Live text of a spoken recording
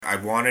I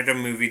wanted a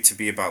movie to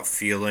be about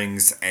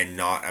feelings and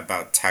not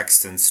about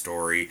text and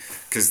story,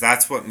 because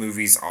that's what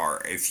movies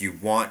are. If you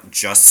want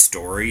just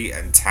story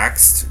and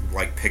text,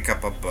 like pick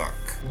up a book.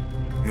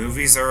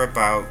 Movies are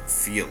about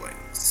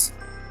feelings.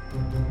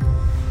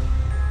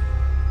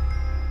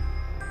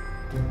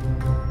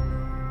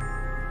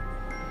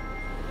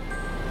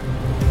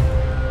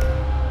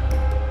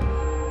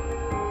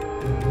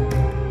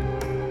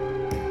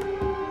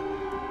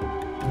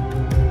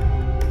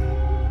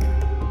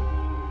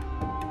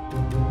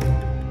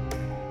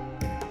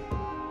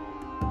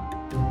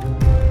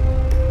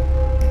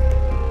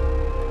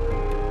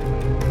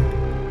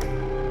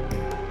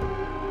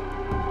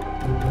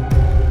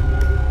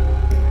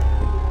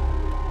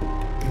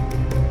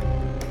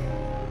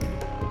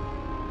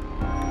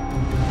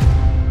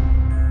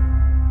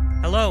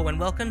 Hello and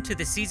welcome to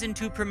the Season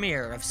 2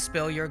 premiere of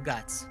Spill Your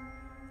Guts.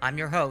 I'm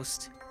your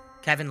host,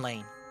 Kevin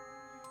Lane.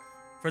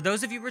 For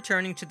those of you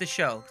returning to the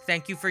show,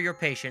 thank you for your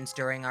patience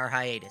during our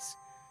hiatus.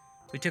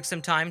 We took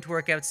some time to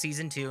work out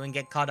Season 2 and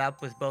get caught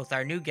up with both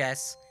our new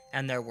guests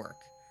and their work.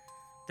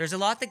 There's a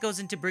lot that goes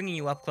into bringing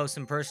you up close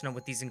and personal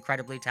with these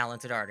incredibly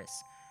talented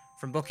artists,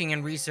 from booking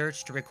and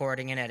research to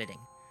recording and editing.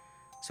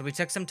 So we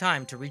took some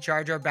time to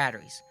recharge our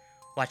batteries,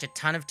 watch a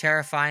ton of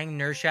terrifying,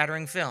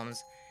 nerve-shattering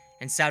films,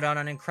 and sat out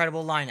an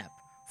incredible lineup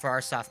for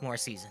our sophomore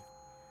season.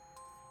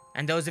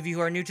 And those of you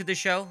who are new to the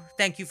show,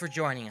 thank you for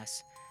joining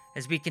us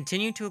as we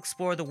continue to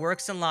explore the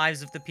works and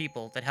lives of the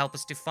people that help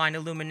us to find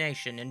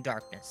illumination in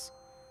darkness.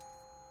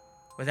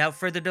 Without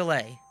further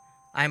delay,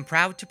 I am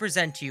proud to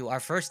present to you our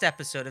first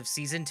episode of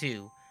Season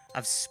 2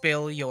 of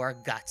Spill Your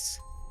Guts.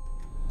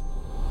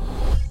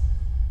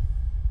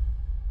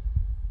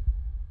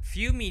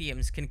 Few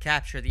mediums can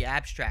capture the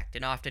abstract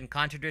and often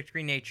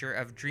contradictory nature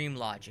of dream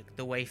logic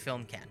the way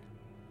film can,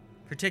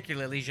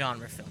 particularly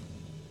genre film.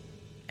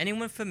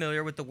 Anyone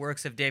familiar with the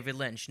works of David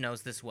Lynch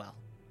knows this well.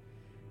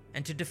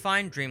 And to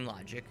define dream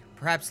logic,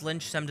 perhaps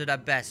Lynch summed it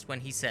up best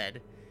when he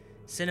said,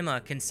 "Cinema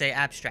can say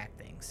abstract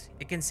things.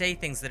 It can say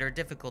things that are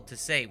difficult to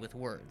say with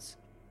words.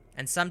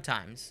 And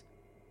sometimes,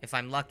 if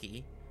I'm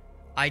lucky,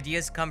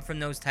 ideas come from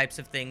those types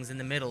of things in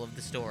the middle of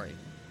the story.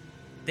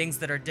 Things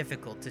that are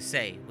difficult to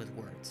say with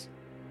words."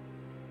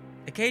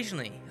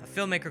 Occasionally, a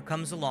filmmaker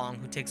comes along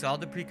who takes all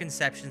the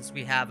preconceptions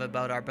we have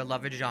about our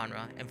beloved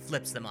genre and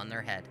flips them on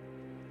their head.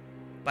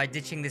 By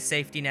ditching the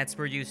safety nets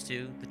we're used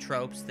to, the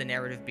tropes, the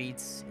narrative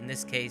beats, in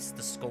this case,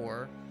 the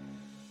score,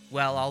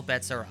 well, all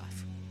bets are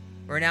off.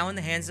 We're now in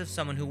the hands of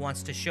someone who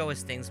wants to show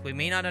us things we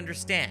may not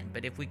understand,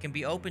 but if we can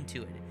be open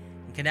to it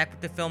and connect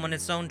with the film on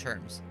its own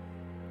terms,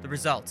 the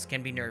results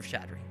can be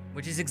nerve-shattering,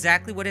 which is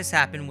exactly what has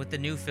happened with the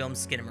new film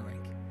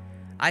Skinamarink.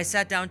 I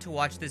sat down to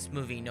watch this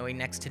movie knowing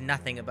next to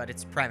nothing about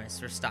its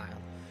premise or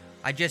style.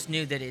 I just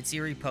knew that its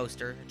eerie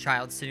poster, a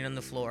child sitting on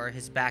the floor,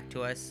 his back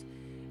to us,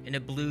 in a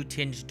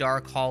blue-tinged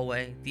dark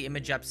hallway, the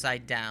image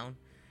upside down,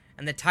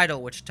 and the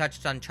title which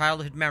touched on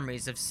childhood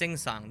memories of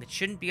sing-song that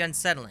shouldn't be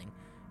unsettling,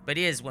 but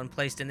is when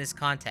placed in this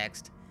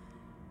context,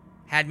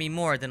 had me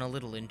more than a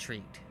little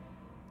intrigued.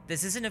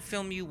 This isn't a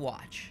film you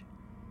watch.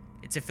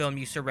 It's a film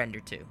you surrender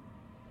to.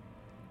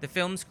 The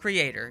film's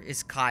creator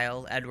is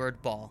Kyle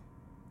Edward Ball.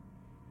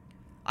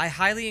 I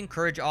highly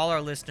encourage all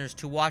our listeners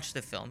to watch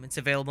the film, it's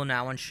available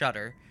now on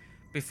Shudder,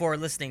 before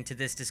listening to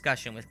this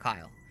discussion with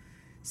Kyle.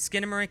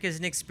 Skinamarink is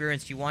an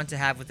experience you want to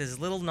have with as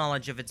little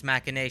knowledge of its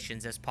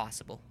machinations as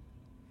possible.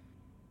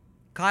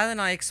 Kyle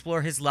and I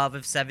explore his love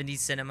of 70s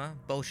cinema,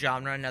 both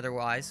genre and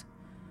otherwise,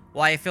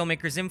 why a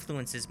filmmaker's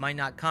influences might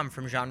not come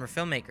from genre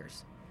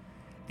filmmakers,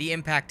 the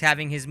impact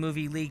having his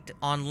movie leaked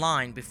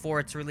online before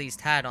it's released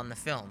had on the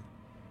film,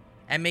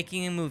 and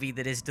making a movie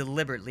that is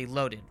deliberately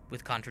loaded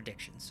with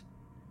contradictions.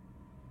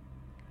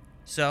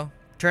 So,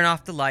 turn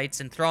off the lights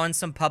and throw in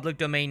some public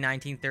domain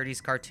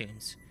 1930s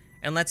cartoons,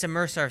 and let's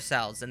immerse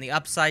ourselves in the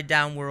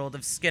upside-down world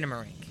of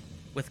Skinamarink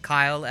with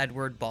Kyle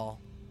Edward Ball.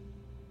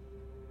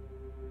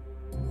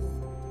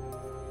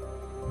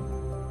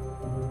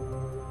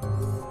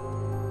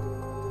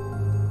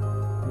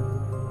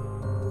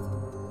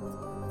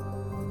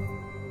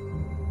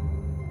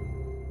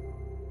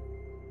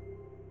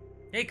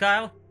 Hey,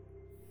 Kyle.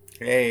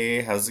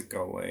 Hey, how's it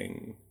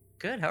going?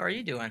 Good, how are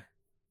you doing?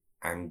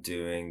 I'm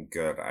doing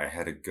good. I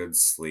had a good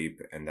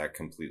sleep, and that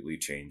completely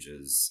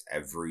changes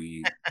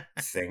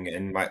everything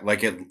in my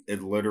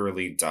it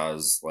literally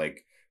does.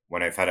 Like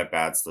when I've had a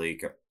bad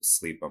sleep,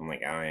 I'm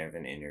like, I have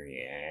an interview.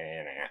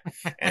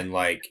 And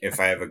like if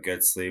I have a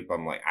good sleep,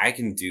 I'm like, I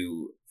can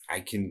do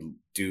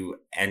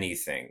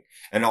anything.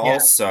 And Yeah,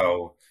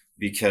 also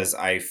because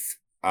I've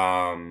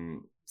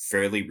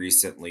fairly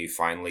recently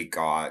finally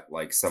got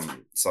like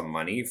some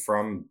money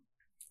from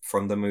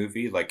the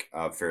movie, like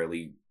a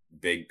fairly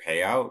big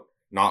payout.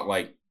 Not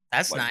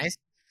that's like nice.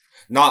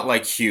 not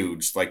like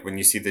huge, like when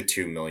you see the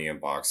 2 million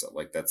box,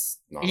 like that's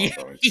not all Yeah,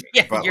 going to me.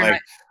 yeah, But you're not,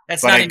 like,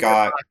 that's but not I in your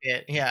got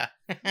pocket, yeah.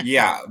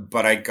 yeah,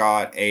 but I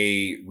got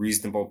a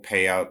reasonable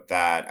payout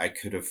that I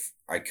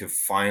could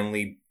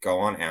finally go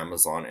on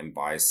Amazon and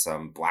buy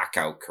some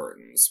blackout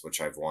curtains,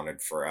 which I've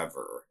wanted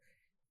forever.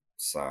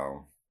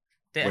 So,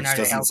 And which are they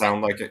doesn't helping?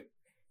 sound like it.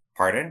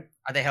 Pardon?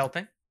 Are they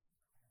helping?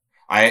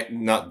 I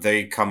not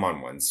they come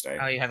on Wednesday.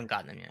 Oh, you haven't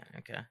gotten them yet.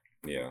 Okay.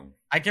 Yeah.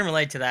 I can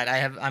relate to that.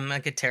 I'm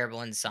like a terrible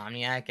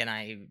insomniac,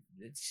 and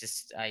it's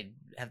just I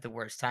have the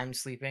worst time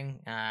sleeping.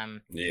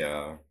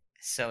 Yeah.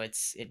 So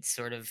it's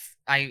sort of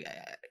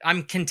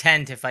I'm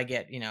content if I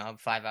get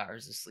 5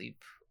 hours of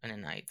sleep in a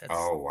night. That's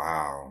Oh,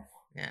 wow.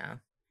 yeah,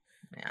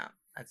 yeah.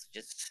 That's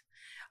just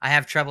I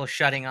have trouble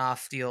shutting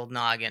off the old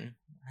noggin.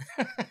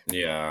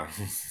 Yeah.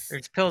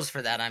 There's pills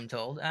for that, I'm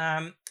told.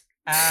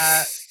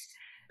 Uh,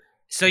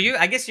 so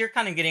I guess you're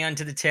kind of getting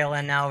onto the tail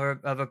end now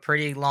of a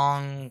pretty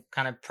long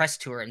kind of press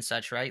tour and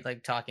such, right?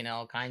 Like talking to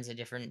all kinds of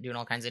different, doing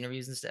all kinds of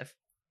interviews and stuff.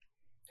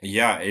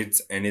 Yeah,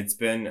 it's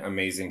been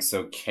amazing.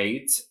 So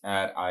Kate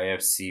at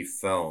IFC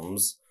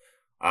Films,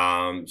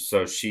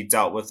 so she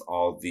dealt with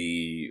all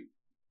the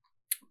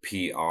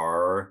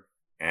PR,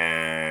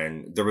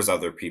 and there was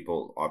other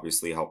people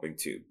obviously helping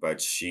too,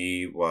 but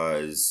she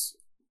was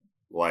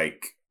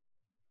like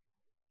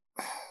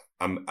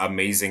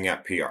amazing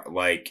at PR.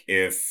 Like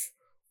if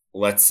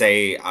let's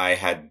say I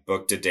had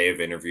booked a day of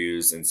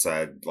interviews and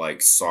said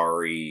like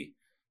sorry,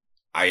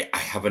 I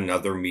have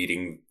another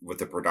meeting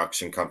with a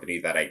production company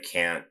that I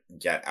can't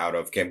get out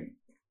of, can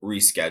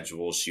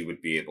reschedule, she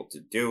would be able to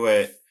do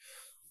it.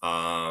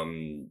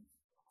 Um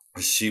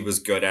she was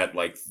good at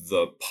like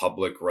the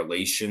public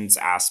relations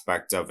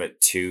aspect of it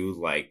too.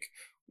 Like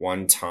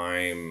one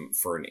time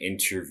for an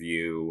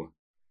interview,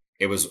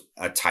 it was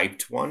a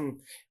typed one,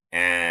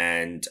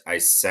 and I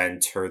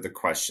sent her the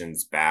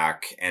questions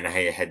back, and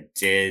I had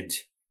did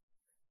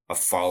a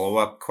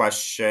follow-up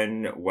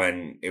question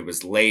when it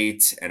was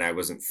late and I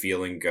wasn't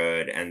feeling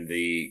good, and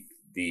the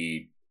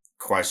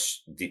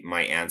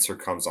my answer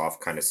comes off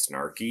kind of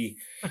snarky,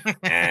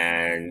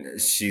 and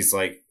she's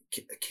like,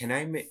 Can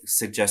I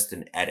suggest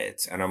an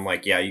edit?" And I'm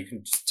like, "Yeah, you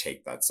can just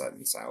take that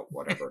sentence out,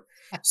 whatever."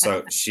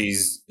 So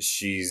she's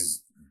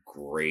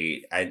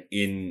great, and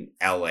in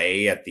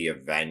LA at the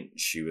event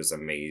she was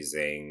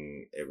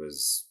amazing. It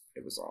was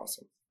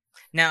awesome.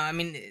 Now, I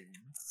mean,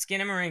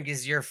 Skinamarink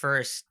is your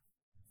first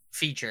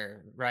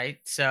feature, right?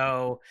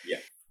 So Yeah.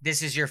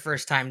 this is your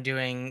first time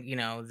doing,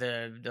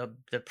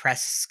 the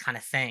press kind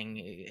of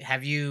thing.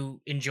 Have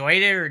you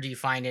enjoyed it, or do you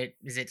find it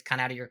is it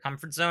kind of out of your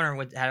comfort zone,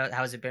 or how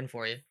has it been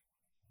for you?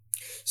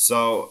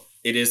 So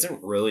it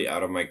isn't really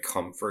out of my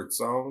comfort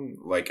zone.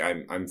 Like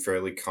I'm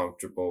fairly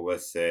comfortable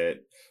with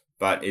it,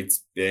 but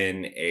it's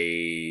been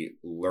a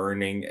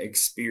learning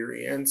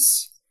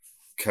experience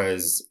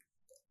because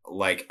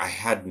like I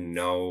had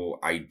no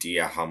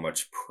idea how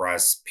much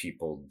press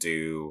people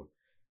do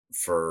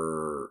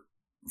for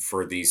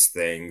these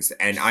things,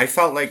 and I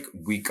felt like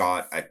we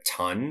got a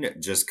ton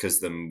just cuz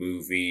the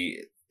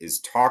movie is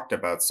talked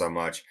about so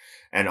much.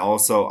 And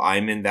also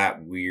I'm in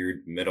that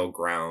weird middle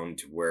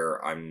ground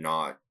where I'm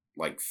not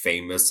like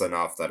famous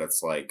enough that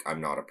it's like I'm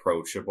not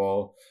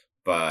approachable,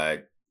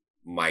 but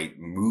my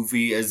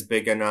movie is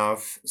big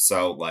enough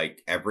so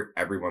like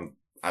everyone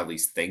at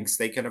least thinks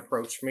they can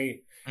approach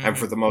me, and Hmm.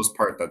 for the most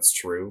part that's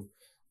true.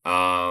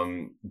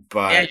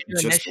 Yeah, But you're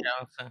doing this just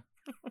show, so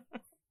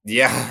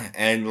yeah,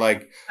 and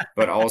like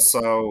but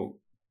also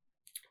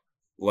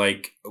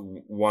like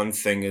one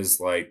thing is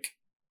like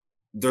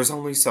there's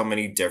only so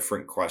many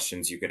different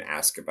questions you can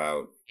ask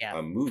about yeah,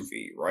 a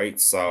movie, right? yeah.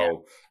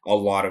 So a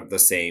lot of the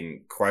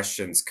same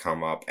questions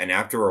come up, and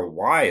after a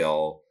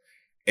while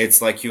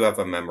it's like you have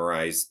a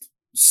memorized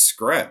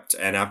script,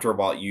 and after a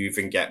while you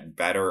even get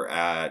better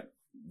at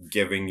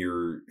giving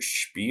your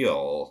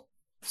spiel.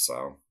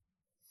 So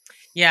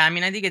Yeah, I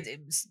mean, I think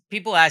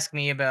people ask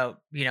me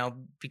about,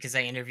 because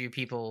I interview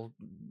people,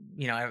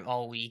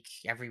 all week,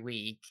 every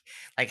week,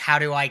 like how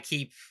do I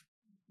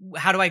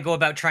go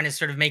about trying to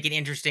sort of make it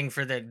interesting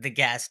for the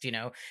guest,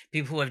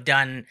 people who have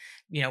done,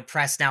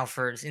 press now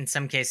for in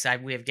some cases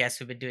we have guests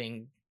who've been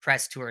doing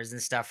press tours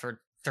and stuff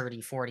for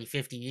 30, 40,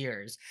 50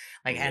 years.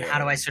 Like, and how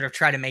do yeah. I sort of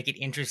try to make it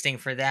interesting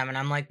for them? And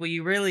I'm like, well,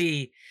 you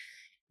really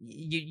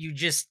you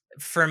just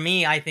for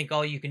me, I think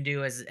all you can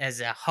do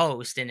as a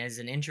host and as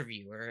an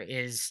interviewer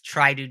is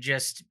try to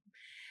just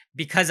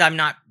because I'm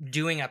not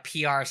doing a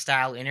PR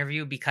style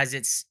interview, because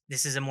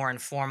this is a more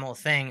informal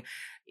thing.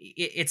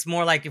 It's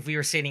more like if we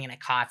were sitting in a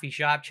coffee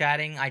shop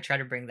chatting. I try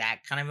to bring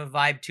that kind of a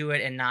vibe to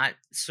it, and not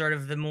sort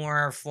of the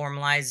more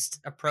formalized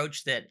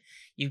approach that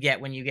you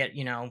get when you get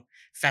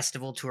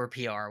festival tour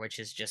PR, which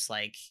is just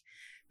like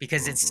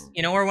because it's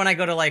Hmm. or when I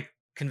go to like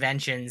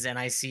conventions and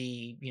I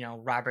see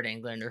Robert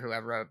England or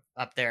whoever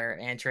up there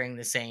answering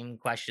the same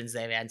questions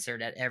they've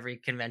answered at every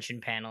convention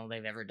panel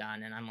they've ever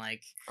done, and I'm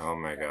like, Oh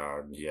my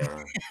god,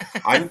 yeah.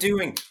 I'm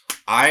doing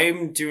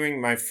I'm doing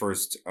my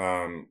first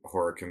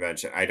horror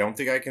convention. I don't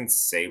think I can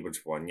say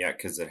which one yet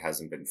cuz it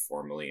hasn't been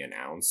formally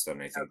announced,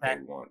 and I think okay.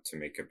 they want to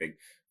make a big,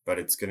 but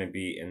it's going to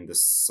be in the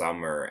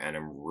summer, and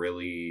I'm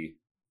really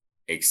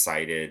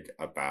excited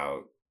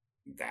about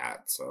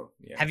that. So,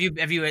 yeah. Have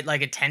you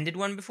like attended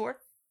one before?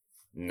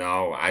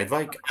 No, I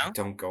No.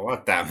 don't go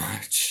out that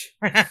much.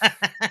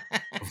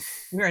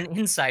 You're an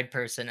inside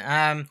person.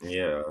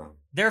 Yeah.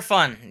 They're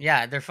fun.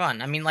 Yeah, they're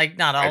fun. I mean, like,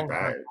 not I all of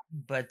them,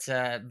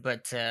 bet.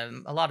 but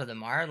a lot of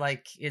them are.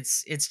 Like,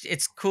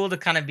 it's cool to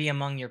kinda be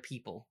among your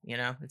people, you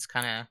know? It's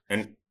kinda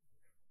And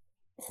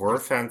horror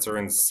it's fans are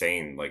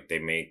insane. Like they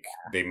make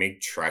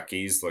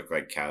Trekkies look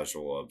like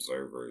casual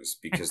observers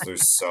because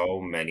there's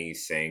so many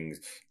things.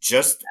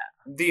 Just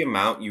the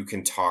amount you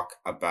can talk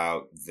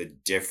about the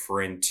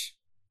different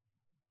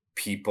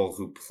people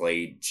who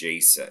played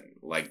Jason.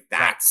 Like right,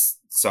 that's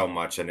so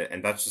much in it,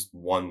 and that's just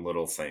one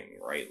little thing,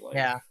 right? Like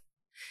yeah.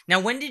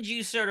 Now, when did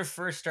you sort of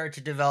first start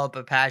to develop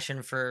a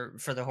passion for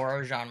the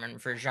horror genre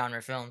and for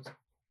genre films?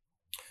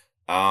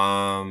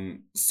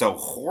 so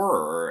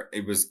horror,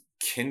 it was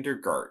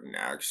kindergarten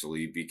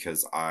actually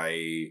because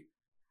I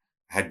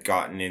had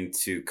gotten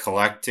into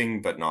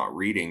collecting but not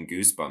reading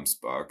Goosebumps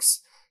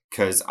books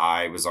because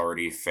I was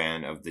already a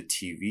fan of the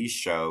TV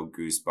show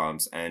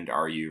Goosebumps and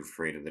Are You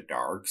Afraid of the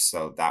Dark?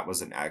 So that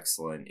was an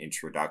excellent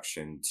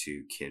introduction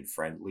to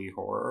kid-friendly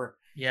horror.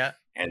 Yeah.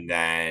 And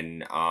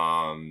then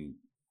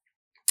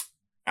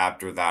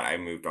after that I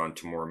moved on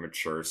to more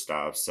mature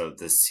stuff. So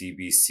the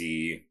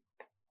CBC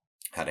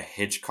had a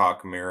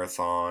Hitchcock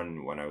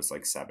marathon when I was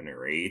like 7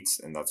 or 8,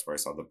 and that's where I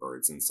saw The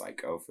Birds and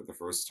Psycho for the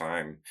first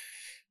time.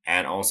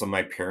 And also,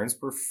 my parents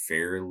were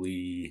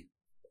fairly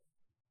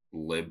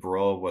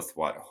liberal with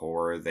what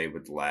horror they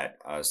would let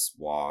us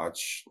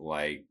watch,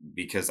 like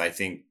because I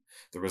think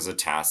there was a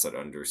tacit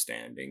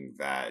understanding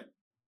that,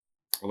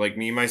 like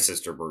me and my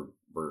sister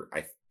were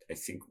I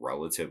think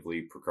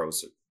relatively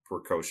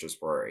precocious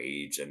for our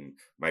age, and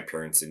my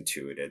parents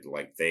intuited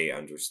like they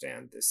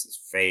understand this is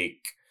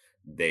fake.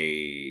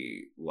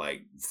 They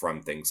like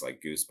from things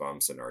like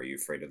Goosebumps and Are You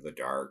Afraid of the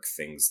Dark,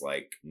 things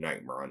like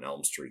Nightmare on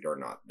Elm Street are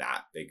not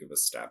that big of a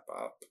step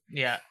up.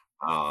 Yeah.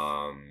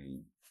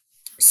 Um,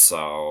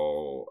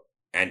 so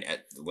and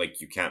like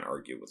you can't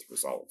argue with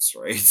results,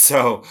 right?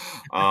 So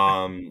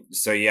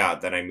yeah,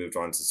 then I moved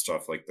on to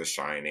stuff like The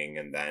Shining,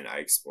 and then I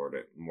explored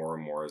it more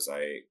and more as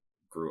I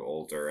grew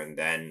older. And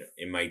then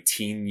in my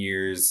teen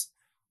years,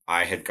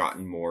 I had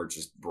gotten more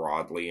just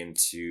broadly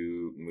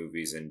into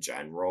movies in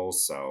general.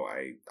 So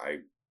I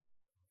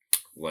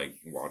like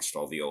watched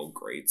all the old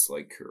greats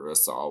like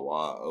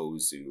Kurosawa,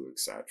 Ozu,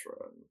 etc.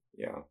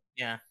 Yeah.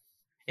 Yeah.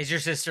 Is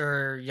your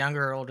sister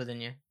younger or older than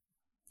you?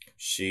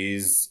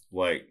 She's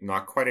like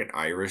not quite an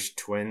Irish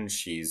twin.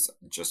 She's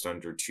just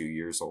under 2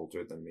 years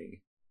older than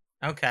me.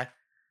 Okay.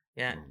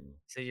 Yeah. Mhm.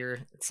 So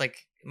it's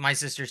like my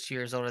sister's 2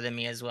 years older than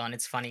me as well, and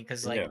it's funny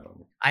because like, Yeah.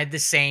 I had the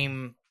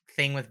same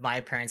thing with my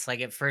parents,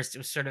 like, at first, it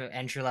was sort of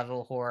entry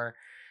level horror.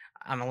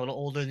 I'm a little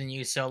older than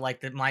you, so,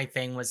 like, my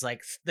thing was,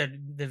 like, the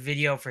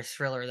video for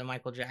Thriller, the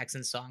Michael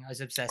Jackson song. I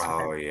was obsessed with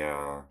it. Oh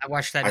yeah. I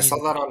watched that I saw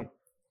music that video on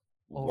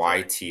over and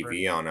over.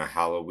 YTV on a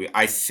Halloween.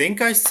 I think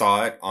I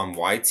saw it on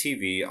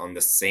YTV on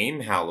the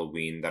same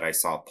Halloween that I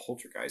saw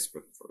Poltergeist for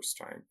the first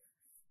time.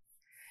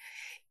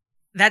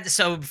 That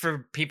so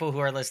for people who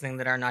are listening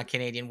that are not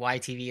Canadian,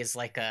 YTV is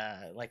like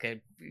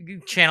a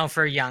channel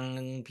for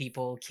young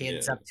people,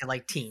 kids Yeah. up to,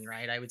 like, teen,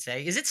 right, I would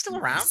say. Is it still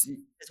around?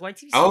 Is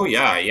YTV still Oh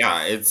yeah,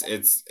 yeah.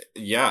 It's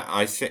yeah.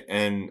 I think.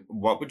 And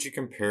what would you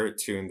compare it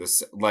to in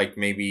this? Like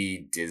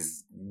maybe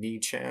Disney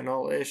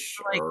Channel ish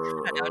like, I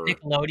don't know, or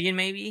Nickelodeon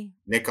maybe?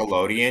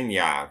 Nickelodeon?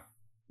 Yeah,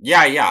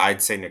 yeah, yeah.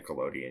 I'd say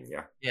Nickelodeon.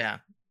 Yeah, Yeah,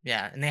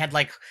 yeah, and they had,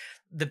 like,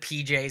 the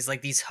PJs,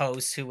 like, these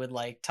hosts who would,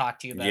 like, talk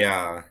to you about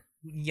yeah.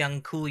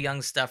 cool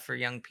young stuff for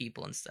young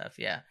people and stuff,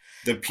 yeah.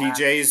 The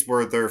PJs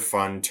were their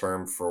fun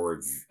term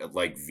for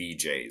like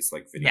VJs,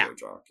 like Yeah, video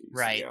jockeys.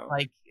 right, Yeah.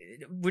 like,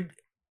 would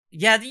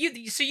yeah,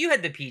 so you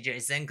had the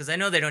PJs then, because I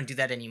know they don't do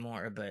that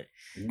anymore, but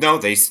No,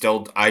 they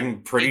still. I'm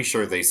they pretty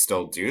sure they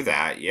still do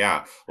that.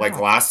 Yeah. Like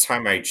oh, last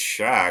time I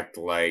checked,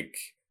 like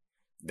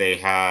they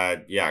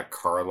had, yeah,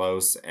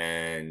 Carlos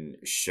and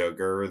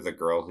Sugar, the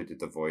girl who did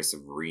the voice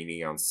of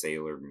Rini on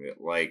Sailor Moon.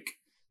 Like,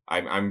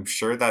 I'm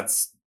sure that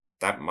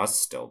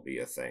must still be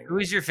a who thing.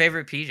 is your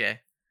favorite PJ?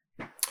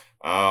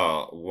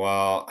 Oh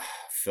well,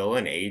 Phil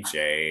and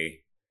AJ,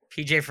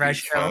 PJ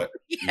Fresh Show?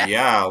 because Yeah.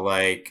 yeah,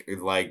 like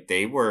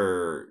they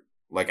were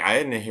like I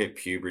hadn't hit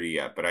puberty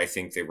yet, but I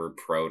think they were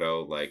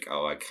proto. Like,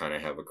 oh, I kind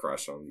of have a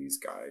crush on these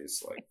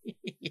guys. Like,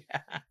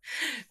 Yeah.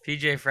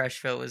 PJ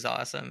Freshfield was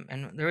awesome.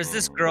 And there was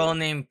this mm. girl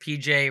named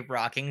PJ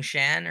Rocking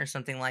Shan or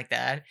something like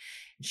that.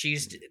 She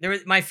used to, there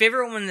was my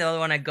favorite one, the other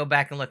one I go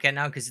back and look at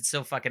now because it's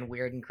so fucking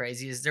weird and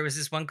crazy, is there was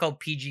this one called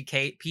PG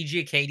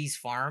Katie's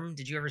Farm.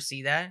 Did you ever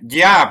see that?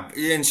 Yeah,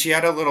 and she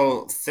had a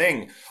little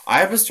thing. I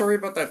have a story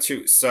about that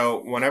too.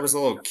 So when I was a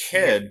little Weird.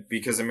 kid,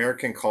 because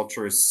American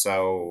culture is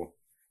so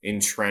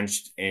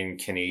entrenched in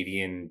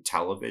Canadian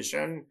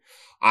television,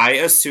 I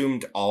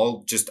assumed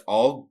all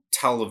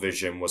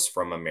television was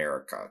from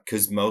America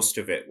because most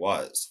of it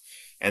was.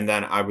 And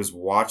then I was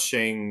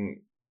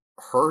watching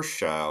her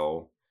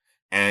show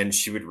and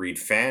she would read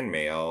fan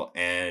mail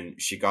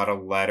and she got a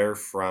letter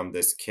from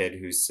this kid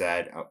who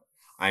said,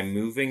 I'm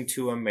moving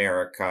to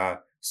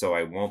America, so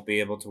I won't be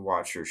able to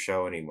watch your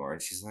show anymore.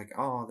 And she's like,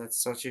 oh,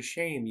 that's such a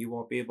shame. You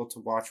won't be able to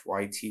watch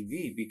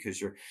YTV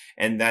because you're.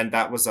 And then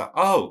that was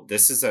oh,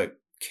 this is a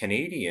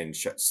Canadian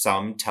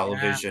some Yeah.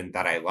 television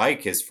that I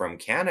like is from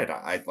Canada.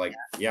 I'd like,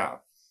 yeah.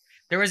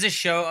 There was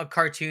a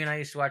cartoon I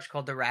used to watch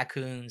called The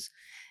Raccoons,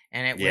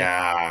 and it was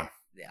Yeah.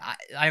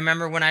 I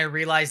remember when I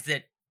realized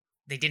that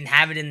they didn't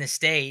have it in the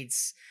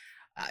States.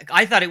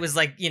 I thought it was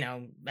like,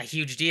 a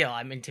huge deal.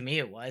 I mean, to me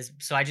it was.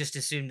 So I just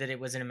assumed that it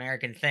was an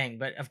American thing.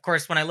 But of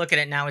course, when I look at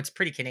it now, it's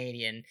pretty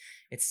Canadian.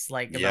 It's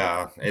like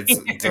about Yeah,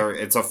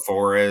 it's a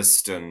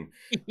forest and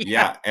yeah,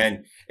 yeah,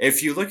 and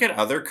if you look at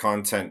other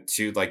content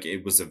too, like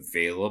it was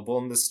available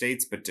in the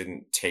States but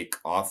didn't take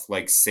off,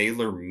 like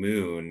Sailor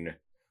Moon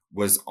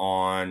was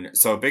on,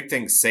 so a big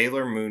thing,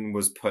 Sailor Moon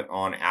was put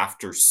on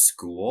after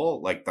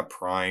school, like the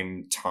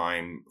prime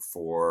time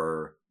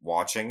for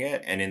watching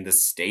it, and in the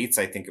States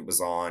I think it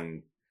was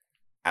on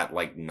at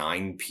like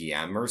 9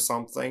 p.m. or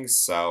something.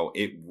 So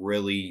it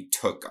really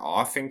took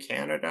off in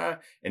Canada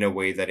in a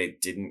way that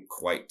it didn't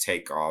quite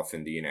take off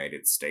in the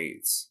United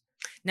States.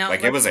 now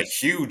Like it let was a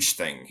huge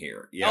thing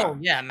here. oh Yeah.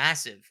 yeah,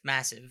 massive,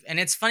 massive. And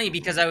it's funny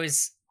because Hmm.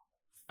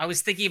 I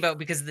was thinking about,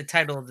 because of the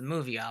title of the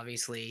movie,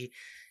 obviously.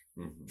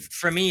 Hmm.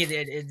 For me,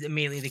 it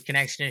immediately the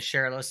connection is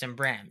Charlos and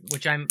Bram,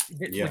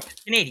 Yeah. which is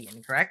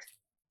Canadian, correct?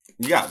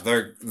 Yeah,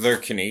 they're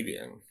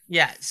Canadian.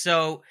 Yeah.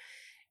 So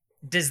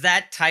does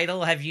that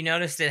title, have you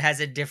noticed it has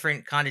a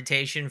different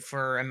connotation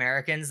for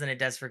Americans than it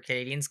does for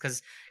Canadians?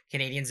 Because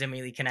Canadians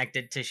immediately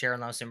connected to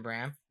Charlos and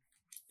Bram.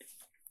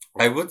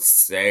 I would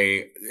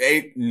say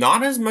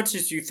not as much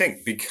as you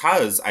think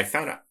because I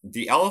found out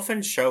the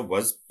Elephant Show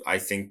was, I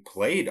think,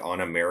 played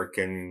on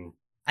American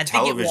I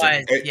think it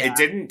television. was, yeah, It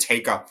didn't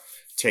take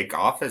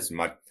off as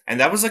much, and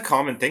that was a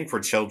common thing for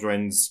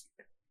children's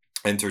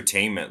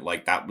entertainment.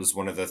 Like that was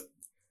one of the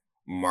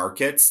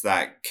markets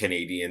that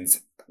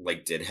Canadians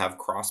like did have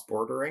cross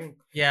bordering.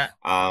 yeah.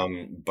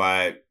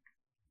 But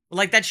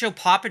Like that show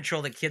Paw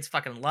Patrol that kids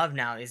fucking love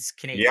now is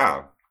Canadian.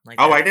 yeah. Like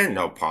Oh, that. I didn't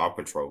know Paw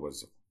Patrol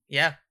was.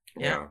 Yeah,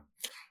 yeah. Yeah.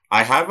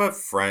 I have a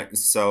friend,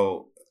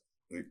 so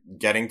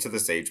getting to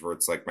this age where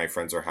it's like my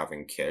friends are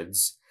having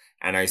kids,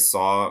 and I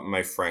saw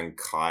my friend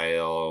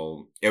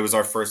Kyle. It was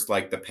our first,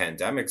 like, the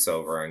pandemic's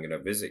over, I'm gonna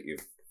visit you.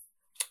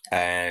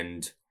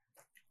 And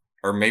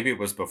or maybe it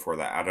was before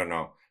that, I don't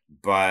know.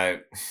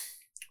 But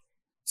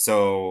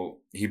so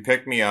he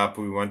picked me up,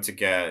 we went to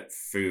get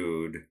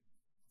food,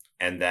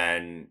 and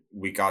then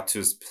we got to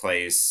his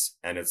place,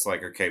 and it's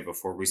like, okay,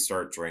 before we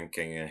start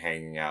drinking and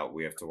hanging out,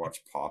 we have to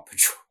watch Paw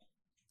Patrol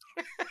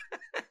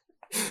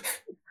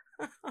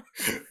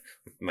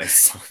with my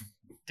son.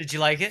 Did you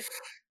like it?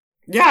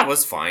 Yeah, it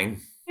was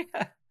fine.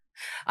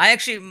 I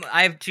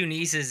have two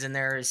nieces and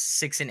they're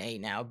 6 and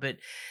 8 now, but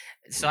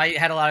so I Mhm.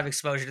 had a lot of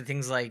exposure to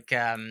things like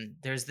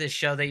there's this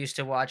show they used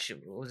to watch.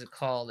 What was it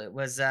called? It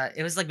was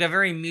like a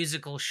very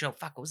musical show.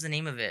 Fuck, what was the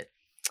name of it?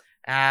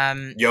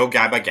 Um Yo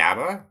Gabba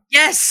Gabba?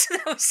 yes,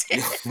 that was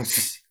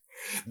it.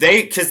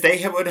 Because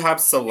they would have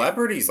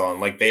celebrities on,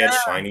 like they had Yeah,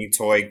 Shiny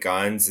Toy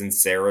Guns and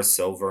Sarah yeah,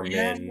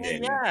 Silverman, yeah,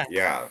 and yeah.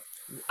 yeah,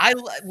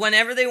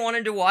 Whenever they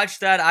wanted to watch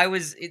that,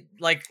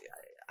 like,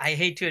 I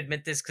hate to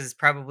admit this because it's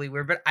probably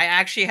weird, but I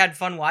actually had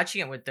fun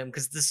watching it with them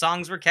because the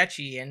songs were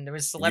catchy and there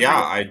was yeah,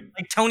 celebrity,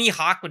 like Tony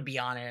Hawk would be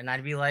on it, and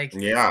I'd be like,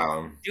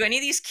 yeah. "Do any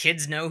of these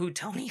kids know who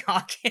Tony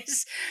Hawk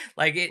is?"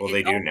 Like Well,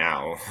 they do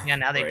now, yeah,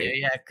 now they do, right?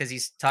 yeah, because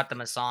he's taught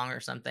them a song or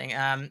something.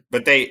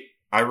 But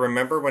I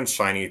remember when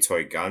Shiny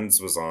Toy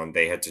Guns was on,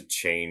 they had to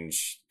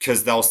change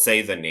because they'll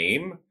say the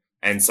name,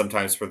 and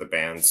sometimes for the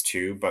bands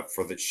too. But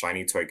for the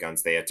Shiny Toy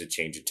Guns, they had to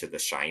change it to the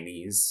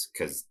Shinies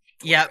because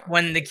Toy Yeah, Gun,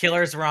 when the right?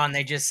 Killers were on,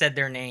 they just said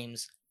their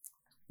names.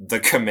 The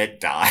commit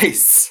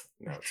dies.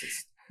 No, it's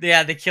just.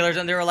 Yeah, the Killers,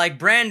 and they were like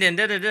Brandon,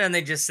 da da da, and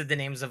they just said the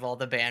names of all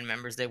the band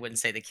members. They wouldn't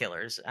say the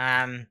Killers.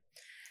 Are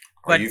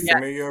But you yeah,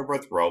 familiar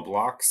with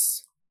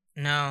Roblox?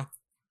 no,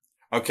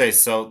 Okay,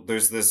 so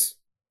there's this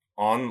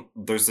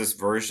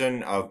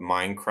version of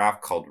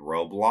Minecraft called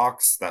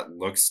Roblox that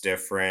looks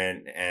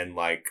different and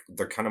like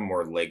they're kind of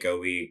more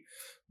Lego-y,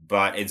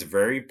 but it's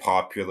very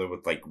popular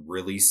with like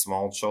really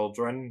small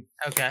children.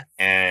 okay.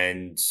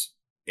 And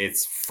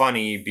it's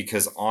funny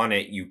because on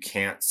it you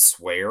can't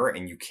swear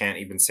and you can't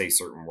even say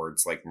certain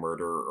words like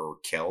murder or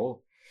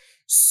kill.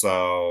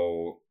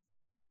 So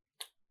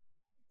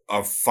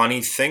a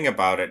funny thing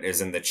about it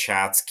is in the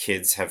chats,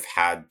 kids have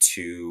had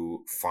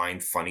to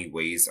find funny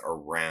ways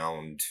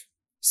around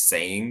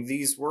saying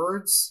these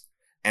words,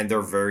 and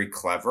they're very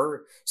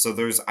clever. So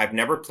I've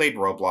never played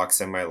Roblox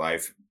in my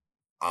life,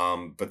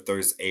 but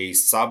there's a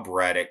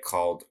subreddit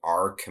called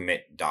r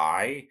commit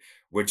die,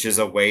 which is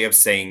a way of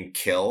saying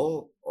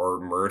kill or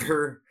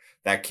murder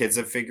that kids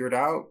have figured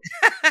out.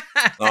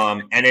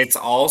 And it's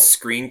all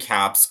screen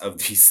caps of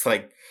these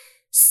like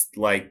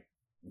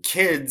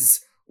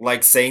kids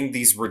like saying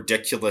these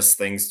ridiculous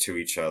things to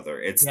each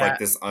other. It's Yeah, like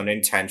this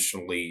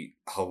unintentionally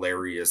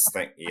hilarious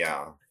thing.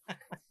 Yeah.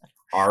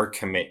 R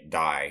commit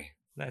die.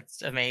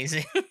 that's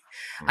amazing.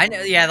 I know,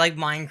 Mhm. yeah, like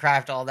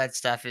Minecraft, all that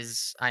stuff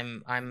is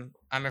I'm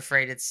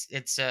afraid it's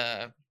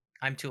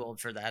I'm too old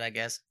for that, I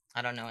guess.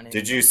 I don't know Did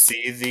anything. you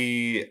see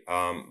the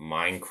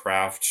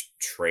Minecraft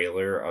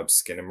trailer of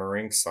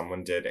Skinamarink?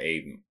 Someone did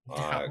a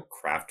No.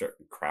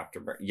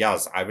 crafter.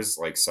 Yes, I was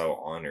like so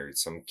honored.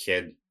 Some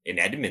kid in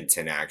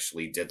Edmonton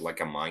actually did like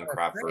a Oh,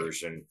 Minecraft great.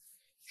 version.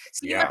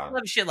 See, you gotta Yeah.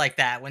 love shit like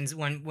that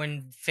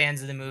when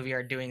fans of the movie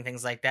are doing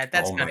things like that.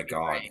 That's Oh gotta my be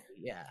God. great.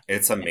 Yeah.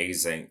 It's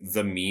amazing.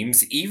 The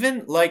memes,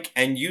 even like,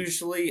 and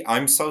usually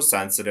I'm so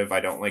sensitive. I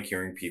don't like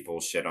hearing people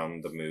shit on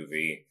the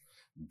movie.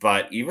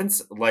 But even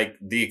like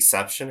the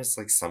exception is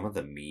like some of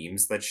the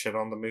memes that shit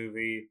on the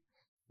movie.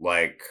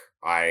 Like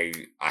I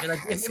I, You're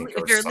like, I think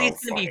if are you're at so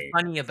least gonna be funny.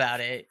 funny about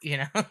it,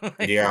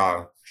 like,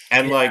 Yeah.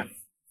 And yeah. like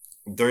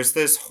there's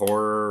this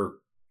horror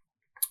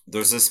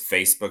there's this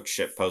Facebook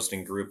shit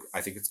posting group.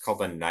 I think it's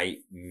called a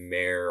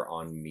Nightmare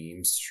on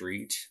Meme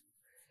Street.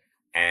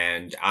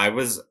 And I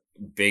was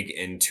big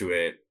into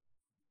it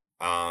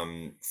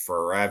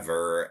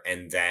forever,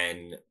 and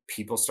then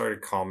people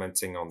started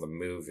commenting on the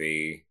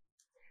movie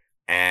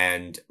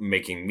and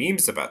making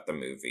memes about the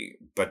movie.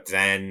 But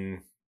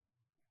then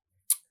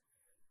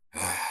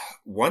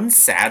one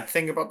sad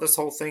thing about this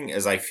whole thing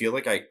is I feel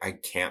like I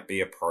can't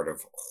be a part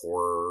of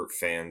horror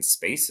fan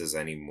spaces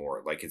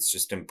anymore. Like it's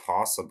just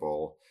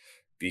impossible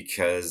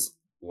because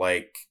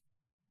like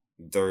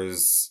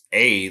there's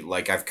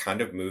like I've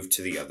kind of moved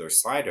to the other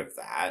side of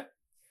that,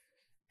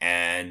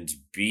 and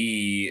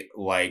B,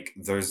 like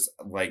there's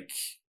like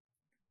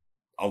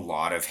a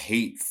lot of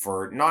hate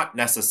for not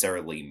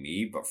necessarily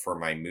me, but for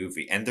my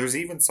movie. And there's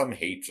even some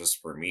hate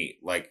just for me.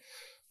 Like,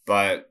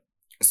 but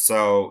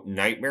so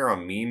Nightmare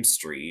on Meme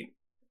Street,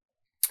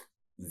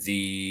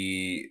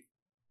 the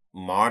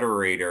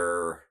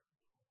moderator,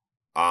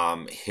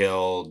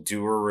 he'll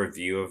do a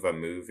review of a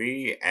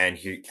movie and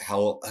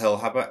he'll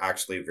have a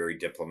actually very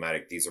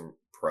diplomatic, these are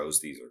pros,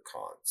 these are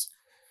cons.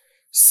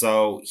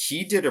 So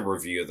he did a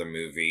review of the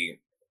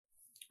movie,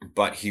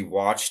 but he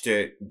watched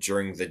it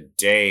during the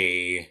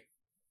day,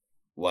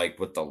 like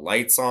with the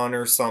lights on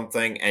or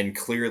something, and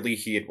clearly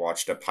he had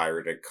watched a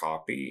pirated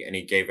copy and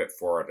he gave it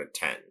 4 out of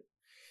 10.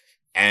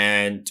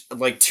 And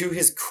like to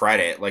his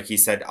credit, like he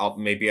said,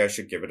 maybe I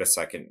should give it a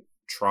second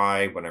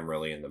try when I'm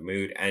really in the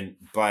mood. And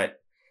but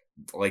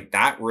like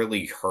that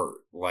really hurt.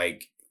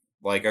 Like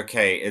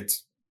okay,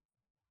 it's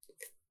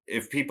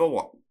if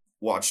people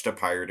watched a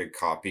pirated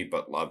copy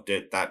but loved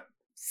it, that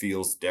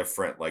feels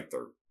different. Like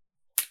they're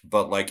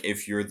but like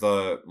if you're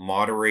the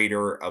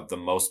moderator of the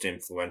most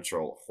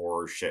influential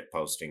horror shit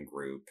posting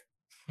group,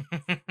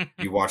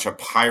 you watch a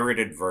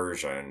pirated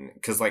version,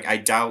 because like I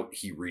doubt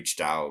he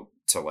reached out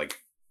to like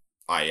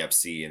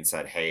IFC and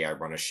said, "Hey, I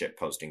run a shit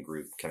posting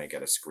group. Can I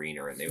get a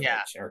screener?" And they were Yeah.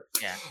 like, "Sure."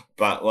 Yeah.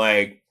 But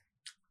like,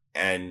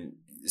 and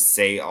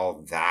say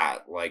all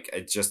that, like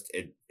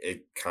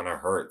it kind of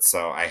hurt.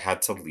 So I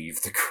had to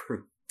leave the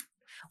group.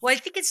 Well, I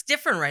think it's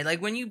different, right?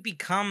 Like when you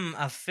become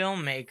a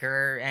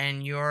filmmaker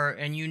and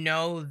you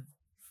know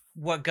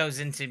what goes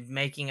into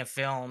making a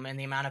film and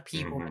the amount of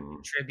people that Hmm.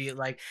 contribute.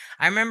 Like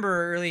I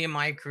remember early in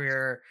my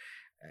career,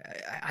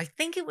 I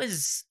think it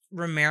was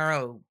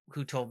Romero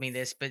who told me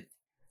this, but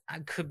I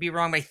could be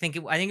wrong. But I think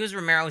it was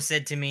Romero who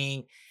said to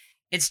me,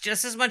 "It's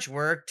just as much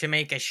work to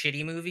make a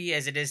shitty movie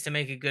as it is to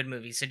make a good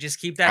movie. So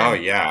Oh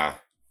yeah,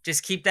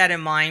 just keep that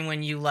in mind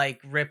when you like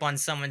rip on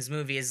someone's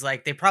movie. Is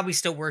like they probably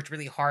still worked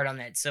really hard on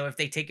it. So if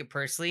they take it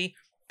personally,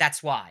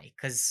 that's why,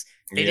 because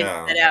they didn't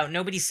yeah. set out.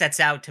 Nobody sets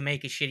out to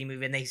make a shitty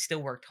movie, and they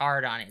still worked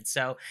hard on it.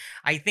 So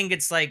I think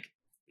it's like,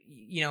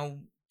 you know,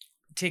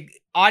 to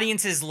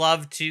audiences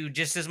love to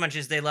just as much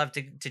as they love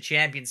to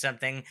champion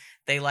something,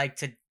 they like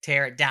to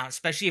tear it down,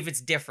 especially if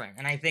it's different.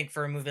 And I think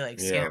for a movie like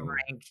Yeah.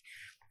 Skinamarink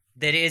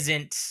that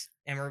isn't,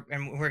 and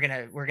we're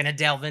gonna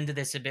delve into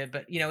this a bit,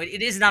 but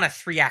it is not a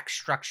 3 act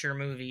structure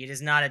movie. It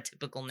is not a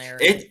typical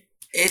narrative.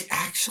 It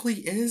actually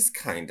is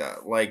kind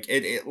of like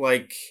it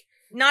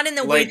Not in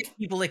the way that like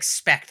people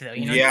expect, though.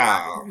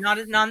 yeah. Not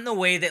in the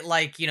way that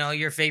like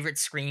your favorite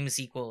Scream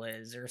sequel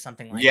is or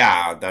something like that.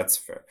 Yeah, that's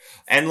fair.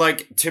 And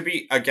like to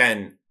be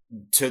again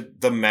to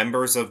the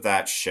members of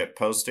that shit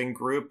posting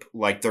group,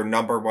 like their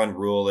number one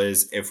rule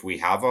is if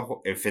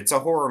it's a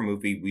horror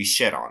movie, we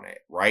shit on it,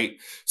 right?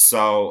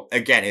 So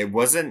again, it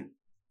wasn't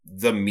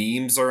the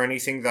memes or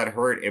anything that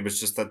hurt. It was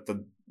just that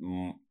the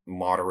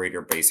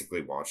moderator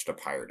basically watched a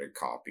pirated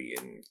copy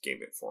and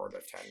gave it 4 out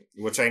of 10,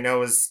 which I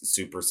know is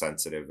super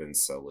sensitive and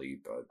silly,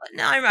 but But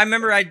no, I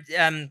remember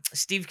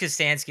Steve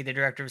Kostansky, the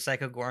director of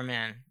Psycho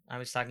Gorman. I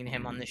was talking to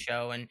him on the mm,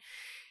 show, and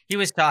he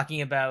was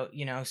talking about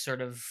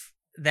sort of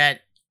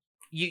that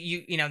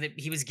that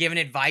he was given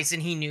advice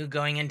and he knew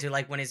going into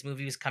like when his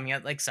movie was coming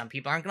out, like some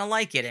people aren't going to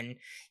like it, and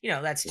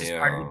that's just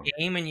part of yeah. the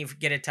game and you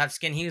get a tough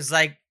skin. He was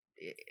like,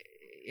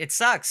 it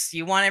sucks,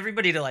 you want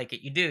everybody to like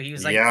it, you do. He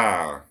was like,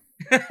 Yeah.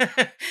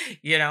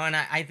 and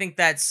I think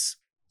I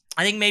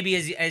think maybe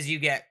as you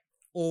get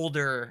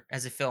older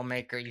as a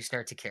filmmaker, you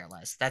start to care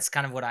less. That's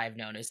kind of what I've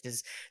noticed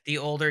is the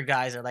older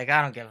guys are like,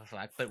 I don't give a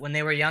fuck, but when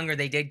they were younger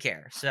they did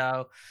care.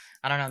 So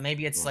I don't know,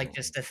 maybe it's like Mhm.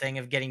 just a thing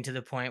of getting to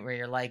the point where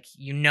you're like,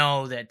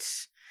 that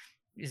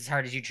as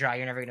hard as you try,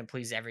 you're never gonna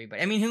please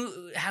everybody. I mean,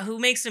 who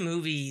makes a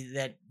movie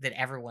that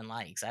everyone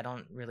likes? I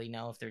don't really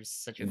know if there's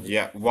such a movie.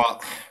 Yeah, well,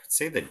 I'd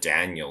say the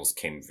Daniels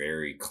came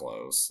very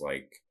close,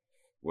 like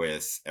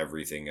with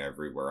everything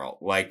everywhere else.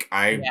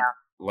 Yeah,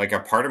 Like a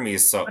part of me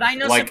is so but I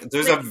know some like people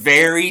there's that a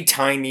very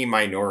tiny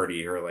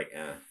minority who are like,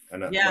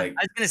 and yeah, like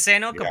I was gonna say I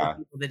know a couple yeah,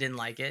 people that didn't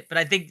like it, but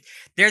I think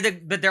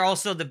they're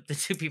also the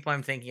 2 people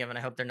I'm thinking of, and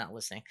I hope they're not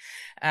listening.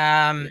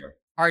 Um, yeah,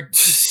 are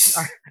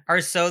are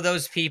are so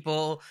those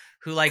people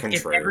who, like,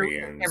 if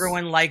contrarians.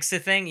 everyone likes a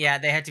thing, yeah,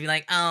 they have to be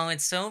like, "Oh,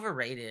 it's so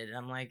overrated."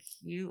 I'm like,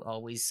 "You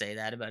always say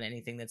that about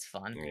anything that's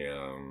fun."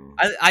 Yeah.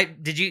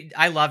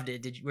 I loved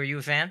it. Were you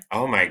a fan?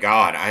 Oh my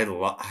god,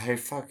 I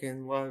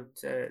fucking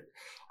loved it.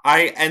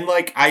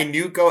 I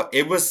knew go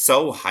it was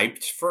so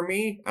hyped for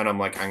me, and I'm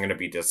like, I'm gonna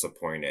be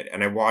disappointed.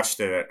 And I watched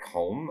it at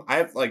home.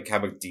 Have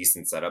a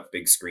decent setup,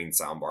 big screen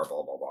soundbar,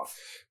 blah blah blah.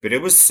 But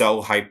it was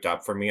so hyped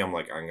up for me. I'm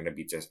like, I'm gonna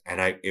be just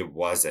and I it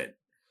wasn't.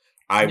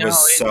 I No, was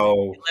it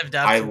so lived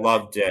up I to it.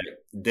 loved it.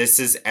 This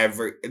is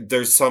every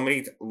there's so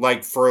many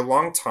like for a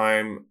long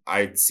time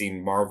I'd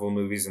seen Marvel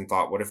movies and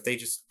thought, what if they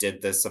just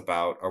did this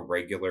about a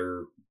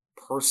regular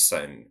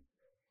person?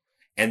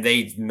 And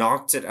they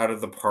knocked it out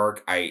of the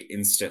park. I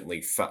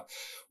instantly felt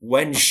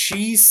when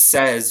she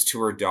says to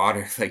her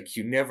daughter, like,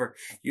 you never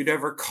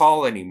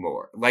call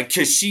anymore. Like,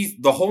 cause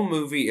the whole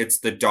movie, it's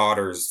the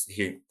daughter's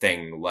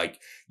thing.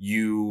 Like,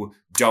 you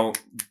don't,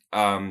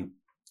 um,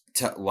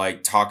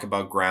 like talk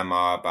about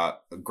grandpa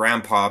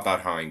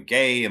about how I'm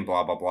gay and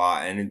blah blah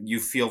blah, and you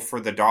feel for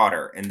the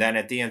daughter, and then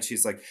at the end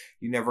she's like,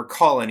 "You never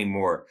call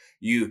anymore.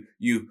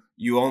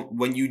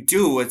 When you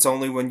do, it's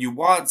only when you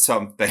want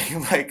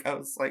something." Like I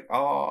was like,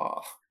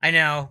 "Oh I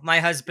know. My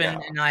yeah,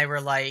 husband and I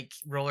were like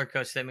roller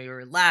coaster. And we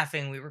were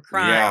laughing, we were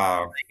crying. yeah."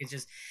 Like it's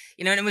just,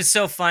 and it was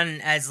so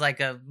fun as like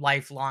a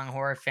lifelong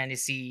horror fan to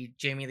see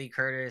Jamie Lee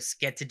Curtis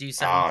get to do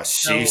something Oh,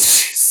 so she's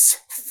so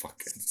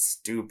fucking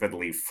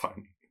stupidly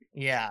funny.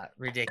 yeah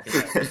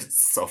ridiculous.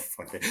 It's so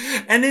funny.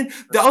 And then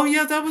oh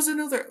yeah, that was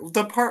another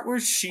the part where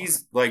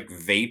she's like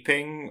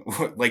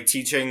vaping, like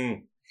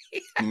teaching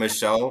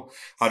Michelle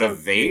how to So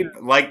cute.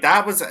 vape. Like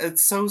that was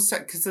it's so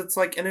sad because it's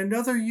like in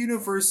another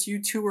universe,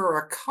 you two are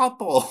a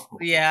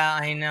couple Yeah,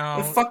 I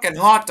with know. fucking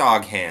hot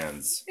dog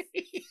hands.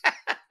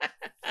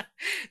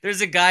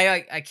 There's a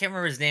guy I can't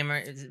remember his name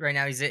right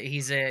now.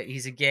 He's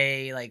a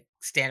gay like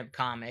stand-up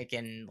comic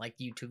and like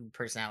YouTube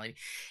personality,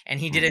 and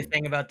he did a Mhm.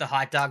 thing about the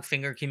hot dog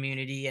finger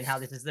community and how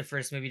this is the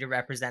first movie to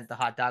represent the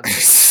hot dog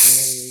finger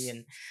community,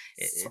 and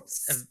So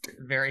it's a stupid.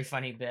 very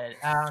funny bit.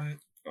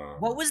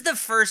 What Um, was the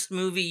first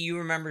movie you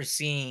remember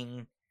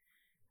seeing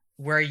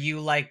where you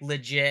like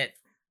legit,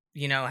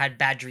 had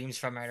bad dreams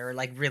from it, or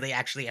like really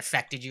actually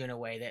affected you in a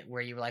way that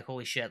where you were like,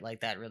 holy shit,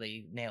 like that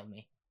really nailed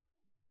me?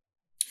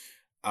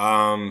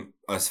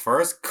 as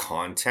far as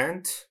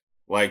content,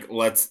 like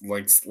let's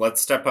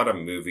step out of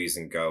movies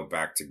and go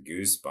back to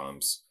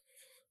Goosebumps.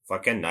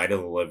 Fucking Night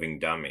of the Living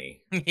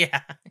Dummy.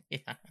 Yeah,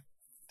 yeah,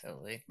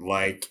 totally.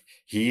 Like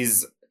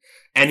he's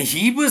and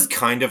he was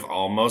kind of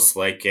almost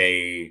like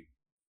a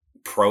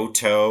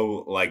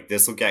proto like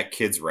this will get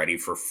kids ready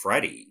for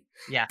Freddy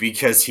Yeah.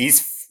 because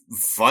he's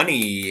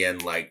funny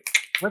and like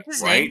What's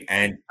his name? right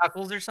and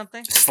Chuckles or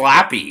something?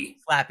 slappy.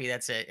 Slappy,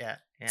 that's it, yeah,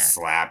 yeah.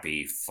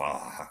 Slappy,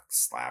 fuck,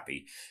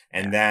 Slappy. Yeah.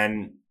 And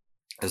then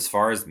as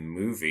far as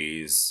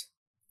movies,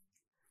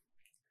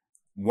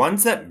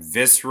 ones that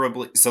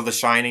viscerally so The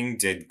Shining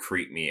did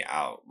creep me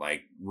out.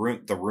 Like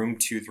Room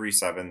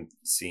 237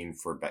 scene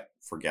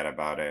forget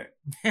about it.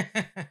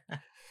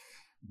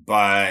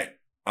 But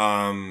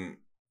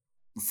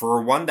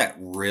for one that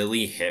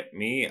really hit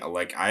me,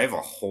 like I have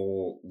a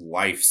whole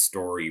life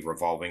story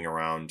revolving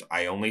around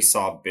I only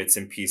saw bits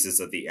and pieces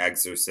of The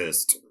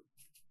Exorcist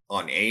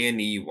on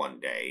A&E one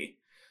day.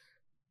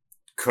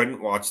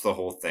 Couldn't watch the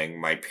whole thing.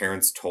 My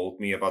parents told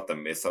me about the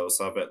mythos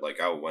of it, like,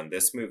 oh, when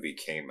this movie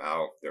came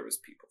out, there was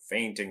people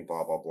fainting,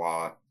 blah blah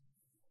blah,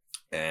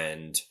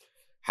 and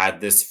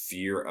had this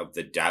fear of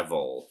the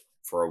devil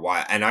for a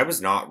while. And I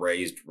was not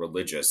raised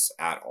religious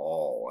at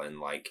all, and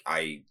like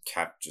I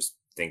kept just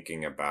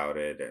thinking about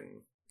it,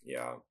 and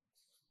yeah.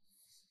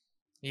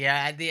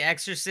 Yeah, The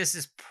Exorcist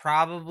is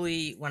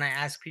probably when I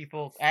ask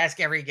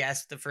every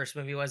guest the first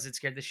movie was that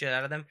scared the shit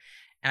out of them,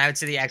 and I would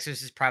say The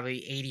Exorcist is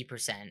probably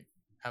 80%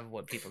 of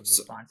what people's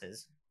So, response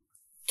is.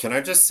 can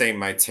I just say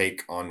my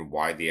take on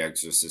why The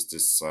Exorcist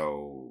is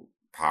so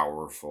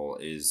powerful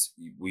is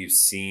we've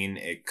seen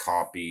it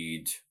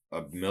copied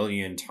a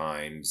million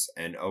times,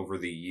 and over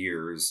the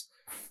years,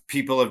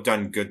 people have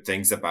done good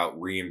things about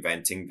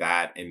reinventing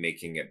that and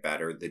making it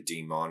better, the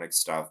demonic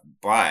stuff.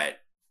 But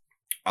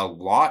a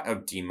lot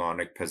of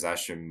demonic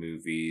possession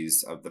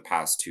movies of the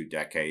past 2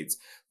 decades,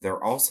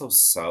 they're also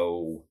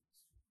so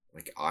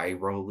like eye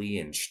rolly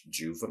and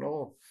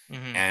juvenile.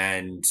 Mhm.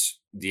 And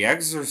The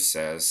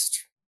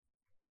Exorcist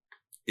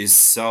is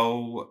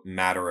so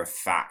matter of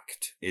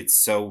fact. It's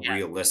so Yeah.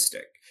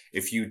 realistic.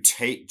 If you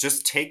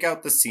take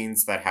out the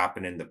scenes that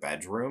happen in the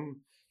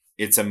bedroom,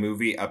 it's a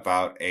movie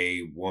about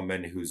a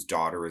woman whose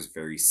daughter is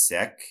very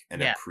sick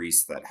and a Yeah,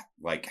 priest that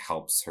like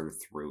helps her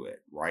through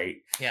it, right?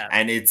 yeah.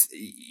 And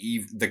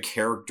the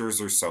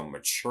characters are so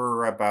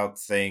mature about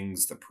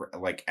things,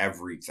 like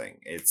everything.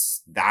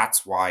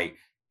 That's why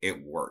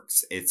it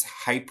works. It's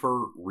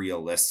hyper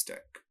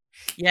realistic.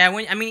 Yeah,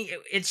 when I mean,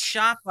 it's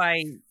shot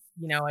by,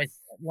 it's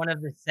one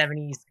of the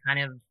 '70s kind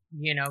of,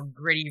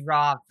 gritty,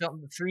 raw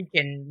film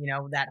freaking,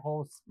 that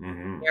whole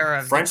era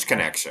of the French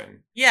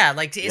Connection. yeah,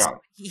 like, Yeah.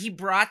 he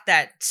brought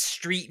that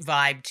street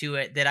vibe to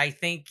it that I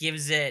think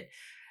gives it,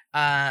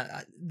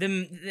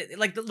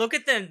 look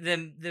at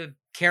the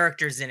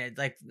characters in it,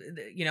 like,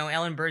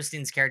 Ellen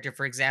Burstyn's character,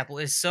 for example,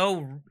 it's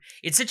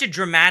such a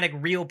dramatic,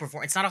 real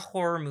performance. It's not a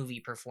horror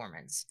movie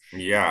performance.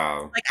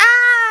 Yeah. Like,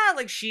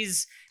 like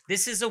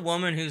this is a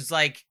woman who's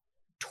like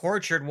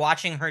tortured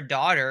watching her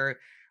daughter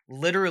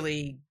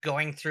literally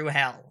going through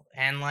hell.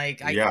 And like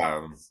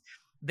Yeah.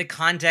 the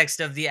context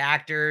of the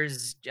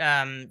actors,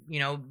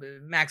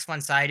 Max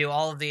von Sydow,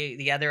 all of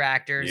the other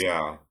actors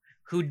Yeah.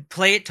 who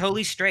play it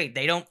totally straight.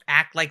 They don't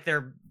act like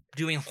they're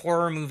doing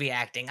horror movie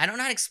acting. I don't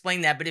know how to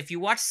explain that, but if you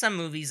watch some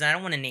movies, I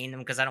don't want to name them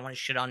because I don't want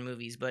to shit on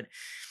movies, but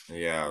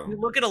Yeah. you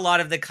look at a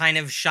lot of the kind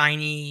of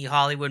shiny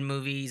Hollywood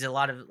movies, a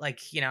lot of like,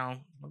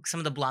 like some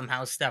of the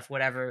Blumhouse stuff,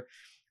 whatever.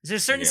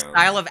 There's a certain Yeah.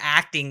 style of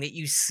acting that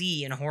you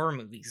see in horror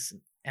movies.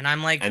 And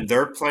I'm like, And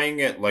they're playing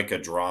it like a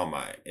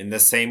drama in the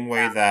same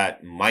way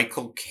that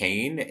Michael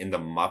Caine in the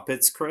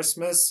Muppets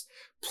Christmas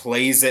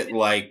plays it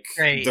like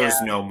great, yeah.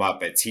 there's no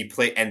Muppets.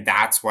 And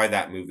that's why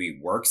that movie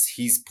works.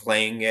 He's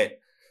playing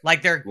it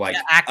Like they're like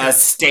a actors.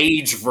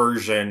 stage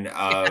version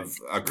of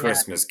A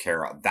Christmas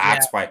Carol.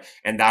 That's why,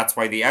 and that's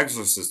why The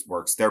Exorcist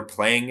works. They're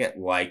playing it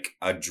like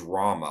a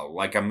drama,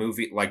 like a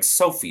movie, like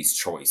Sophie's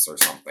Choice or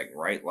something,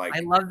 right? Like,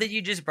 I love that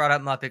you just brought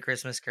up Muppet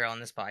Christmas Carol on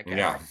this podcast.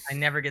 yeah. I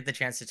never get the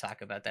chance to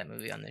talk about that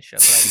movie on this show,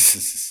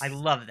 but I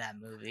love that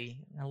movie.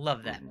 I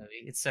love that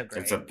movie. It's so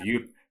great. It's a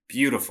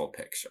beautiful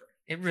picture.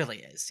 It really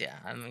is, yeah.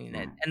 I mean,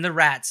 and the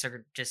rats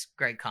are just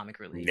great comic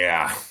relief.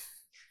 Yeah.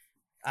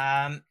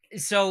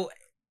 So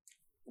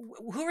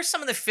who are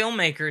some of the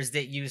filmmakers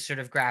that you sort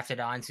of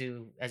grafted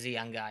onto as a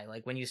young guy?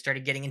 Like when you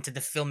started getting into the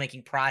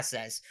filmmaking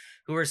process,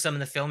 who are some of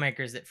the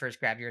filmmakers that first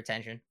grabbed your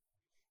attention?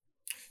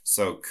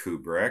 So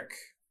Kubrick,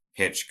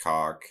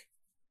 Hitchcock,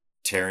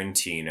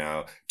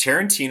 Tarantino.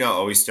 Tarantino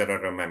always stood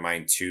out in my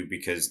mind too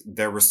because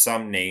there were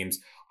some names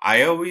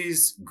I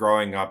always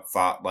growing up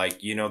thought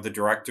like, the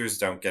directors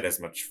don't get as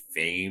much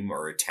fame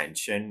or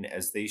attention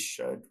as they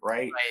should,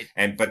 right?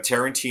 Right. But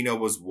Tarantino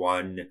was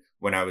one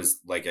when I was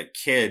like a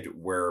kid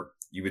where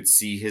you would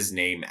see his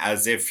name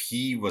as if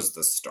he was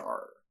the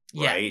star,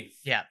 right?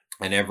 Yeah.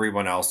 And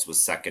everyone else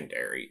was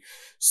secondary.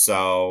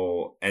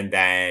 So, and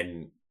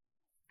then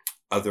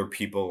other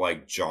people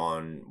like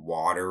John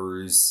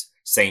Waters,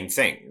 same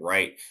thing,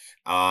 right?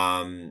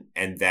 And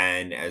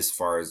then as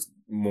far as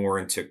more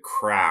into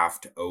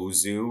craft,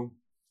 Ozu,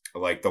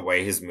 like the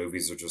way his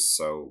movies are just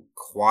so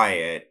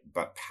quiet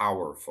but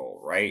powerful,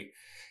 right?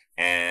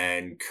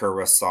 And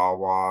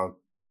Kurosawa,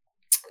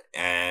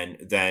 and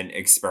then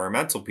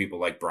experimental people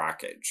like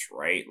Brakhage,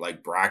 right?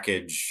 Like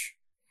Brakhage.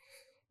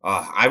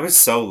 I was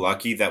so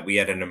lucky that we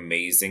had an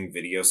amazing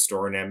video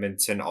store in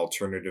Edmonton,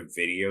 alternative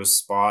video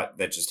spot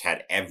that just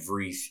had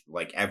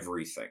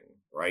everything,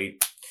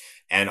 right?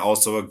 And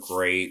also a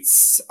great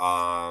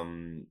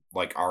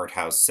like art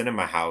house,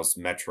 cinema house,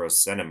 Metro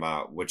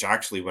Cinema, which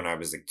actually when I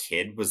was a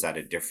kid was at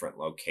a different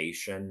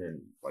location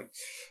and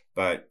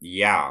but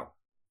yeah.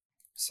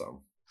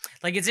 So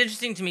like it's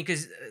interesting to me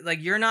because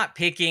like you're not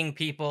picking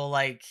people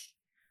like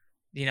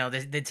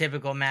the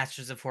typical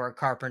masters of horror,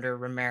 Carpenter,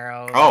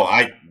 Romero.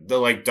 Oh,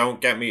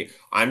 don't get me.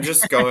 I'm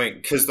just going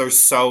because there's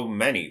so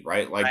many,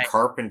 right? Like Right.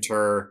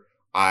 Carpenter,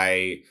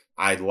 I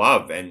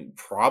love and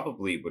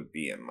probably would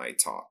be in my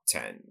top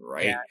 10,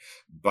 right? Yeah.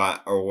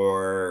 But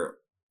or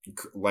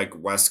like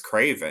Wes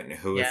Craven,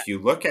 who Yeah. if you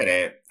look at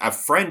it, a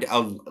friend,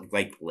 a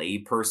like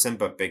layperson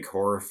but big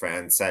horror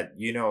fan said,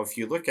 if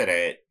you look at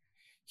it,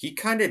 he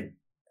kind of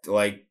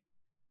like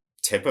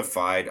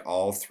typified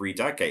all 3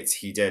 decades.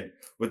 He did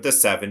with the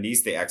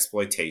 70s, the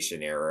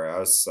exploitation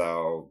era.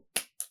 So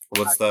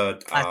what's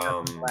the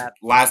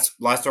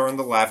last door on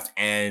the left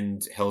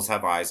and Hills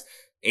Have Eyes.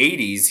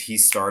 80s, he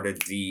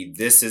started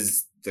this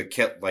is the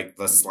kit like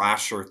the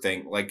slasher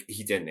thing. Like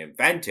he didn't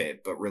invent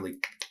it, but really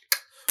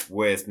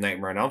with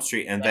Nightmare on Elm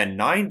Street, and then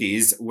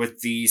 90s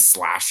with the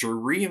slasher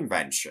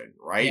reinvention,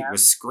 right?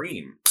 With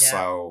Scream.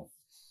 So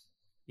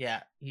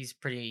yeah, he's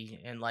pretty,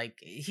 and like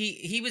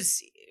he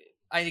was,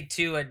 I think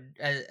too,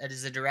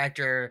 as a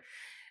director,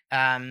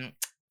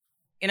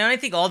 and I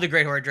think all the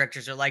great horror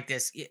directors are like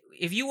this.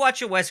 If you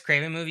watch a Wes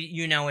Craven movie,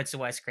 it's a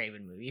Wes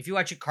Craven movie. If you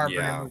watch a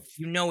Carpenter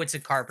movie, it's a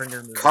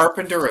Carpenter movie.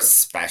 Carpenter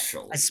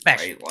especially,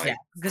 right? Like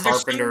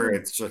Carpenter,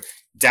 it's just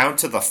down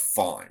to the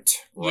font,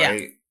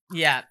 right?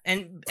 Yeah,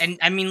 and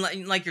I mean,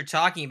 like you're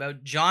talking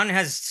about, John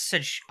has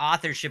such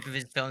authorship of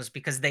his films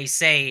because they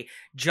say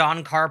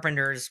John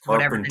Carpenter's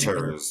whatever.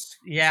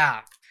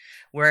 Yeah,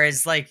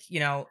 whereas like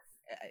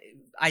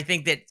I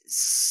think that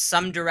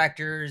some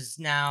directors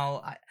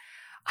now,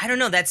 I don't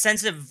know, that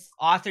sense of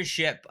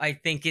authorship I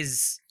think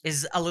is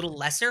a little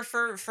lesser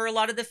for a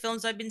lot of the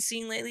films I've been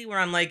seeing lately, where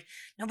I'm like,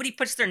 nobody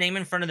puts their name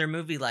in front of their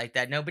movie like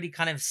that. Nobody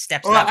kind of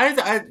steps Well, up.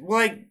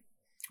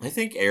 I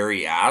think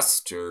Ari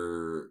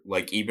Aster,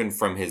 like even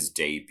from his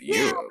Yeah,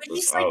 debut, it but was,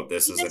 he's like oh,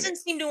 this he is an doesn't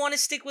seem to want to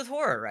stick with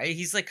horror, right?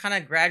 He's like kind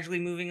of gradually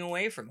moving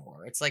away from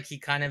horror. It's like he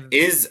kind of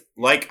is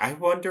like I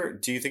wonder,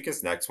 do you think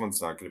his next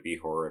one's not going to be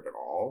horror at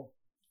all?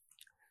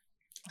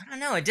 I don't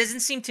know. It doesn't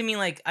seem to me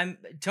like I'm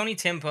Tony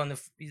Timpone,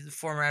 he's the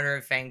former editor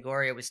of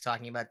Fangoria, was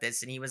talking about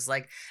this, and he was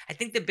like, I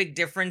think the big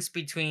difference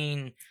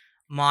between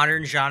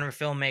modern genre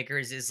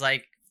filmmakers is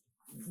like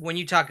when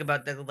you talk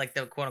about the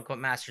quote unquote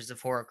masters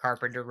of horror,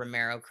 Carpenter,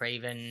 Romero,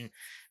 Craven,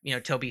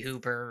 Toby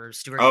Hooper, or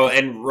Stuart Oh,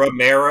 Gordon. and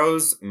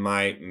Romero's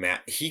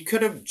he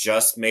could have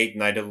just made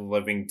Night of the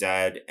Living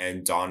Dead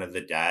and Dawn of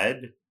the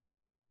Dead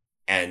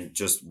and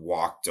just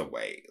walked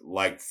away.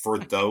 Like for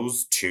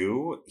those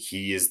two,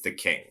 he is the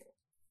king.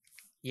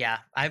 Yeah,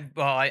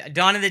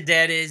 Dawn of the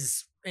Dead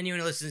is anyone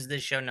who listens to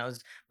this show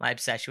knows my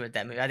obsession with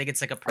that movie. I think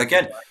it's like a perfect.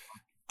 Again,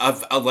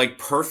 of a like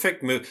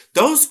perfect move.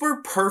 Those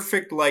were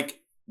perfect. Like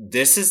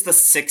this is the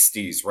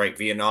 '60s, right?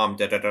 Vietnam,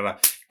 da da da da,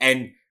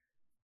 and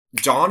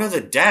Dawn of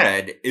the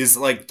Dead is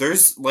like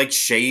there's like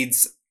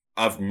shades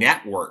of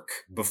Network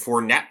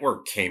before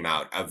Network came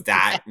out of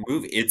that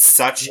movie. It's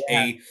such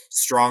Yeah. a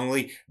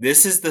strongly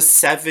this is the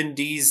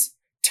 '70s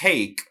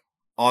take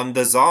on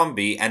the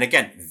zombie, and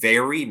again,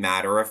 very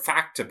matter of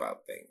fact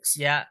about things.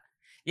 Yeah.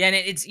 Yeah, and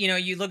it's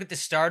you look at the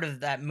start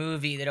of that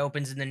movie that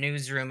opens in the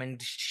newsroom and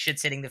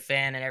shit's hitting the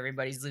fan and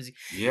everybody's losing,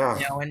 Yeah,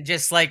 and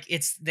just like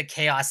it's the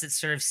chaos that's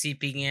sort of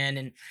seeping in,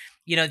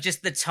 and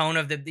just the tone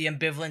of the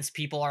ambivalence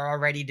people are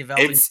already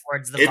developing it's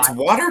towards the it's violence.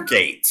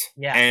 Watergate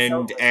Yeah,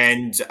 and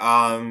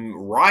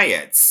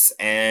riots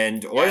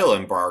and yeah. oil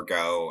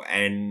embargo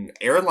and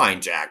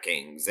airline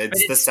jackings. But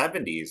It's the it's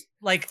 '70s.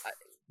 like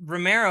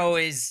Romero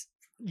is,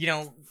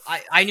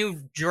 I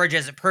knew George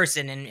as a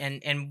person,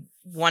 and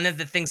one of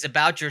the things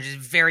about George is a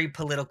very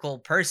political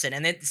person,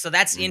 and so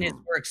that's in his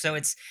Mhm. work. So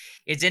it's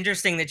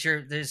interesting that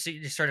you're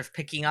sort of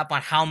picking up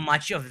on how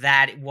much of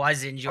that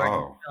was in George's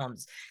Oh,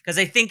 films, because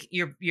I think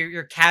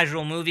your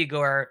casual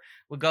moviegoer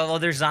would go, "Oh,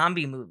 they're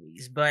zombie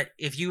movies," but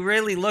if you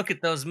really look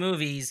at those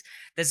movies,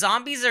 the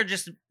zombies are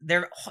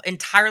they're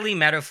entirely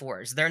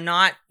metaphors. They're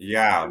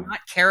yeah. not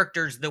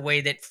characters the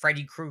way that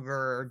Freddy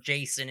Krueger or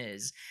Jason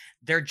is.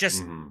 They're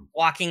just Mhm.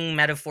 walking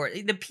metaphor.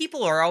 The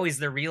people are always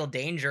the real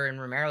danger in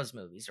Romero's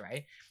movies,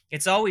 right?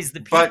 It's always the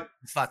people But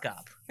who fuck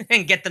up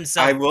and get I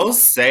themselves. will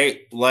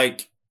say,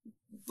 like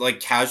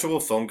casual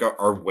film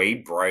are way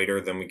brighter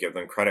than we give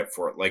them credit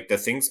for. Like the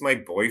things my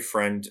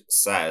boyfriend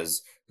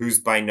says, who's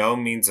by no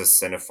means a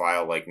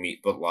cinephile like me,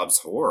 but loves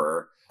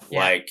horror. Yeah.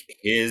 Like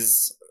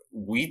his,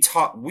 we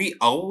talk. We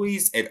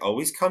always it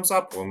always comes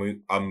up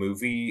when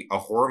a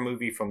horror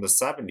movie from the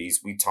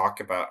 '70s. We talk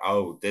about,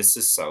 oh, this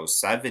is so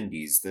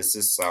 '70s. This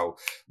is so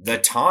the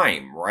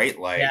time, right? Yeah.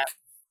 Like,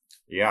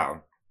 yeah,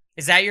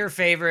 Is that your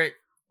favorite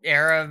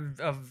era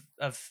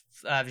of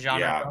genre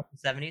yeah. film, the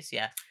 70s?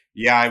 Yeah.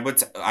 Yeah,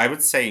 I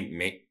would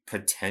say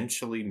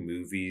potentially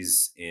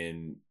movies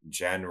in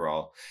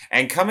general.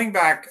 And coming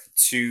back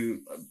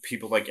to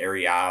people like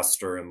Ari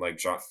Aster and like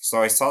John,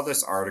 so I saw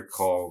this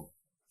article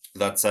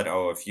that said,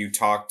 oh, if you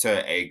talk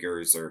to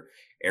Eggers or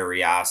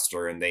Ari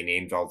Aster and they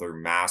named all their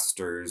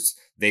masters,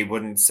 they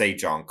wouldn't say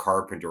John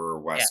Carpenter or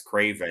Yeah. Wes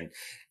Craven.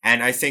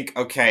 And I think,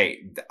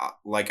 okay,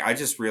 like I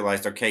just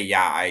realized, okay,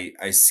 yeah,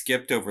 I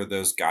skipped over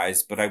those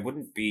guys, but I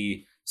wouldn't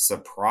be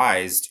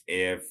surprised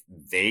if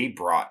they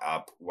brought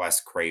up Wes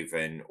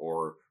Craven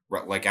or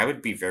like I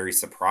would be very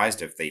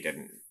surprised if they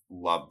didn't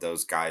love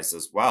those guys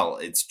as well.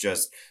 It's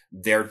just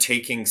they're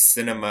taking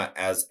cinema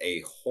as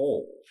a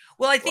whole,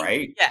 Well, I think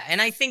right? yeah,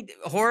 and I think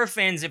horror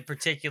fans in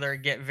particular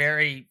get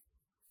very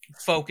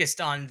focused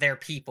on their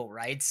people,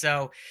 right?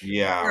 So if you're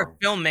Yeah.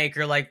 a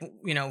filmmaker, like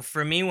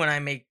for me, when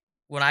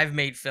I've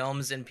made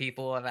films and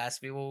people have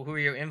asked me, well, who are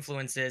your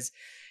influences?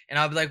 And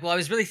I'll be like, well, I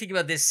was really thinking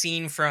about this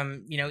scene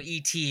from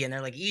E.T. And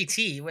they're like,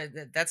 E.T.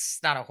 That's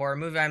not a horror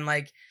movie. I'm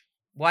like,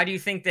 why do you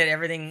think that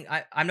everything?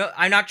 I'm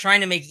not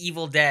trying to make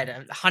Evil Dead.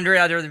 100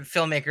 other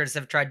filmmakers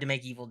have tried to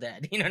make Evil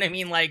Dead. You know what I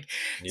mean? Like,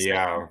 so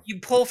Yeah. you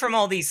pull from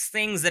all these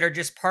things that are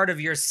just part of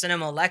your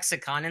cinema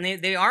lexicon, and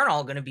they aren't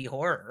all going to be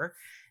horror.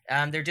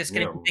 They're just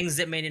going to be Yeah. things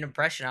that made an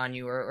impression on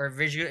you, or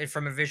visual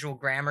from a visual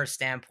grammar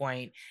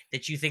standpoint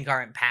that you think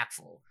are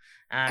impactful.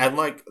 And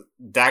like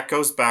that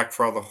goes back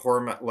for all the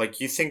horror like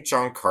you think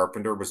John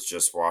Carpenter was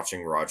just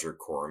watching Roger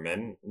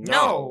Corman? No,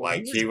 No, he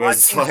like was he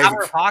was watching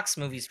Howard like Hawks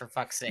movies for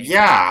fuck's sake.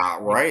 yeah,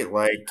 Like, right?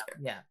 Like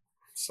yeah,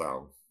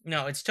 so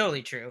no, it's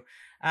totally true.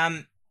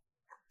 Um,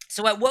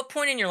 so at what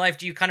point in your life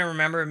do you kind of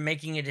remember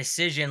making a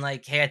decision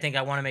like, hey, I think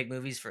I want to make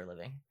movies for a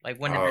living? Like,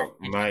 when did that oh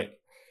hit you? my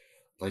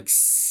like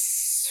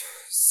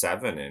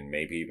 7 and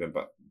maybe even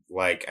but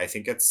like I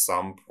think at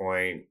some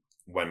point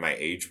when my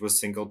age was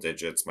single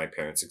digits my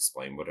parents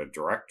explained what a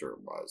director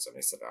was and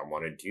I said I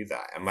want to do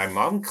that and my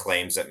mom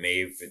claims it may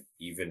have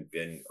even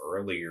been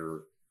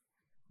earlier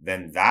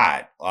than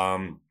that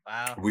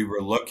Wow. we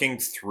were looking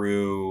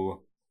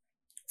through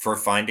for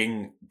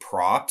finding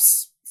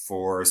props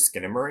for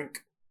Skinamarink.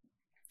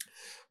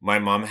 My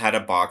mom had a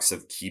box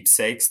of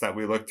keepsakes that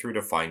we looked through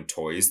to find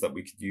toys that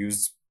we could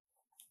use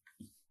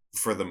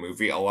for the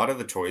movie. A lot of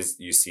the toys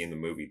you see in the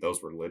movie,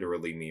 those were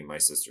literally me and my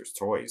sister's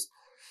toys.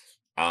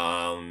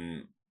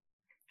 Um,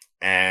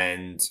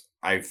 and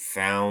I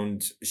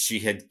found she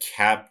had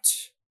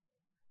kept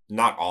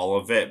not all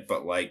of it,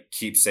 but like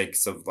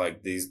keepsakes of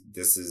like this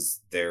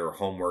is their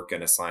homework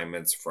and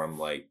assignments from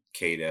like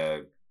K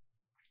to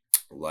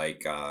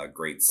like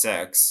grade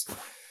six.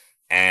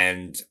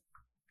 And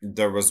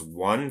there was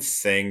one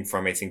thing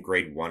from I think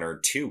grade one or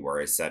two where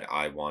I said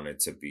I wanted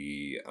to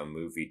be a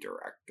movie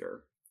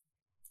director.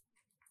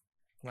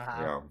 Wow,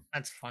 Yeah.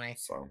 that's funny.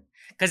 So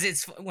Because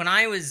it's when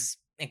I was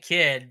a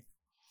kid,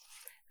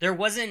 there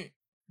wasn't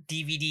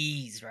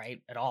DVDs,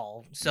 right, at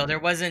all. So mm,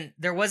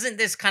 there wasn't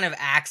this kind of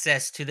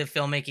access to the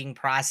filmmaking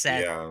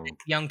process yeah. that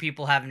young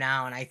people have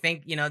now, and I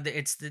think,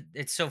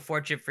 it's so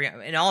fortunate for you.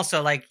 And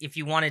also, like, if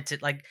you wanted to,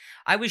 like,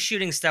 I was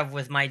shooting stuff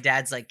with my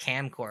dad's, like,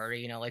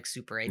 camcorder, like,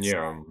 Super 8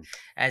 stuff Yeah.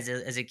 as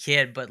a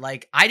kid, but,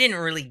 like, I didn't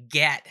really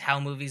get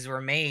how movies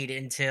were made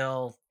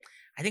until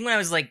I think when I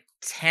was, like,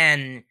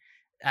 10.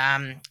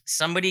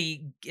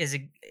 Somebody is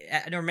a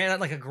or maybe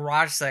like a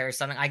garage sale or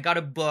something. I got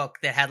a book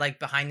that had like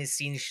behind the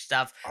scenes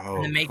stuff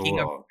from the Oh, making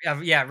of,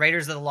 cool. yeah,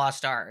 Raiders of the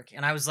Lost Ark,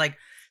 and I was like,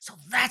 so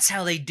that's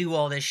how they do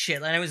all this shit.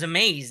 And I was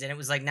amazed, and it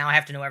was like, now I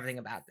have to know everything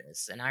about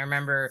this. And I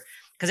remember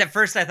because at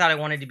first I thought I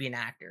wanted to be an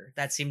actor.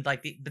 That seemed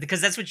like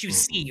because that's what you Mhm.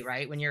 see,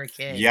 right? When you're a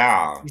kid,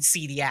 Yeah. you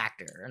see the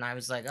actor, and I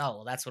was like, oh,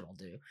 well, that's what I'll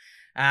do.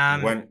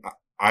 Um, When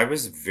I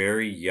was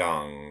very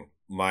young,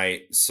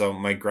 my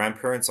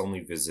grandparents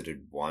only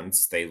visited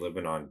once. They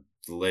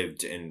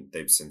lived in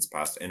they've since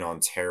passed in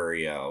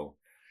Ontario,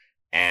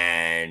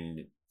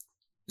 and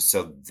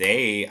so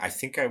I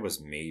think I was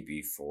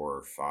maybe 4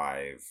 or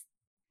 5.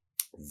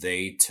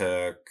 They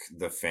took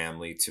the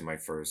family to my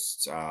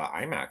first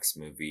IMAX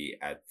movie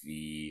at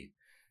the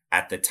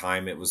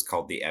time it was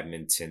called the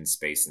Edmonton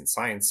Space and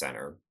Science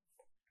Center.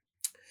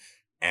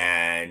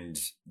 And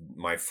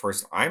my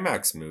first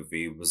IMAX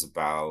movie was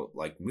about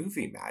like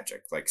movie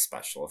magic, like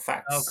special oh,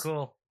 effects.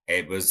 cool.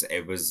 It was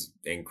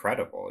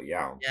incredible.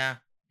 Yeah. Yeah.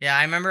 Yeah,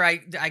 I remember I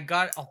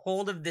got a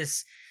hold of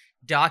this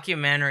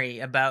documentary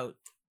about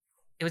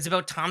it was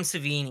about Tom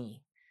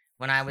Savini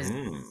when I was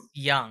Mm.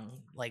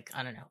 young, like,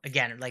 I don't know,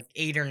 again, like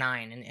 8 or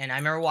 9, and I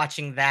remember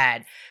watching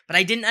that, but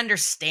I didn't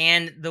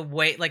understand the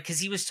way, like, because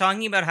he was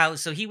talking about how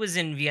so he was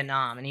in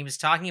Vietnam, and he was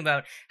talking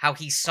about how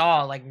he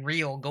saw, like,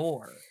 real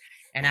gore,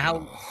 and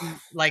how, Oh.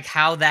 like,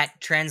 how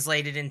that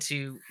translated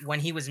into when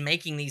he was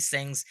making these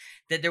things,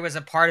 that there was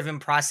a part of him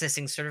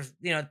processing sort of,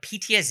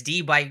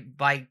 PTSD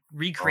by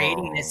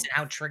recreating this Oh. and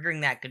how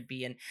triggering that could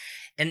be, and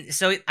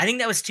so I think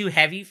that was too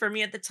heavy for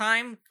me at the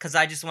time because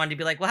I just wanted to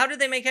be like, well, how did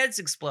they make heads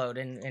explode?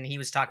 And he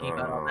was talking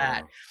about all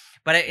that, Oh.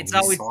 but it's We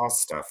always saw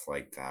stuff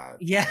like that.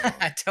 yeah,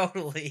 Yeah.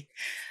 totally.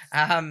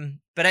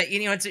 But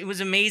it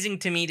was amazing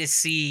to me to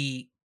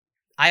see.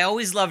 I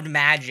always loved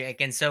magic,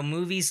 and so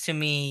movies to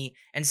me,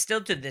 and still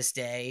to this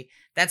day,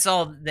 that's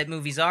all that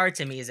movies are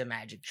to me is a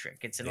magic trick.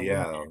 It's an illusion.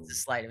 Yeah. It's a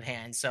sleight of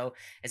hand. So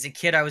as a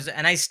kid, I was,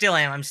 and I still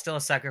am. I'm still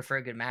a sucker for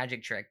a good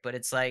magic trick. But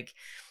it's like,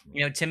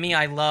 to me,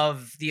 I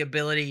love the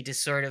ability to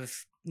sort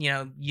of,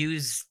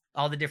 use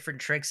all the different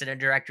tricks in a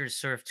director's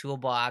sort of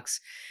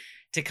toolbox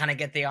to kind of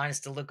get the audience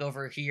to look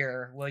over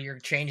here while you're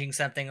changing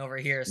something over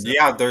here. So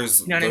Yeah, you know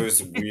what I mean?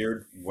 there's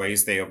weird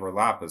ways they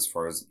overlap as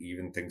far as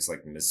even things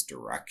like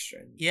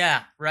misdirection.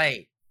 Yeah,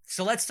 right.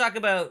 So let's talk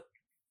about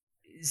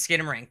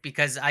Skinamarink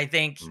because I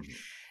think Mhm.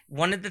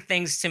 one of the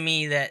things to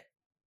me that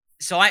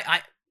so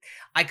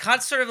I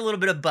caught sort of a little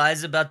bit of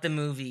buzz about the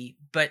movie,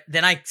 but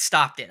then I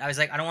stopped it. I was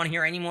like, I don't want to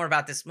hear any more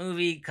about this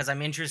movie because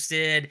I'm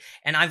interested.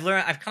 And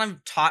I've kind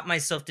of taught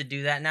myself to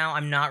do that now.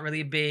 I'm not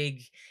really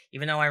big,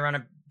 even though I run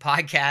a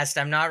podcast,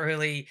 I'm not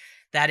really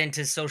that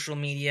into social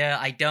media.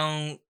 I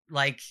don't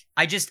like,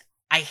 I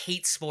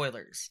hate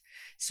spoilers.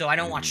 So I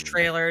don't watch Mm.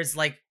 trailers.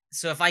 Like,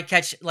 so if I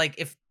catch, like,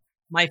 if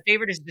my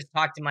favorite is just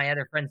talk to my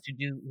other friends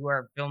who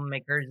are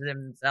filmmakers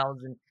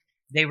themselves and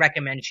they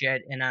recommend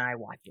shit and I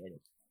watch it.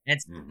 And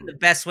it's the Mhm.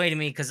 best way to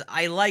me because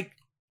I like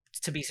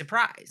to be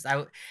surprised.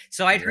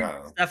 So I'd heard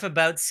Yeah. stuff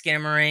about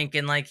Skinamarink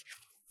and like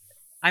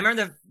I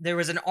remember there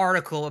was an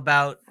article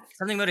about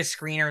something about a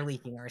screener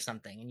leaking or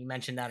something, and you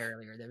mentioned that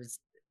earlier.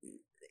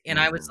 And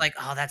I was Mhm. like,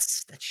 oh, that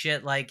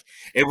shit. Like,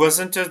 It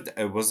wasn't a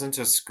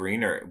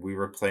screener. We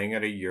were playing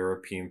at a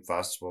European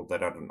festival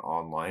that had an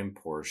online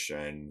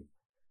portion,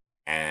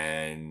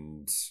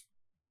 and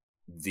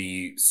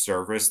the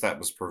service that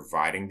was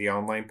providing the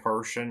online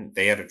portion,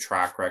 they had a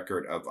track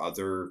record of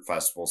other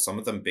festivals, some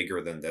of them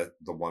bigger than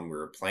the one we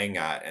were playing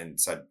at, and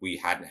said we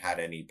hadn't had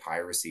any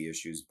piracy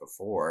issues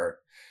before.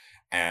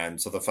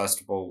 And so the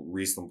festival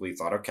reasonably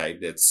thought, okay,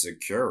 it's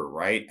secure,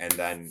 right? And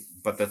then,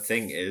 but the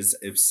thing is,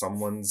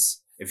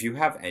 if you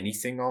have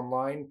anything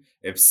online,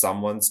 if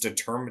someone's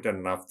determined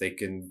enough, they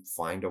can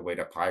find a way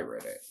to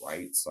pirate it,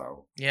 right?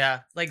 So,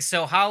 yeah, like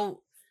so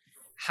how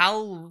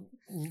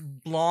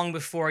long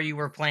before you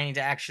were planning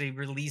to actually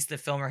release the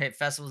film or hit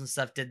festivals and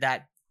stuff did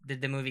that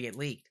did the movie get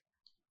leaked?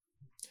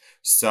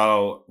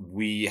 So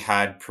we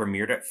had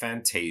premiered at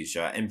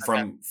Fantasia, and Okay.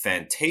 from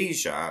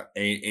Fantasia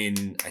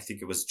in I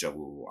think it was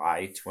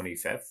July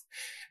 25th.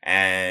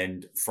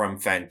 And from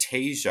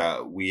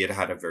Fantasia, we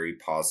had a very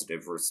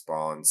positive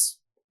response.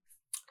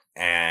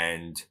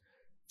 And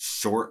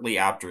shortly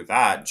after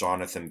that,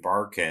 Jonathan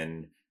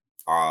Barkin,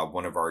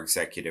 one of our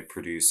executive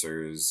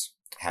producers,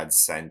 had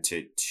sent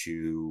it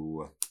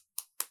to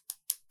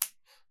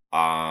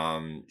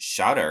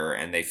Shutter,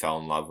 and they fell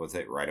in love with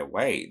it right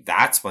away.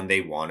 That's when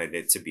they wanted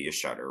it to be a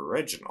Shutter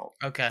original.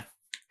 Okay.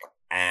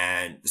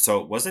 And so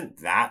it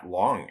wasn't that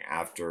long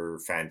after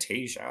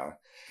Fantasia.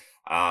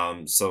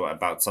 So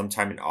about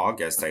sometime in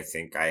August, I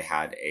think I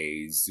had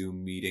a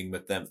Zoom meeting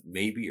with them,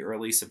 maybe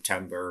early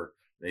September.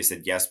 They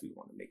said, yes, we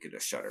want to make it a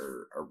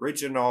Shutter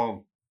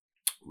original.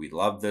 We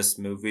love this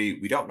movie.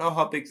 We don't know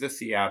how big the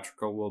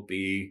theatrical will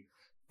be,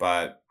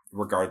 but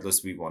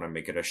regardless, we want to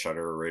make it a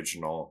Shutter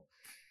original.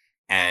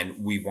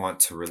 And we want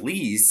to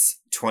release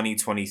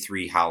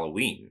 2023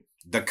 Halloween,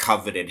 the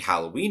coveted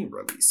Halloween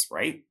release,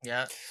 right?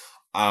 Yeah.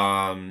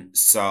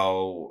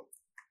 So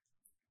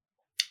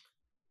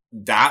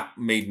that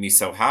made me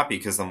so happy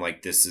because I'm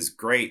like, this is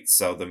great.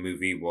 So the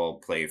movie will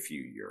play a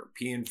few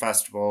European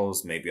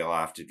festivals. Maybe I'll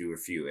have to do a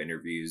few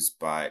interviews,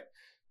 but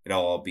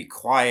it'll all be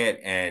quiet.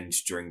 And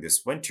during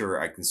this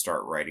winter, I can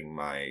start writing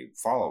my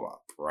follow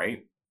up,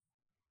 right?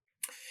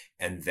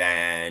 And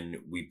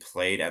then we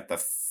played at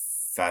the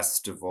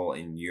festival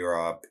in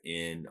Europe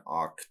in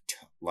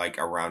like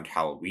around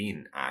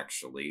Halloween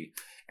actually,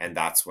 and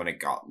that's when it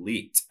got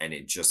leaked, and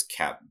it just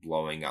kept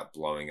blowing up,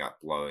 blowing up,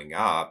 blowing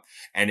up.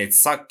 And it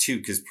sucked too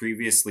because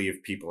previously,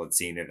 if people had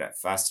seen it at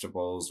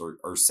festivals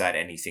or said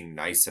anything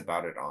nice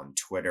about it on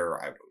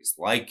Twitter, I would always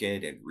like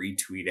it and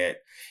retweet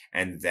it.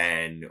 And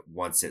then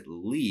once it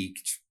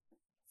leaked,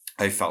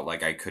 I felt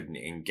like I couldn't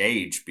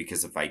engage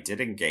because if I did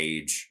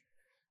engage,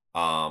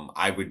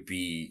 I would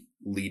be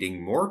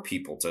leading more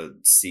people to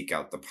seek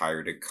out the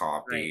pirated Right.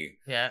 copy.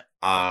 Yeah.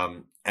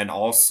 And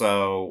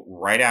also,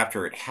 right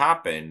after it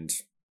happened,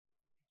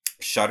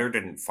 Shutter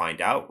didn't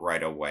find out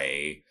right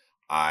away.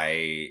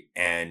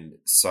 And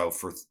so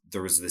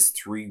there was this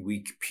 3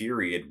 week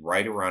period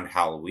right around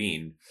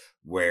Halloween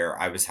where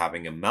I was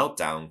having a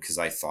meltdown because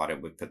I thought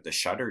it would put the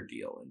Shutter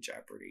deal in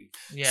jeopardy.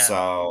 Yeah.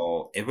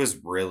 So it was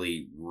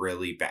really,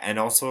 really bad. And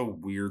also a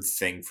weird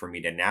thing for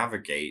me to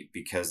navigate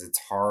because it's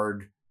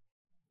hard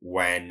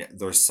when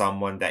there's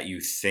someone that you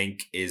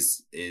think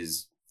is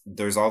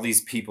there's all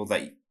these people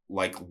that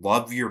like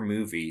love your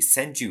movie,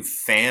 send you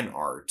fan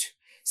art,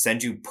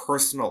 send you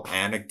personal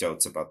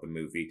anecdotes about the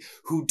movie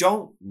who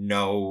don't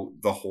know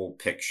the whole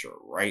picture,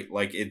 right?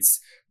 Like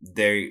it's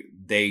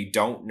they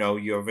don't know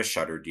you have a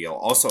Shutter deal.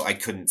 Also, I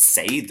couldn't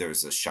say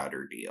there's a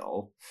Shutter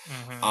deal.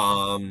 Mm-hmm.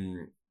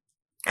 um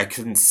I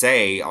couldn't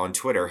say on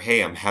Twitter,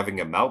 hey, I'm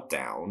having a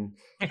meltdown.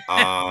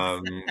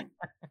 um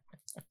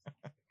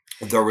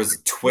there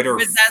was Twitter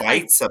Was that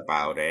like? fights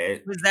about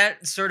it. Was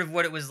that sort of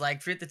what it was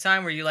like for you at the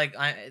time? Were you like,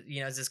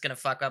 is this gonna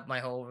fuck up my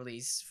whole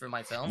release for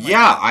my film? Like,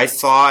 Yeah, I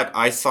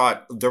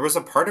thought there was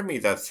a part of me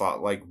that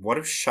thought like, what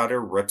if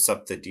Shutter rips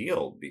up the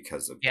deal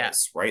because of yeah,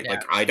 this, right? yeah,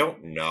 Like I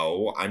don't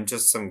know. I'm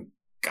just some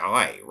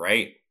guy,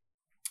 right?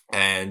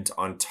 And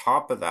on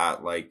top of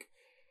that, like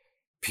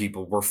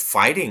people were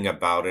fighting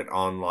about it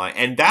online.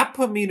 And that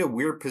put me in a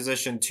weird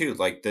position too.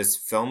 Like this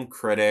film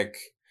critic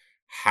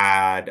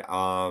had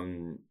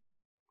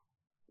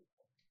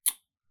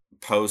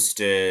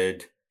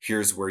posted,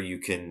 here's where you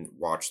can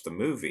watch the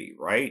movie,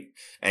 right?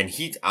 And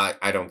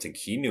I don't think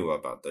he knew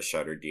about the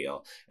Shutter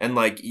deal. And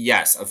like,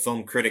 yes, a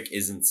film critic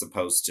isn't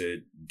supposed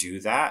to do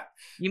that,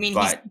 You mean he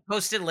but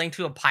posted a link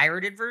to a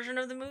pirated version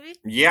of the movie?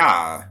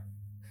 yeah.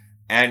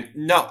 And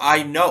no,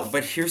 I know,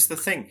 but here's the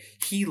thing.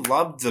 He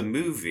loved the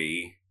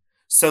movie.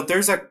 So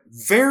there's a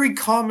very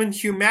common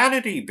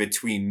humanity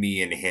between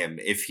me and him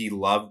if he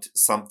loved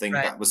something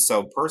Right. that was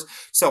so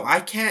so I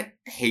can't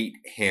hate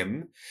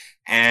him.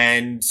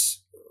 And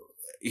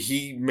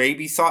he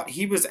maybe thought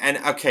he was, and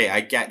okay,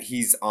 I get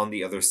he's on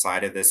the other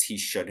side of this, he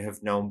should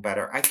have known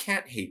better. I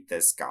can't hate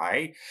this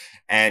guy,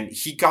 and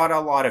he got a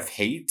lot of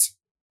hate.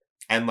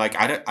 And like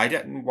I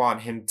didn't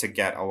want him to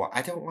get a lot.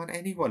 I don't want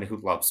anyone who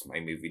loves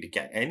my movie to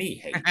get any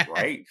hate,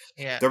 right?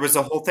 Yeah. There was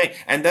a whole thing,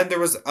 and then there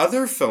was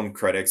other film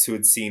critics who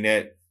had seen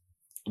it,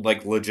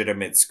 like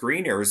legitimate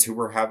screeners who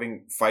were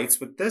having fights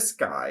with this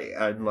guy.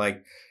 And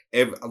like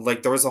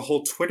like there was a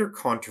whole Twitter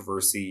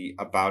controversy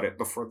about it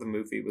before the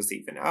movie was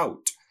even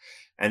out.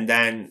 And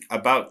then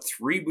about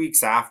 3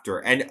 weeks after,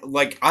 and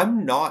like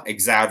I'm not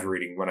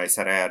exaggerating when I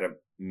said I had a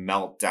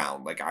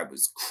meltdown. Like I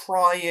was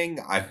crying,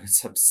 I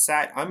was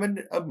upset. I'm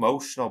an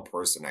emotional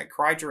person. I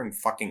cry during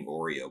fucking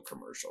Oreo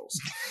commercials.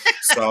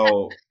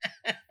 So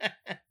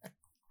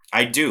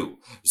I do.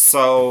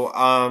 So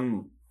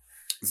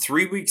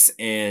 3 weeks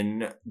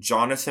in,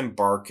 Jonathan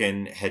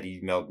Barkin had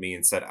emailed me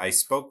and said, I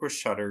spoke with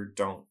Shutter,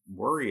 don't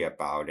worry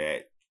about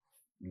it.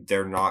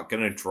 They're not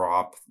gonna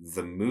drop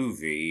the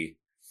movie.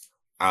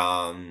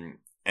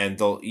 and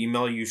they'll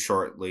email you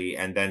shortly.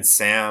 And then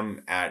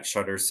Sam at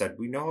Shutter said,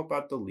 "We know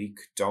about the leak.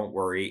 Don't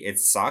worry. It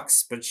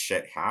sucks, but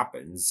shit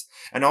happens."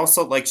 And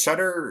also, like,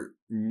 Shutter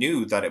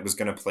knew that it was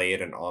going to play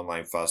at an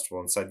online festival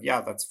and said,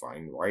 "Yeah, that's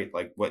fine, right?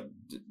 Like,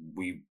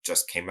 we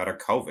just came out of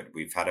COVID.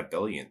 We've had a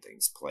billion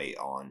things play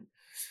on."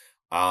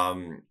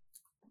 Um,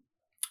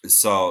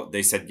 so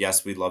they said,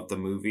 "Yes, we love the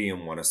movie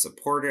and want to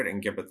support it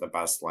and give it the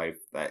best life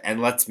that,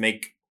 and let's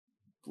make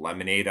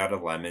lemonade out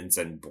of lemons."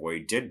 And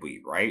boy, did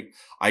we, right?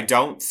 I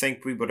don't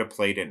think we would have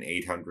played in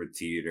 800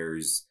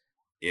 theaters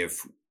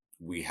if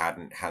we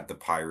hadn't had the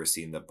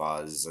piracy and the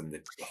buzz and the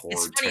It's horror funny, I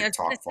was gonna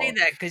TikTok say fall.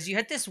 that because you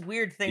had this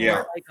weird thing where,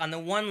 Yeah, like, on the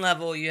one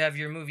level, you have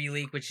your movie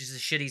leak, which is a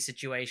shitty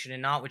situation and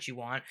not what you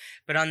want,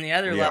 but on the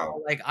other yeah.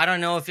 level, like, I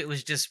don't know if it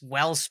was just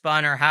well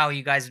spun or how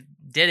you guys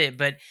did it,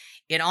 but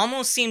it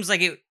almost seems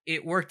like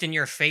it worked in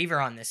your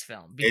favor on this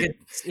film because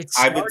It, it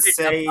I would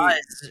started a say,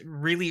 buzz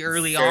really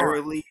early on.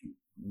 fairly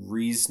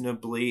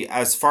reasonably,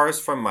 as far as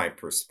from my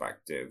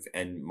perspective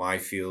and my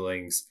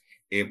feelings,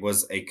 it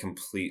was a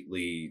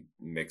completely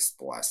mixed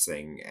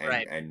blessing,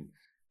 Right. and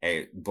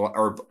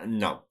or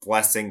no,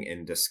 blessing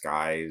in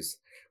disguise.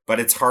 But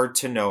it's hard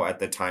to know at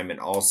the time. And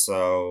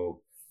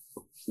also,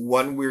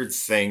 one weird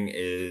thing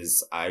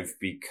is I've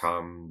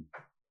become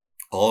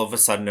all of a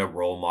sudden a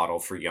role model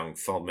for young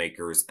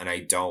filmmakers, and I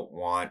don't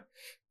want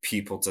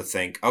people to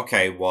think,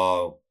 okay,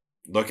 well,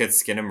 look at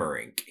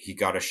Skinamarink. He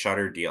got a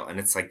Shutter deal. And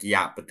it's like,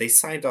 yeah, but they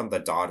signed on the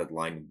dotted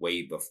line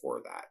way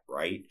before that,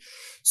 right?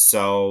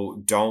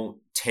 So don't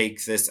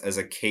take this as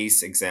a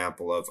case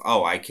example of,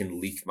 oh, I can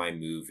leak my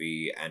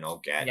movie and I'll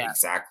get Yeah,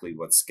 exactly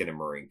what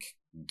Skinamarink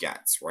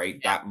gets, right?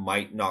 yeah. That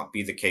might not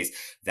be the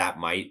case. That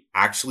might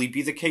actually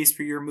be the case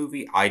for your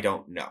movie. I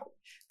don't know,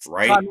 It's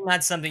right? probably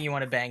not something you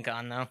wanna bank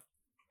on, though.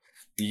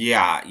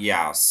 Yeah,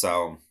 yeah.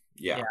 So,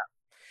 yeah. Yeah,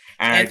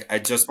 and And I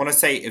just want to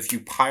say, if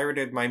you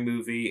pirated my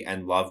movie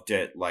and loved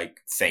it, like,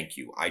 thank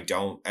you. I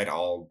don't at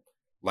all,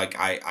 like,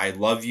 I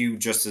love you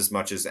just as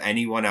much as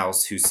anyone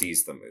else who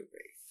sees the movie.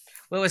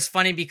 well, it was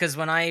funny because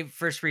when I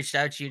first reached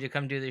out to you to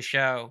come do the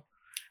show,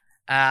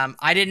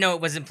 I didn't know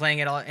it wasn't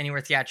playing at all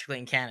anywhere theatrically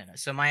in Canada.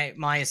 So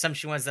my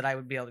assumption was that I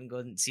would be able to go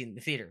and see it in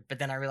the theater. But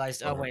then I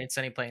realized, oh Uh-huh. wait, it's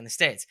only playing in the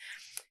States.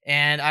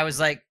 And I was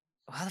like,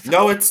 how the fuck?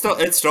 No, it's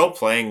still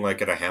playing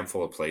like at a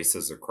handful of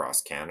places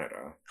across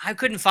Canada. I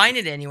couldn't find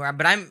it anywhere.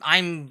 But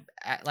I'm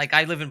like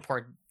I live in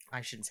Port.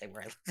 I shouldn't say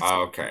where I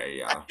live. Okay,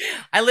 yeah.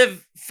 I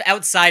live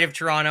outside of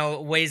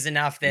Toronto, ways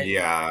enough that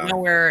Yeah.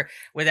 nowhere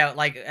without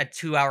like a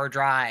 2 hour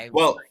drive, for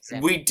Well,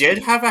 example. we did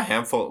have a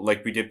handful,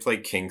 like we did play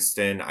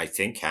Kingston, I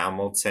think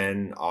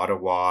Hamilton,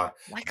 Ottawa,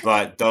 Why couldn't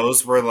but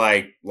those were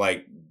like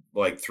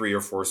 3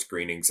 or 4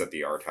 screenings at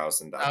the art house,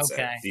 and I? that's it.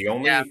 Okay. The Yeah.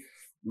 only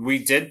We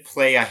did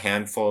play a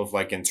handful of,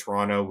 like, in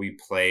Toronto, we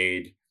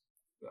played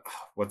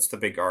what's the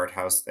big art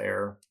house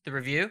there? The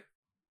review.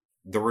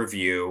 The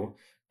Review,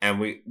 and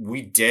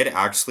we did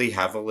actually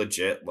have a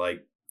legit,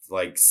 like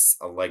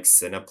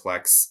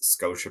Cineplex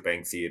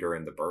Scotiabank Theater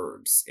in the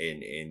Burbs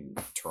in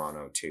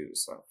Toronto too,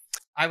 so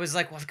I was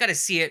like, "Well, I've gotta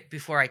see it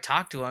before I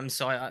talk to him."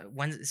 So I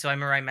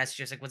remember I messaged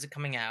her, I was like, "When's it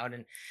coming out?"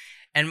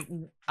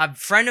 And a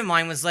friend of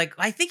mine was like,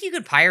 "I think you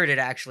could pirate it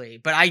actually,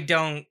 but I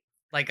don't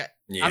like. I'm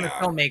a yeah.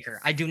 filmmaker.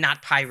 I do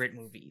not pirate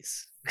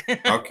movies."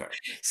 Okay.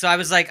 So I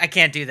was like, "I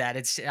can't do that.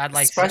 I'd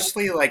like to."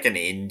 Especially like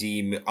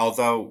an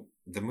although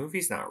the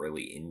movie's not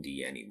really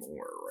indie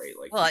anymore, right?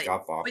 Like, Well, he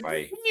got bought but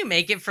by. didn't you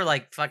make it for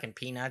like fucking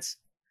peanuts?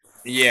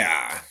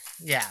 Yeah.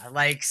 Yeah,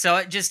 like so.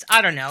 It just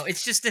I don't know.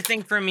 It's just a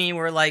thing for me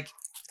where like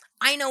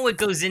I know what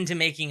goes into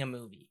making a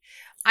movie.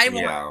 I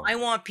want Yeah. I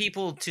want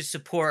people to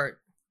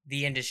support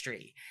the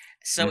industry.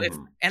 So if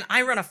Mhm. and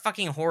I run a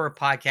fucking horror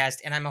podcast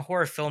and I'm a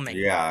horror filmmaker.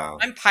 Yeah.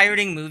 I'm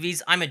pirating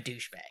movies, I'm a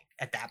douchebag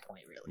at that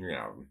point, really.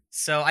 Yeah.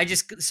 So I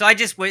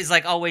just was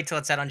like, I'll wait till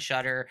it's out on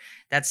Shutter.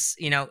 That's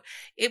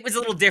it was a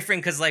little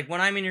different because like when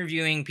I'm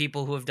interviewing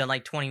people who have done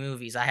like 20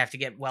 movies, I have to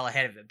get well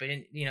ahead of it. But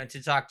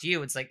to talk to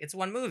you, it's like it's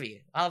one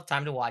movie. I'll have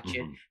time to watch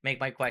it, Mhm. make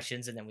my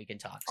questions, and then we can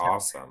talk.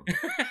 Awesome.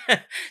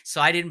 So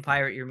I didn't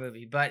pirate your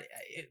movie, but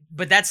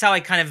that's how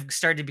I kind of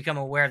started to become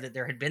aware that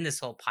there had been this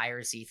whole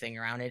piracy thing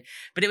around it.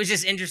 But it was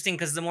just interesting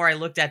because the more I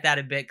looked at that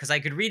a bit, because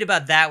I could read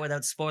about that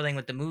without spoiling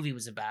what the movie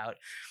was about.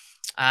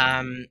 Mhm.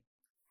 Um,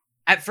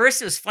 at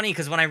first, it was funny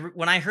because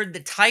when I heard the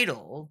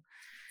title,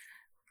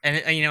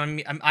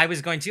 and I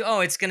was going to,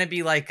 oh, it's gonna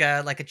be like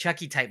a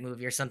Chucky type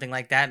movie or something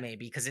like that,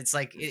 maybe because it's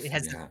like it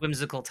has this Yeah.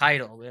 whimsical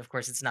title. Of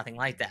course, it's nothing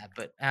like that,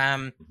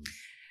 Mhm.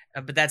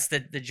 but that's the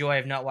joy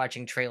of not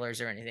watching trailers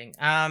or anything.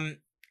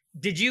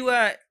 Did you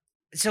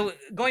so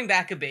going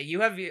back a bit,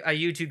 you have a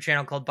YouTube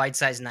channel called Bite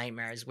Size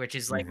Nightmares, which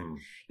is like,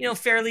 Mhm.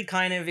 fairly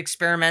kind of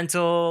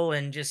experimental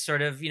and just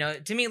sort of,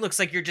 to me it looks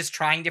like you're just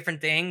trying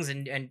different things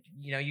and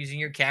using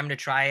your camera to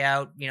try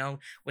out,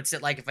 what's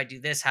it like if I do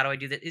this? How do I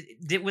do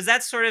that? Was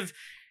that sort of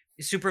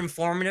super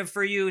informative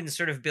for you in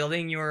sort of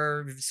building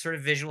your sort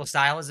of visual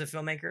style as a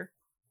filmmaker?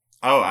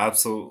 Oh,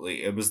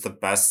 absolutely. It was the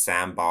best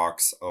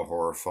sandbox a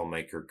horror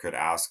filmmaker could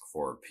ask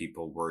for.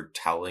 People were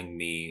telling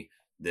me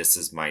this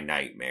is my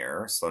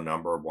nightmare. So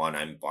number one,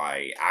 I'm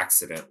by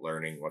accident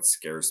learning what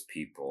scares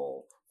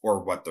people or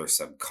what their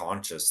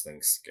subconscious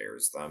thinks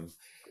scares them.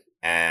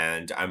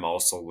 And I'm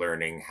also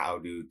learning how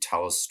to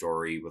tell a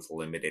story with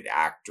limited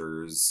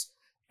actors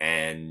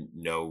and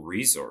no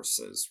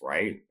resources,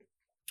 right?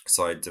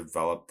 So I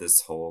developed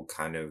this whole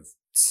kind of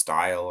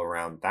style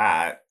around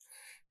that.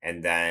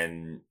 And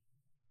then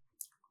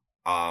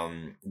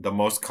the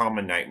most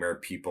common nightmare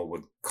people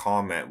would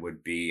comment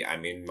would be,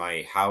 I'm in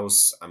my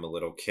house, I'm a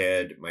little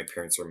kid, my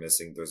parents are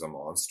missing, there's a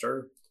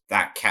monster.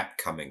 That kept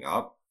coming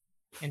up.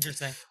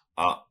 Interesting.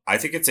 I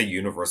think it's a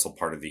universal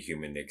part of the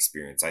human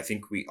experience. I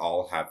think we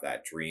all have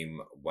that dream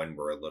when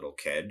we're a little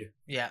kid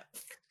Yeah.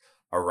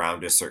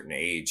 around a certain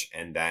age.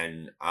 And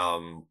then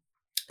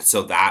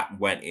so that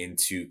went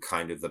into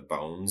kind of the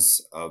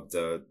bones of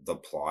the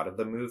plot of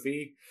the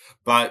movie.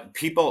 But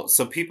people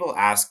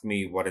ask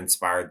me what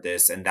inspired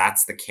this, and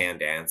that's the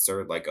canned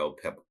answer. Like, oh,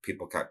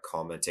 people kept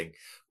commenting.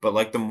 But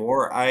like the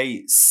more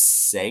I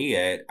say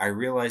it, I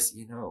realize,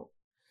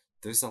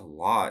 there's a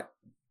lot.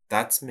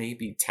 That's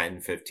maybe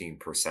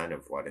 10-15%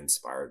 of what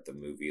inspired the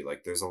movie.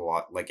 Like there's a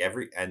lot, like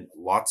every and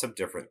lots of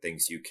different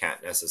things you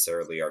can't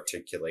necessarily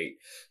articulate.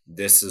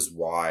 This is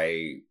why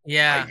I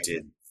Yeah.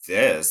 did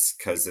this,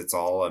 because it's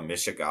all a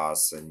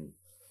mishigas in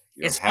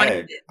your It's funny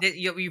head. that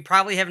you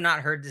probably have not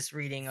heard this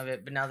reading of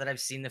it, but now that I've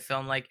seen the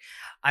film, like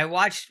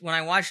when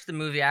I watched the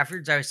movie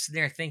afterwards, I was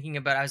sitting there thinking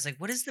about. I was like,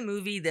 what is the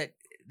movie that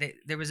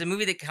there was a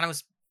movie that kind of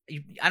was.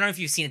 I don't know if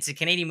you've seen it. It's a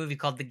Canadian movie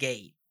called The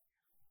Gate.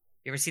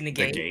 You ever seen The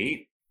The Gate?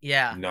 Gate?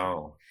 Yeah.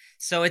 No.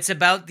 So it's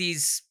about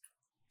these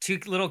two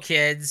little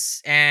kids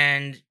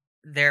and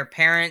their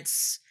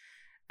parents.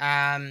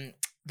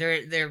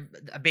 They're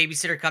a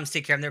babysitter comes to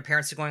take care of them. Their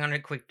parents are going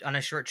on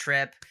a short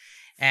trip,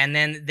 and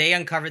then they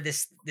uncover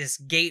this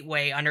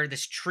gateway under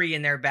this tree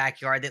in their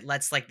backyard that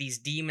lets like these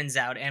demons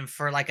out. And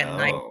for like a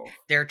night, Oh.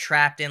 they're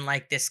trapped in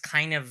like this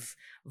kind of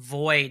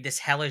void, this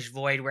hellish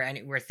void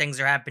where things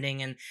are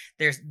happening. And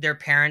their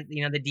parent,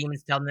 the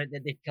demons tell them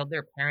that they killed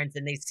their parents,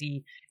 and they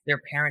see their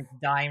parents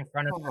die in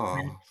front of them.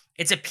 And Oh.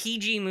 it's a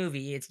PG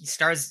movie. It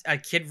stars a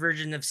kid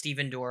version of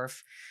Steven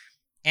Dorff,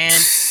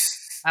 and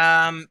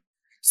um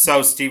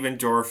So Steven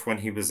Dorff when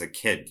he was a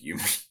kid, you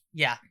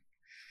yeah,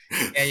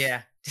 mean?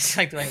 yeah. Just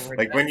like the way words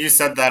Like when you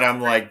said that, I'm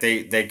like,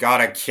 they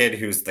got a kid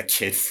who's the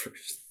kid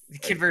first. the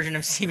kid Like, version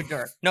of Steven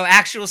Dorff. No,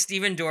 actual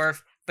Steven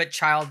Dorff, but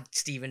child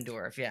Steven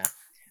Dorff. Yeah.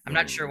 I'm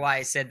not sure mm. why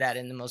I said that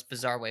in the most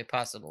bizarre way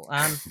possible.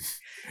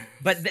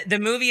 But the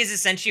movie is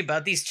essentially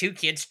about these two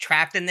kids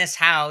trapped in this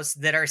house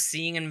that are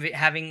seeing and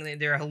having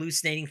they're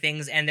hallucinating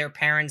things, and their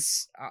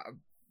parents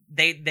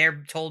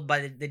they're told by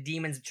the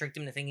demons that tricked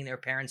them into thinking their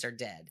parents are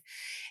dead.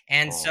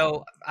 And so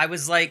Oh. I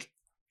was like,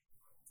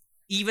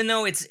 even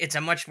though it's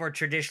a much more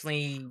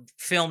traditionally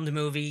filmed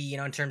movie,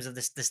 in terms of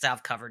the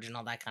staff coverage and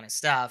all that kind of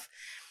stuff,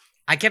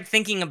 I kept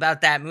thinking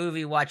about that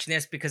movie watching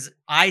this because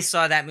I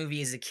saw that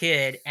movie as a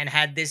kid and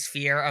had this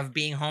fear of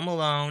being home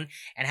alone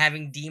and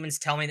having demons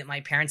tell me that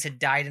my parents had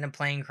died in a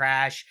plane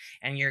crash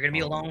and you're going to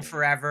be alone Oh.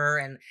 forever.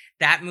 And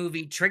that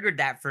movie triggered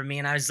that for me.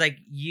 And I was like,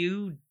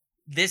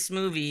 this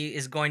movie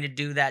is going to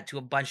do that to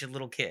a bunch of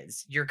little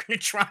kids. You're going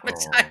to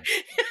traumatize.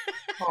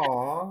 Oh.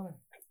 Aw.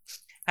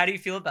 How do you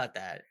feel about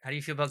that? How do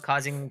you feel about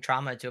causing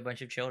trauma to a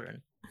bunch of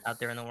children out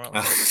there in the world?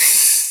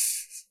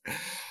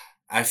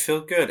 I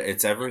feel good.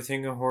 It's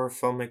everything a horror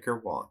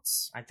filmmaker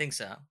wants. I think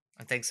so.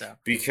 I think so.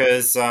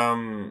 Because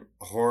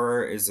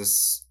horror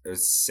is a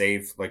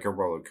safe, like a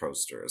roller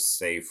coaster, a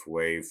safe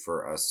way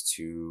for us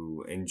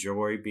to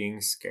enjoy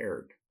being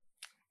scared.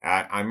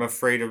 I'm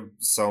afraid of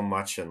so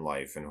much in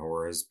life, and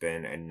horror has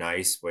been a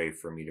nice way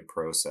for me to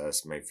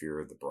process my fear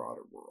of the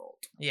broader world.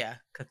 Yeah,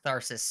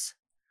 catharsis.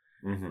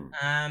 Hmm.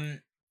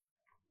 Um,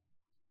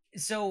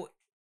 so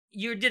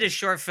you did a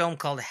short film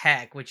called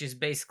Heck, which is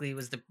basically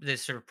was the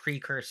sort of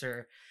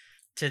precursor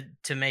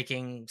to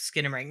making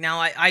Skinamarink. Now,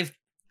 I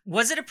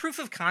was it a proof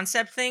of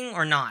concept thing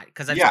or not?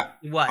 Because I've Yeah,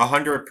 what?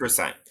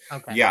 100%.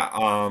 Okay, Yeah,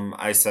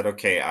 I said,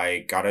 okay, I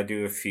gotta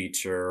do a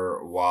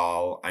feature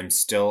while I'm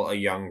still a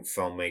young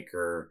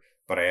filmmaker,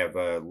 but I have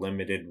a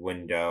limited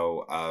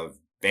window of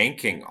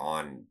banking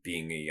on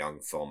being a young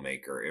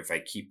filmmaker. If I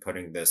keep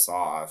putting this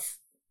off,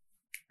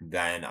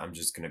 then I'm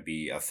just going to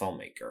be a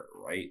filmmaker,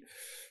 right?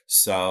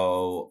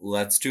 So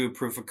let's do a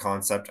proof of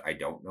concept. I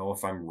don't know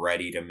if I'm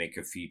ready to make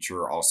a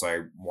feature. Also,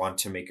 I want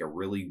to make a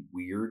really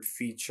weird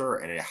feature,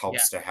 and it yeah,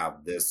 helps to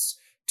have this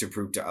to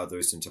prove to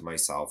others and to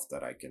myself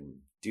that I can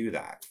do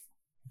that.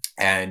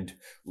 And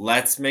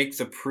let's make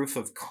the proof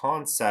of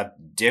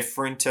concept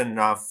different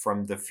enough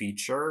from the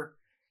feature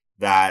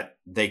that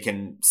they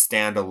can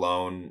stand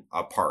alone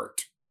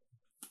apart.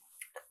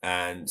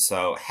 And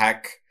so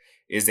Heck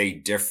is a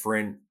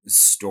different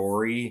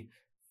story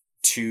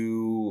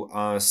to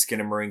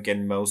Skinamarink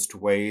in most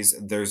ways.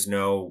 There's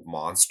no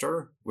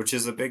monster, which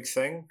is a big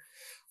thing.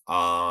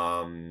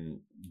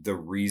 The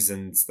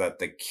reasons that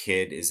the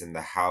kid is in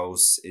the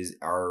house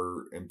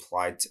are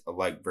implied to,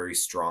 like very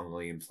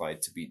strongly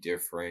implied to be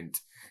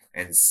different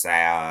and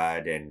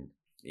sad, and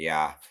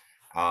yeah.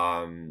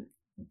 Um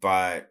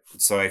but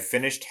so I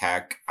finished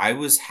Heck. I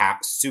was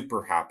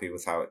super happy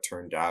with how it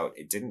turned out.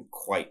 It didn't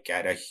quite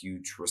get a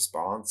huge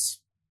response,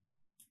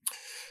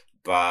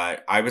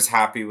 but I was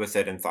happy with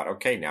it and thought,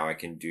 okay, now I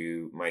can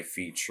do my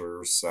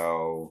feature.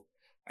 So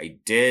I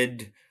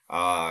did.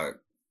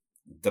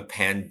 The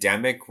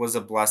pandemic was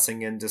a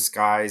blessing in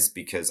disguise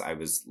because I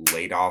was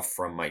laid off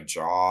from my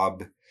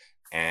job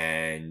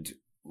and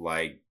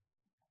like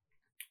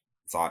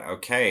thought,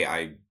 okay,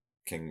 I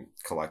can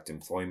collect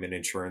employment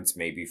insurance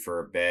maybe for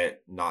a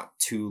bit, not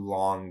too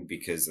long,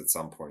 because at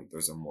some point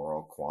there's a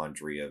moral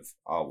quandary of,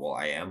 oh, well,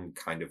 I am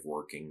kind of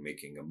working,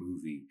 making a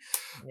movie.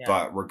 Yeah.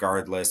 But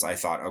regardless, I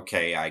thought,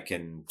 okay, I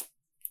can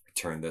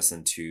turn this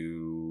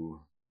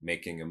into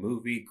making a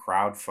movie,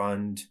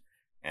 crowdfund,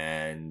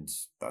 and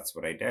that's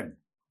what I did.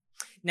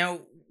 Now,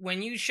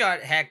 when you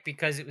shot Heck,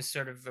 because it was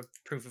sort of a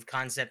proof of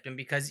concept, and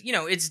because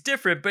it's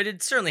different, but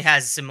it certainly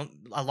has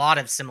a lot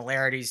of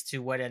similarities to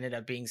what ended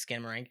up being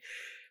Skinamarink.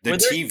 The Were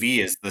there TV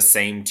is the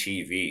same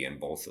TV in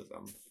both of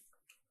them.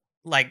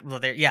 well,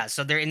 there, yeah.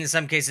 So there, in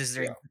some cases,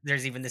 Yeah.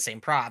 there's even the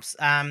same props.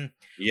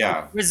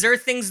 Yeah. Was there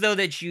things though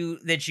that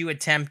you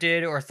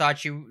attempted or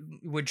thought you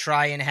would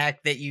try in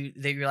Heck that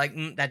you're like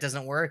that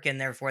doesn't work,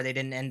 and therefore they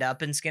didn't end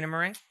up in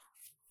Skinamarink?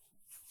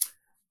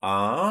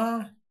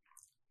 Uh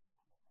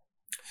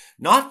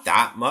Not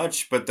that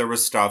much, but there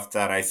was stuff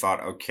that I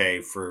thought,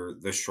 okay, for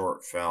the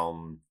short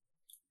film,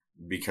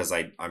 because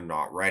I'm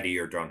not ready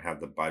or don't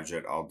have the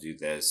budget, I'll do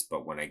this.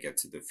 But when I get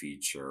to the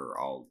feature,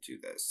 I'll do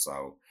this.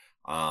 So,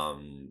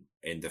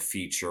 in the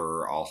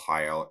feature, I'll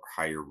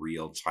hire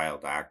real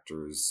child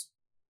actors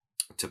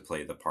to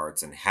play the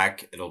parts. And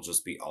Heck, it'll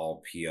just be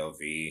all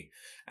POV,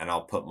 and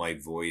I'll put my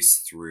voice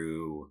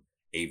through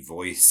a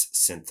voice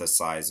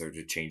synthesizer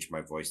to change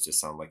my voice to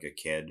sound like a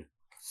kid,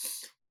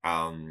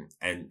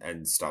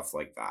 and stuff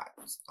like that.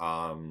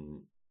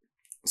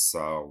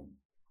 So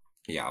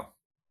yeah,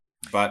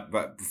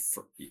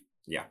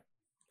 yeah.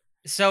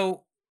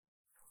 So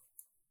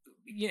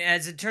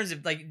as in terms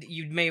of like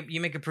you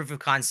make a proof of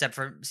concept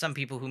for some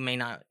people who may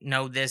not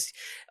know this.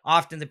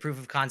 Often the proof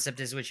of concept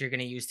is what you're going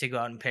to use to go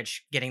out and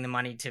pitch, getting the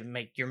money to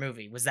make your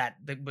movie. Was that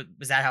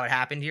how it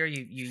happened here?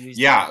 You used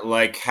Yeah,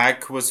 like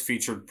Heck was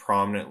featured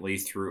prominently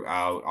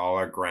throughout all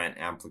our grant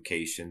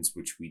applications,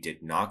 which we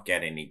did not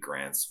get any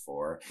grants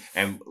for.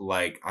 And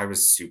like I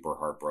was super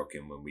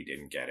heartbroken when we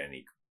didn't get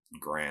any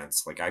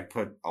grants. Like I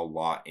put a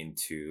lot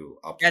into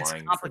That's a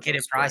applying for complicated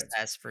those grants.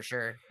 process for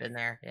sure. Been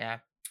there, yeah.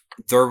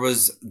 There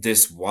was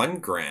this one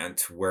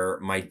grant where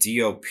my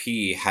DOP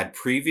had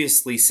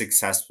previously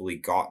successfully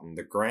gotten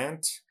the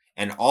grant,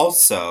 and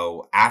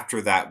also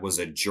after that was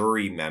a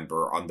jury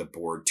member on the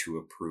board to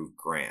approve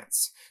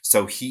grants.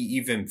 So he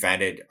even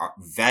vetted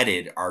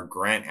our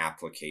grant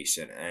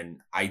application,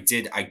 and I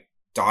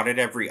dotted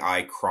every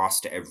I,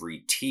 crossed every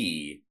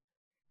T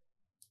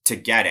to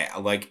get it.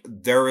 Like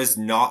there is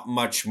not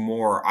much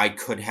more I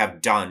could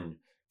have done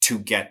to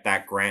get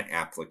that grant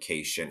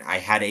application. I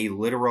had a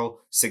literal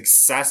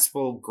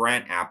successful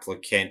grant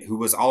applicant who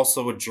was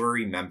also a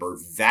jury member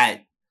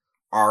vet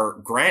our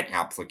grant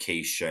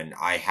application.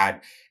 I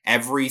had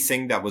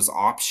everything that was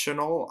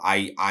optional.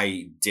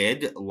 I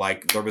did,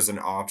 like there was an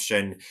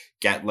option,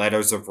 get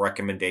letters of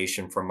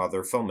recommendation from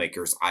other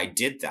filmmakers. I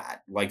did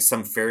that. Like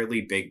some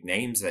fairly big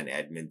names in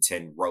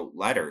Edmonton wrote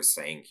letters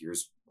saying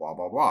here's blah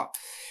blah blah.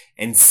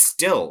 And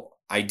still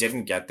I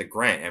didn't get the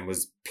grant and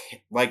was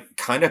like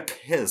kind of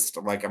pissed.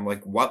 Like I'm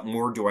like what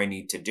more do I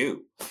need to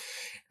do?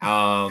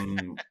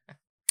 Um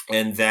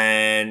and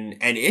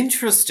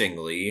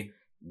interestingly,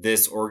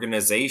 this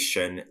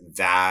organization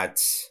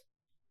that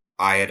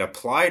I had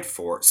applied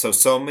for,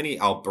 so many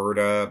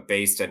Alberta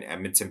based and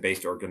Edmonton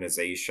based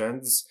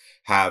organizations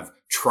have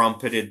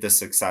trumpeted the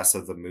success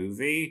of the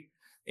movie.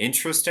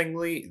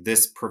 Interestingly,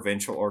 this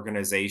provincial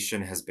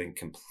organization has been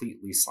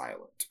completely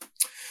silent.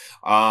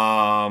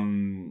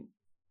 Um,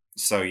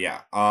 so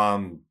yeah.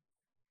 But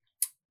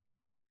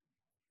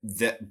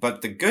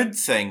the good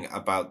thing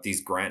about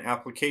these grant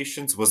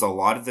applications was a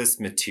lot of this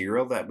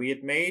material that we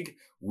had made,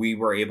 we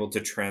were able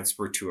to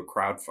transfer to a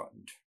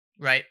crowdfund.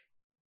 Right.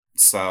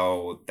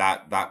 So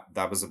that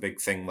was a big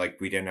thing. Like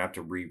we didn't have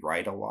to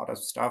rewrite a lot of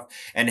stuff.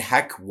 And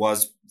Heck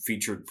was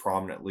featured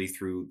prominently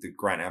through the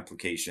grant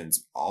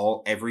applications.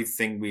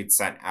 Everything we had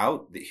sent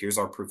out, here's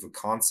our proof of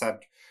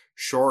concept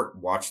short.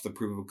 Watch the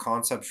proof of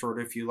concept short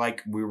if you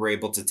like. We were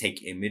able to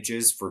take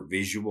images for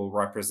visual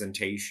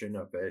representation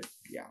of it.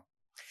 Yeah.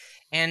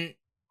 And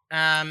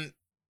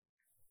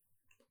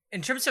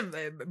in terms of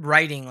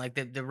writing, like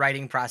the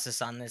writing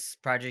process on this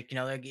project,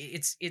 like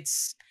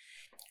it's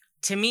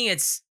to me,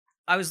 it's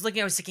I was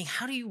thinking,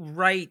 how do you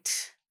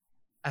write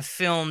a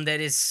film that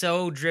is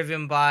so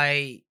driven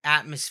by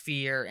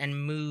atmosphere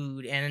and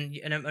mood and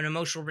an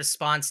emotional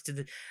response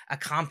to a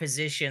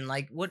composition?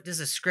 Like, what does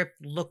a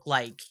script look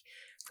like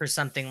for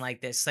something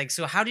like this? Like,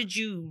 so how did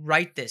you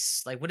write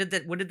this? Like, what did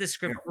the Yeah.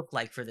 script look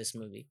like for this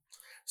movie?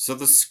 So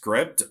the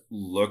script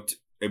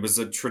it was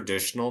a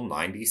traditional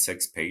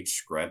 96-page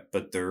script,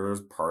 but there are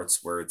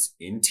parts where it's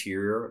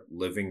interior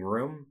living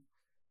room,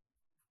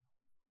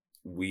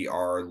 we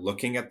are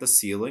looking at the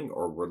ceiling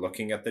or we're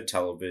looking at the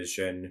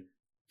television.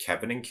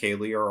 Kevin and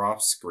Kaylee are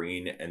off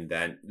screen, and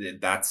then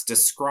that's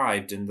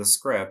described in the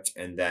script,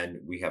 and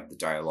then we have the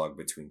dialogue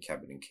between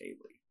Kevin and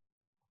Kaylee.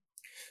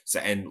 So,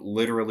 and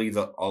literally,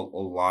 a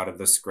lot of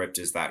the script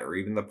is that, or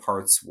even the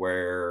parts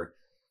where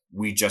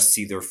we just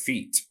see their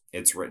feet.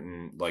 It's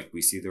written like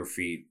we see their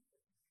feet,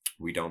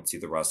 we don't see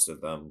the rest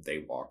of them. They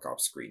walk off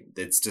screen.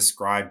 It's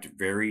described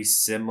very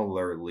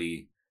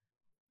similarly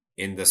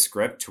in the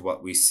script to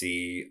what we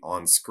see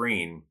on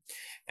screen.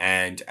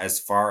 And as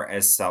far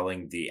as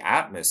selling the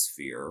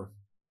atmosphere,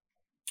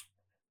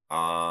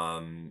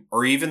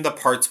 or even the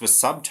parts with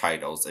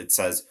subtitles, it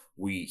says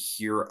we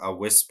hear a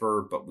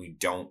whisper, but we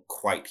don't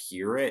quite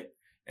hear it.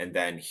 And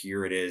then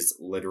here it is,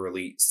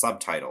 literally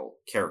subtitle,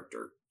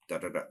 character,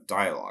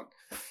 dialogue.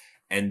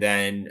 And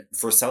then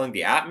for selling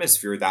the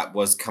atmosphere, that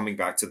was coming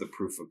back to the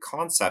proof of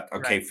concept.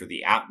 Okay, Right. for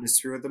the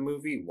atmosphere of the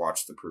movie,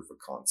 watch the proof of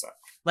concept.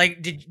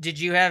 Like, did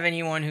you have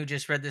anyone who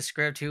just read the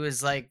script who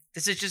was like,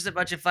 "This is just a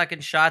bunch of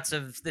fucking shots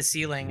of the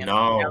ceiling and a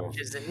few No,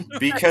 couches and"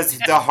 because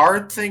the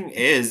hard thing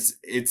is,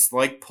 it's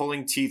like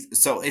pulling teeth.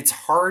 So it's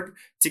hard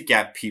to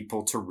get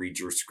people to read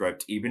your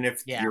script, even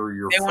if Yeah. you're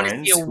your They wanna see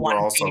friends a who are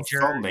also one-pager.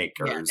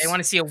 Yeah, they filmmakers.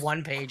 wanna see a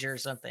one-pager or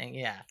something.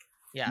 Yeah.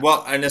 Yeah.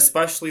 Well, and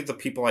especially the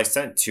people I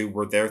sent to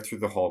were there through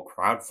the whole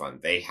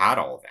crowdfund. They had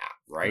all that,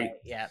 Right, right?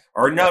 yeah.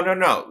 Or no, no,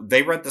 no.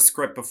 They read the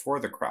script before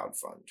the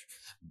crowdfund.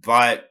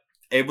 But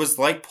it was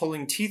like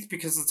pulling teeth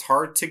because it's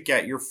hard to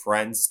get your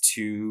friends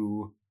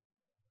to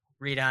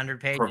Read 100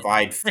 pages.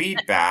 provide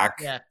feedback.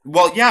 Yeah.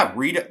 Well, yeah,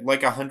 read it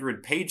like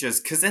 100 pages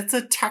because it's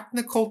a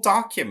technical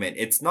document.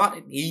 It's not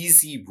an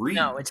easy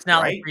No, read, it's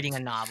not like right? reading a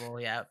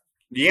novel, yeah.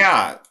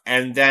 Yeah.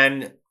 And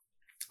then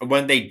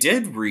when they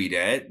did read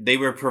it, they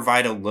would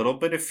provide a little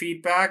bit of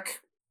feedback,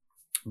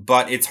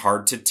 but it's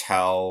hard to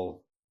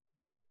tell,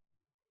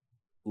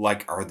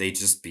 like, are they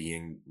just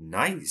being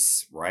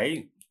nice,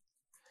 right?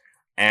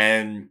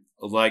 And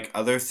like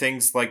other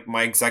things, like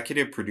my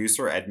executive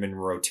producer, Edmund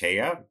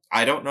Rotea,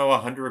 I don't know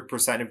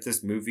 100% if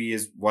this movie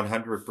is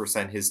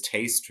 100% his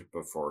taste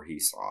before he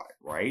saw it,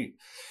 right?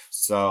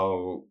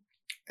 So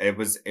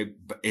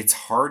it's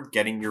hard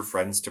getting your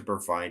friends to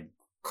provide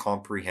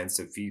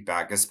comprehensive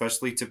feedback,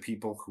 especially to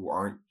people who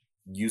aren't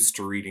used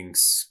to reading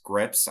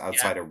scripts Yeah,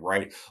 outside of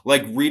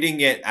like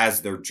reading it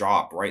as their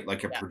job, right?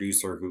 Like a yeah.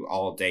 producer who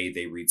all day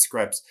they read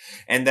scripts.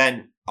 And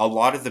then a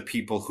lot of the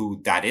people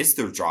who that is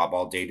their job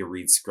all day to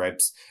read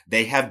scripts,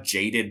 they have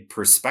jaded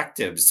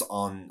perspectives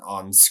on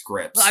Well, I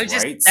scripts, was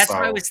just right? that's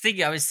what I So was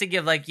thinking. I was thinking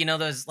of, like,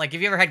 those like,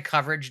 have you ever had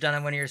coverage done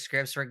on one of your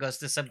scripts where it goes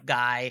to some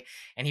guy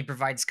and he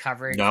provides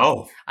coverage?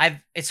 no.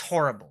 It's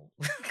horrible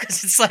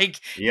because it's like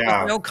there's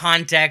Yeah. no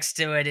context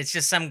to it. It's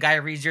just some guy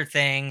reads your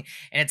thing,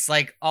 and it's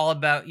like all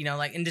about,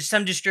 like, and just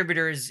some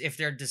distributors, if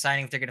they're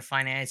deciding if they're going to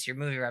finance your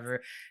movie or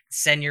whatever,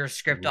 send your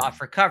script off Mhm.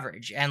 for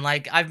coverage. And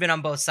like, I've been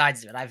on both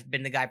sides of it. I've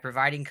been the guy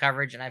providing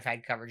coverage, and I've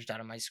had coverage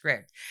done on my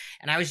script.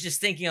 And I was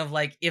just thinking of,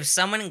 like, if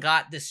someone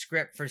got the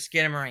script for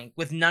Skinamarink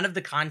with none of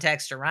the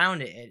context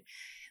around it,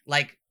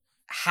 like,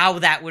 how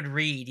that would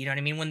read. You know what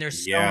I mean? When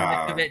there's so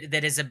much of Yeah. it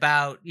that is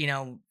about,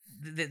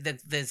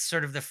 the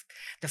sort of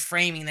the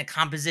framing, the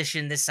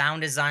composition, the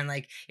sound design,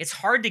 like, it's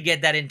hard to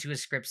get that into a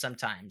script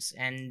sometimes.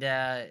 And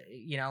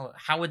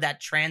how would that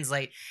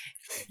translate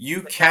You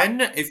without?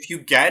 can, if you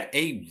get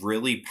a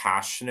really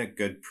passionate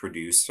good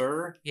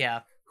producer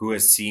Yeah. who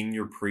has seen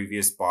your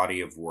previous body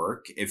of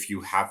work, if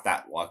you have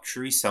that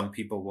luxury, some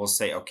people will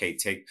say, okay,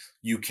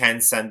 you can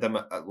send them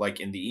like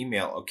in the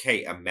email,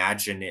 okay,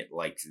 imagine it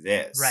like Right.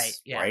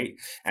 this, Yeah. right?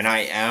 And I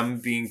am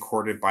being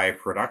courted by a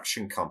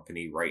production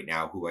company right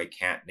now who I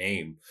can't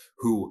name,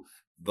 who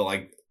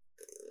like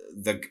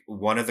the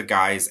one of the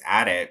guys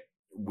at it,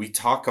 we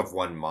talk of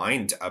one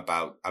mind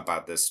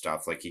about this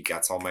stuff. Like he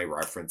gets all my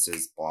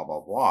references, blah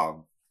blah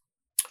blah.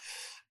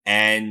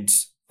 And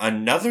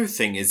another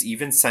thing is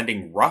even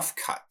sending rough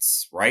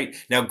cuts, right?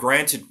 Now,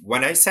 granted,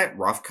 when I sent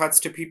rough cuts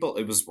to people,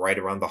 it was right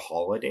around the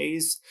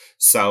holidays.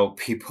 So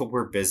people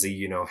were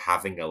busy,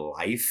 having a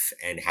life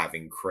and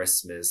having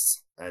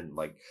Christmas and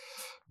like,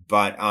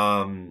 but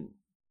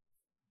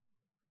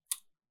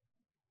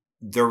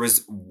there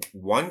was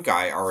one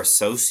guy, our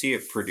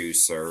associate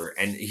producer,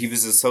 and he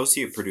was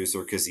associate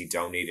producer because he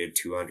donated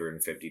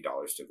 $250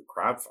 to the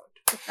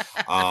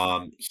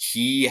crowdfund.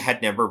 He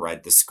had never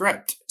read the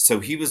script,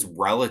 so he was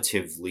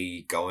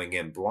relatively going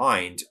in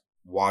blind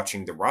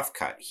watching the rough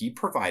cut. He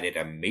provided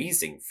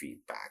amazing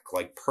feedback,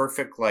 like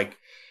perfect, like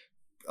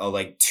a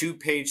like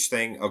 2-page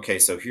thing. Okay,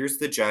 so here's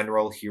the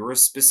general, here are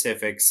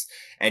specifics,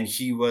 and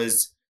he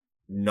was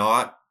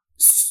not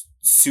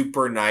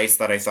super nice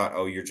that I thought,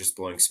 oh, you're just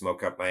blowing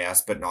smoke up my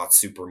ass, but not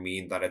super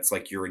mean that it's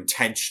like you're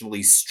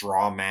intentionally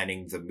straw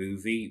manning the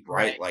movie,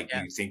 right? Right. Like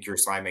Yeah. you think you're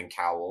Simon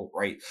Cowell,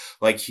 right?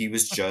 Like he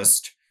was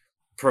just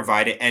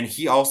provided, and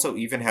he also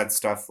even had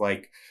stuff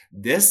like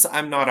this.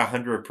 I'm not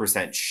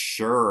 100%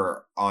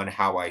 sure on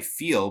how I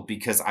feel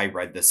because I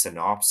read the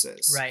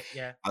synopsis. Right.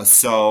 Yeah.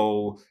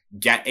 So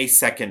get a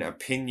second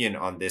opinion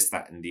on this,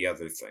 that, and the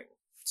other thing.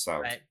 So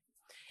Right.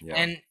 yeah.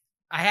 And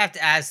I have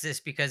to ask this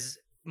because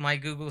my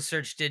Google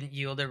search didn't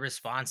yield a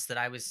response that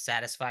I was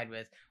satisfied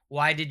with.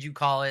 Why did you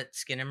call it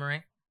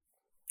Skinamarink?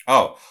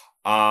 Oh,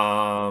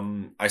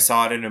 I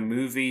saw it in a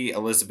movie,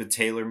 Elizabeth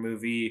Taylor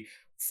movie.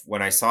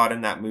 When I saw it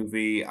in that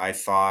movie, I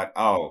thought,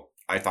 oh,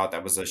 I thought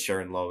that was a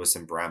Sharon Lois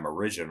and Bram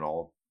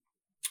original.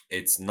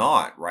 It's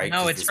not, right? No,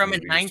 Because it's this from a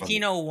movie was from.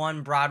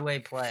 1901 Broadway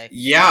play.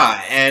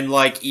 Yeah, and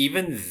like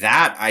even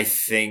that, I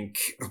think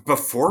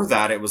before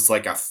that it was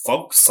like a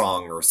folk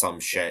song or some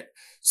shit.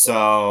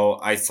 So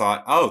I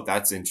thought, oh,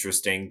 that's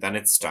interesting. Then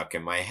it stuck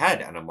in my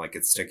head, and I'm like,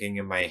 it's sticking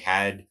in my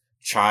head.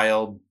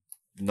 Child,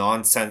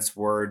 nonsense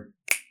word,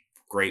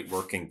 great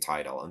working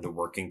title, and the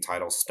working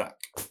title stuck.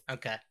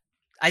 Okay.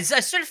 I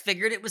sort of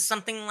figured it was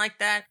something like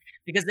that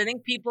because I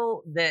think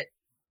people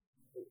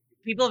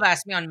have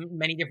asked me on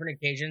many different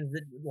occasions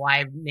that why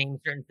I've named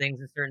certain things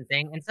a certain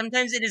thing, and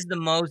sometimes it is the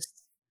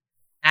most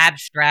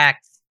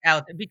abstract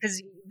out there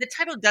because the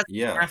title doesn't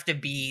Yeah, have to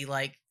be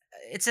like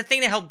it's a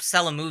thing to help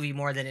sell a movie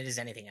more than it is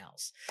anything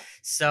else.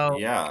 So,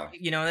 yeah,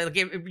 like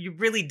it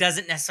really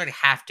doesn't necessarily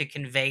have to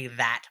convey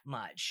that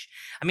much.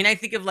 I mean, I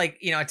think of like,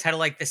 a title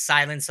like The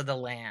Silence of the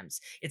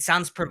Lambs. It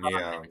sounds provocative,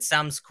 yeah, it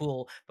sounds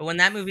cool, but when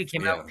that movie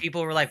came out, yeah,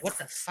 people were like, "What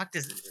the fuck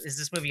is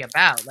this movie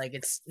about?" Like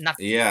it's nothing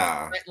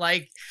yeah.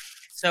 like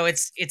so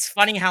it's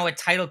funny how a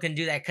title can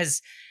do that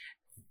because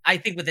I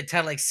think with a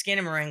title like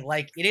Skinamarink,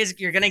 like it is,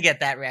 you're gonna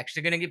get that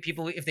reaction. You're gonna get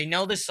people if they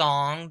know the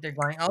song, they're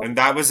going, "Oh, And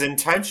that was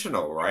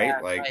intentional, right?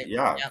 Like, right,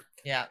 yeah. yep,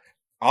 yeah."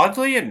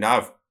 Oddly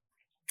enough,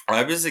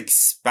 I was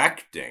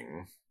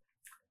expecting,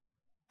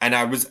 and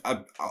I was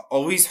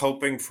always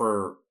hoping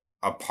for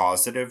a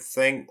positive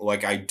thing.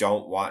 Like,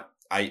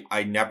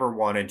 I never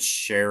wanted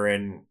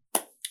Sharon.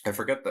 I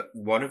forget that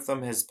one of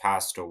them has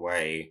passed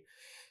away,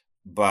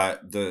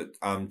 but the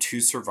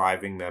two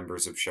surviving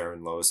members of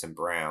Sharon, Lois, and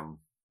Bram,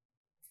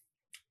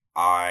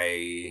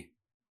 I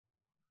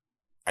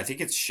I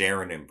think it's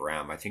Sharon and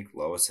Bram. I think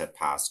Lois had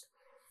passed.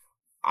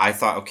 I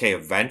thought, okay,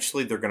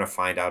 eventually they're gonna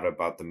find out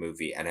about the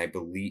movie, and I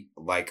believe,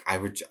 like, I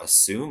would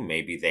assume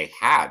maybe they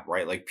had,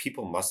 right? Like,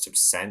 people must have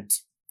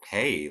sent,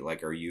 "Hey,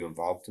 like, are you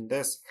involved in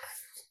this?"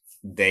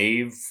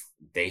 They've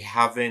they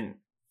haven't.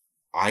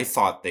 I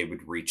thought they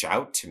would reach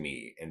out to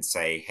me and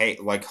say, "Hey,"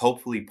 like,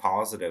 hopefully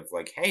positive,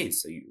 like, "Hey,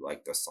 so you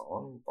like the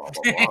song, blah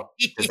blah blah."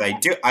 Because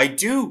Yeah, I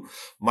do.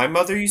 My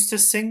mother used to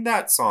sing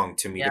that song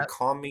to me to yep,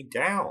 calm me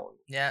down.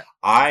 yep.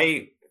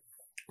 I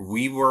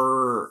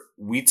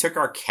we took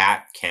our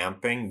cat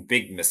camping,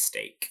 big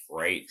mistake,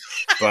 right?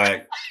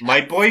 But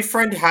my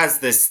boyfriend has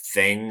this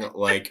thing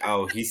like,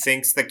 oh, he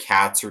thinks the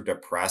cats are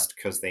depressed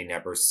because they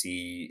never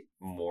see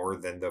more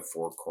than the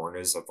four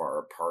corners of our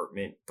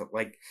apartment. But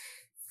like,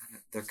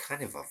 they're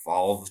kind of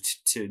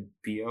evolved to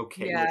be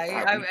okay Yeah, with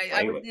that. We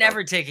I play would with them.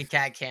 never take a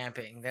cat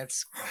camping.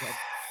 That's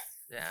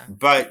yeah.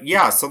 But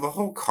yeah, so the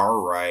whole car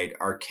ride,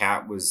 our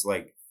cat was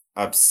like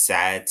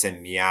upset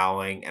and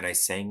meowing, and I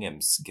sang him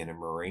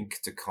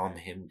Skinamarink to calm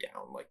him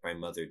down, like my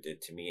mother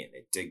did to me, and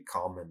it did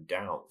calm him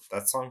down.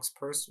 That song's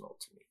personal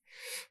to me.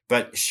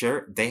 But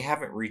sure, they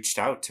haven't reached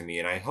out to me,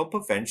 and I hope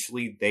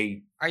eventually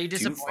they Are you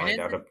do find disappointed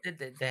out.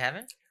 that they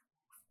haven't?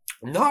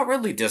 Not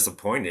really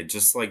disappointed,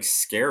 just like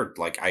scared.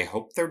 Like, I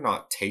hope they're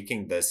not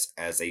taking this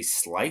as a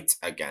slight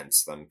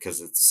against them, because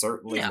it's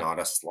certainly No. not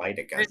a slight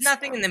There's against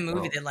nothing in them. the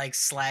movie No. that like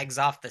slags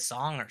off the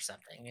song or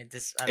something. It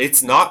just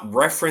It's not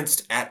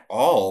referenced at no.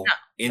 all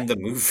in the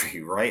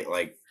movie, right?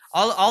 Like,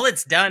 All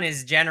it's done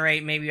is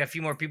generate maybe a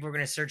few more people are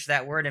going to search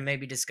that word and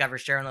maybe discover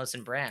Sharon Lois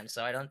and Bram.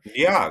 So I don't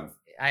yeah.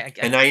 I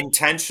And I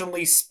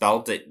intentionally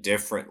spelled it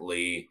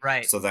differently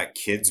right, so that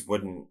kids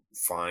wouldn't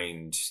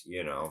find,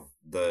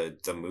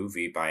 the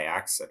movie by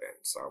accident.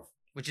 So,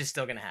 which is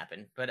still going to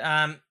happen. But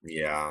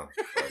yeah.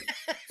 But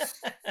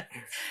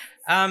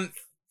um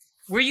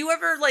were you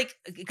ever like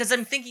because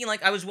I'm thinking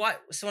like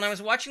so when I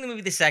was watching the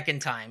movie the second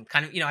time,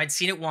 kind of, I'd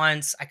seen it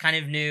once, I kind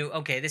of knew,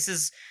 okay, this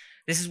is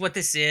what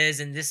this is,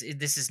 and this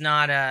is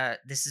not a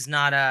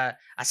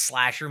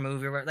slasher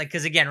movie like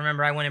because again,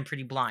 remember I went in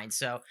pretty blind.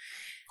 So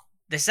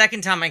the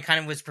second time I kind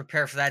of was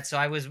prepared for that, so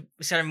I was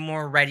sort of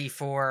more ready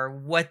for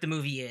what the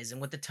movie is and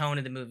what the tone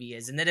of the movie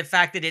is, and that the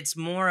fact that it's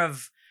more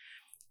of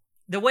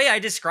the way I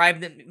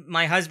described it.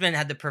 My husband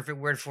had the perfect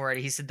word for it.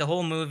 He said the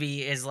whole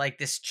movie is like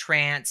this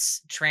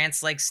trance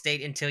like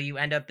state until you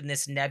end up in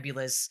this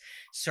nebulous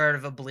sort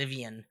of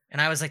oblivion.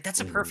 And I was like, that's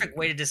a perfect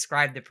way mhm, to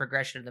describe the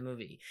progression of the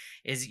movie.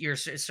 Is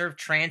it sort of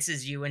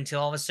trances you until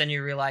all of a sudden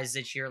you realize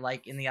that you're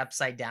like in the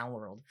upside down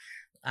world.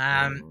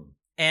 Um, mhm.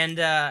 and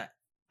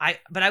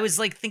but I was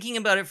like thinking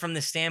about it from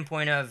the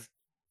standpoint of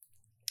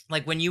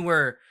like when you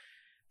were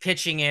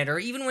pitching it or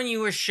even when you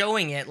were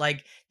showing it,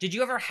 like did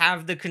you ever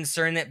have the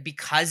concern that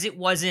because it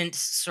wasn't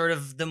sort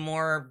of the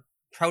more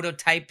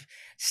prototype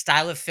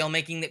style of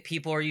filmmaking that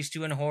people are used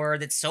to in horror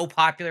that's so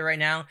popular right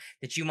now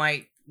that you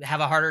might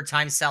have a harder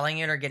time selling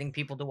it or getting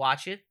people to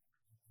watch it?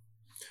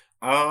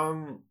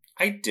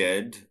 I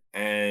did,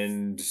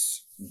 and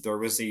there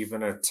was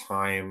even a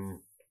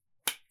time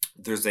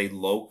there's a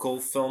local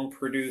film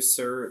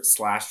producer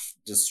slash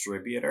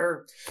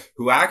distributor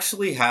who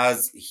actually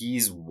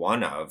he's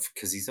one of,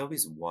 because he's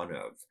always one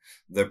of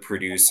the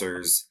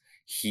producers.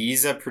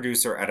 He's a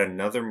producer at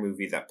another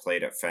movie that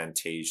played at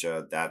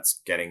Fantasia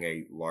that's getting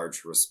a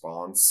large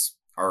response,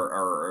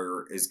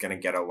 or is going to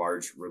get a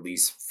large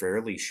release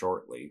fairly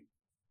shortly.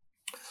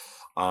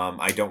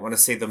 I don't want to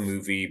say the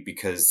movie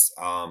because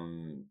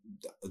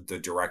the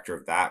director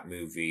of that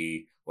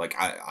movie, like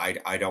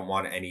I don't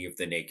want any of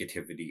the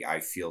negativity I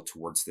feel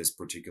towards this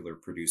particular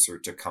producer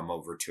to come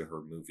over to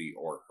her movie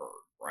or her,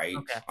 right?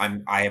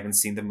 Okay. I haven't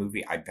seen the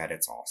movie. I bet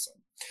it's awesome.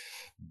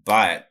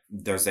 But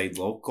there's a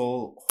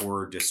local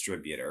horror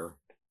distributor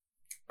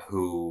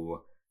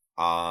who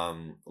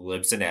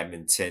lives in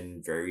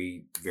Edmonton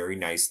very, very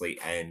nicely,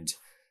 and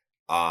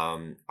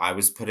I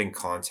was put in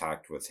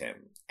contact with him,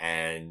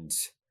 and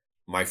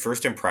my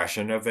first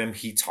impression of him,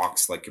 he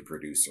talks like a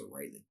producer,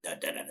 right? Da,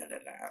 da, da, da, da,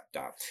 da,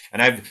 da.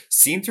 And I've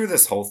seen through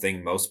this whole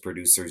thing, most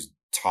producers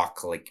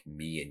talk like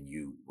me and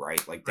you,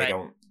 right? Like they Right.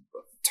 don't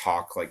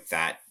talk like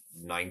that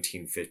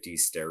 1950s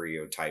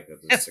stereotype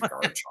of the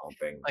cigar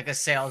chomping. Like a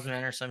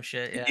salesman or some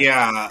shit. Yeah.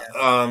 Yeah,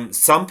 Yeah.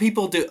 some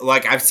people do,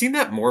 like, I've seen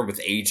that more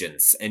with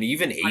agents, and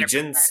even 100%.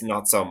 agents,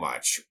 not so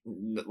much.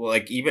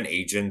 Like, even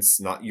agents,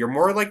 not you're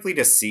more likely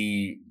to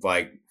see,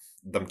 like,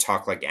 them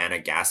talk like Anna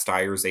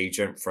Gasteyer's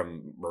agent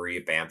from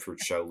Maria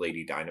Bamford's show,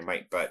 Lady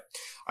Dynamite, but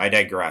I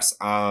digress.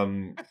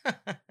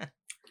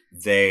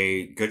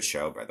 They good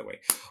show, by the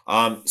way.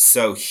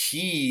 So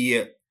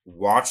he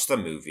watched the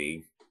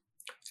movie,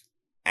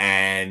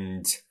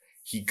 and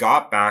he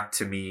got back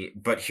to me,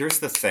 but here's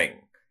the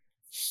thing.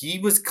 He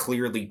was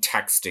clearly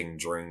texting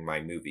during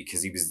my movie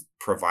because he was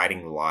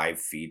providing live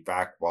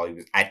feedback while he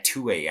was at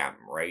 2 a.m.,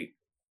 right?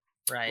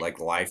 Right. Like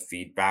live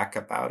feedback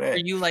about Are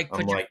it. you like I'm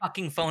put your like,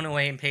 fucking phone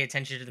away and pay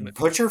attention to the movie?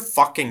 put your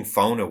fucking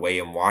phone away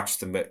and watch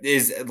the movie.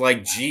 Is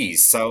like,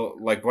 geez, so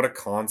like, what a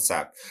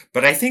concept.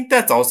 But I think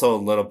that's also a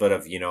little bit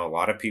of, a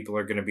lot of people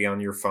are going to be on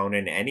your phone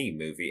in any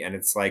movie. And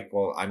it's like,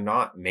 well, I'm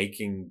not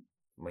making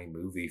my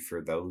movie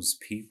for those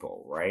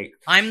people, right?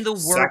 I'm the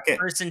worst Second,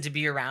 person to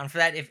be around for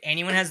that. If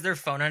anyone has their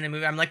phone on a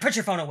movie, I'm like, put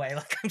your phone away.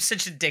 Like I'm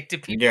such a dick to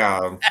people.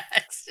 yeah.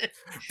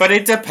 But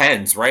it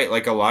depends, right?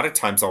 Like a lot of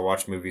times I'll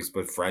watch movies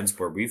with friends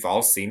where we've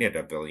all seen it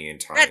a billion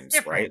That's times,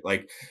 different. right?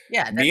 Like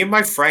Yeah, me and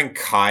my friend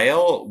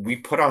Kyle, we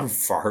put on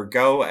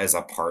Fargo as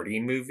a party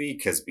movie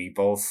because we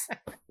both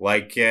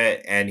like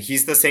it. And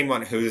he's the same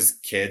one who's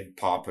Kid,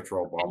 Paw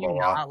Patrol, blah, can you blah,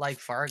 blah. not like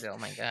Fargo?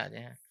 My God,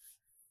 yeah.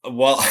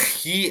 Well,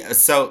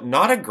 so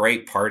not a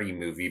great party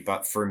movie,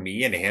 but for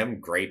me and him,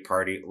 great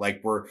party.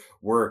 Like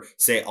we're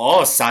say,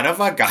 oh, son of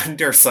a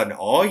Gunderson.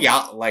 Oh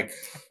yeah, like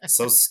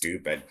so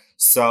stupid.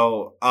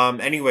 So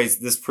anyways,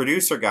 this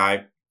producer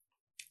guy,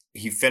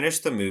 he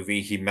finished the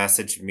movie, he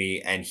messaged me,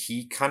 and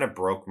he kind of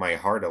broke my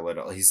heart a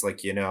little. He's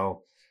like,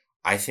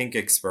 I think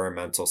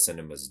experimental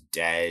cinema's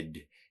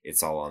dead.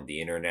 It's all on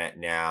the internet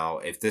now.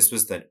 If this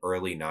was the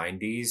early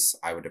 90s,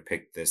 I would have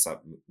picked this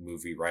up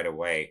movie right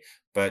away.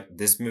 But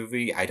this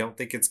movie, I don't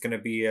think it's going to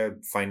be a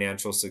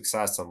financial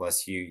success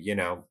unless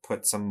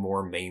put some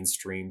more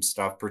mainstream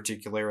stuff,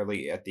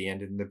 particularly at the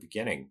end and the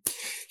beginning.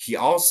 He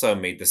also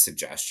made the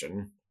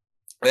suggestion,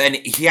 and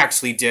he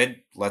actually did.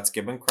 Let's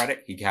give him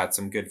credit. He had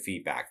some good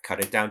feedback. Cut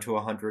it down to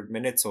 100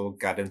 minutes or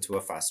got into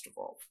a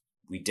festival.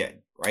 We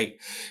did, right?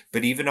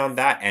 But even on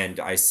that end,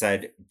 I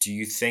said, do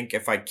you think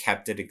if I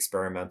kept it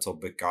experimental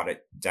but got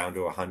it down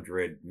to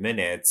 100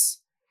 minutes,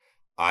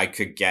 I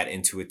could get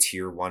into a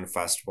tier one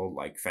festival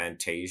like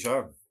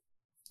Fantasia?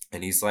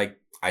 And he's like,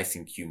 I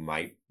think you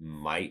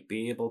might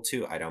be able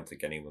to. I don't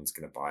think anyone's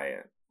going to buy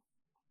it.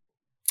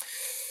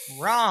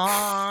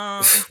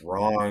 Wrong.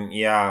 Wrong,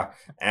 yeah.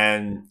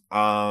 And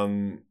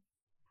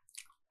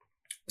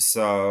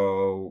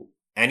so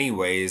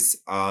anyways,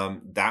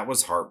 that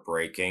was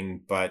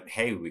heartbreaking, but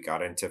hey, we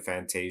got into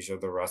Fantasia,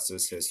 the rest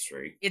is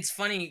history. It's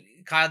funny,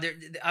 Kyle.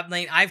 I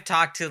mean, I've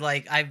talked to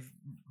I've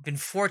been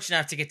fortunate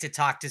enough to get to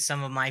talk to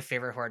some of my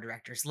favorite horror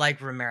directors,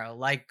 like Romero,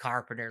 like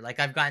Carpenter. Like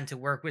I've gotten to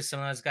work with some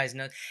of those guys,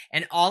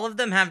 and all of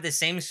them have the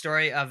same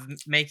story of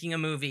making a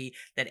movie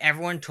that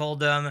everyone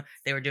told them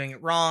they were doing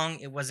it wrong,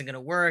 it wasn't going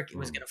to work, it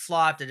was Mm. going to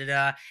flop, da da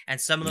da.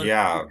 And some of those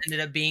Yeah, movies ended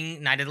up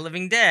being Night of the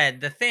Living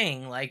Dead, The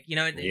Thing,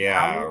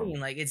 yeah. Halloween.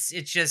 Like it's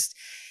just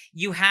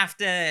you have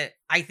to.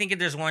 I think if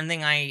there's one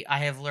thing I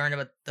have learned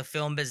about the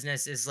film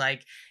business is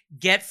like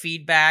get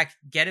feedback,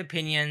 get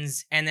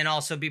opinions, and then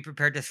also be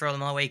prepared to throw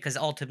them away because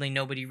ultimately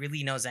nobody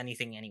really knows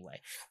anything anyway.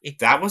 It,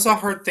 That was a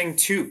hard thing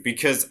too,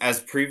 because as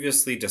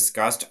previously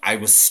discussed, I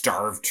was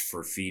starved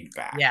for yeah,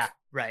 feedback.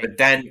 right. But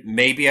then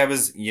maybe I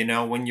was,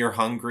 when you're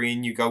hungry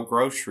and you go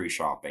grocery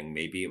shopping,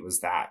 maybe it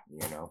was that.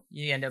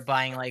 You end up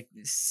buying like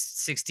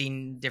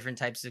 16 different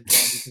types of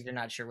candy because you're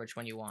not sure which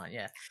one you want.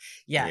 Yeah.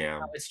 Yeah, Yeah.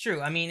 no, it's true.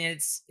 I mean,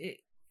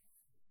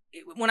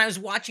 when I was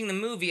watching the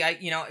movie,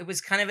 it was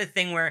kind of a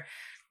thing where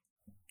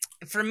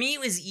for me, it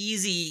was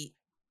easy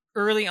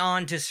early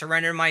on to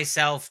surrender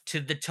myself to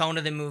the tone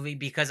of the movie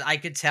because I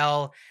could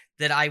tell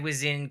that I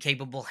was in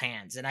capable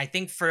hands. And I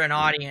think for an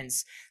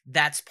audience,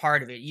 that's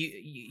part of it.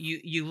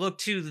 You look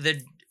to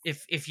the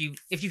if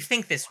you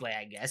think this way,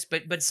 I guess,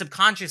 but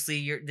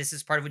subconsciously, this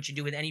is part of what you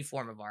do with any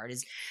form of art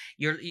is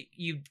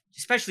you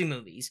especially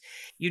movies,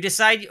 you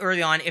decide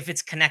early on if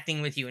it's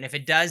connecting with you, and if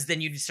it does,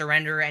 then you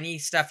surrender any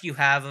stuff you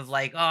have of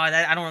like, oh,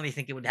 that, I don't really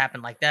think it would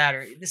happen like that,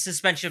 or the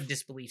suspension of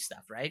disbelief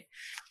stuff, right?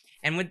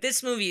 And with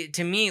this movie,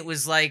 to me, it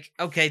was like,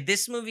 okay,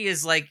 this movie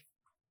is like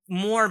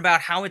more about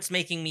how it's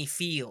making me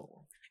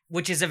feel,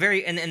 which is a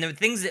very and the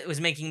things that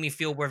was making me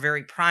feel were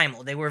very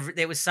primal.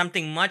 There was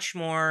something much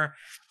more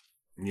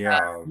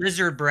Yeah.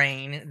 lizard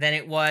brain than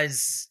it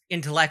was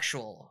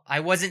intellectual. I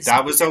wasn't That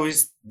sitting was there.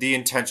 always the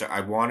intention.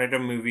 I wanted a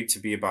movie to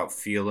be about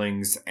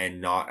feelings and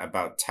not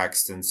about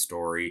text and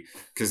story,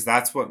 because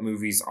that's what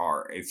movies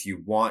are. If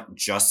you want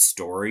just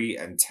story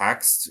and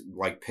text,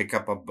 like pick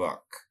up a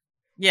book.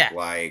 Yeah,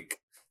 Like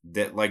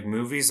that like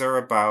movies are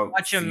about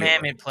watch a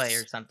mammoth play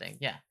feelings. or something.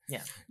 Yeah,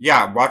 yeah,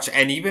 Yeah, watch,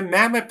 and even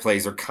Mammoth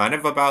plays are kind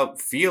of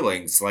about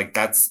feelings. Like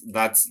that's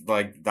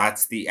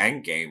the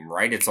end game,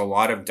 right? It's a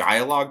lot of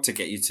dialogue to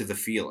get you to the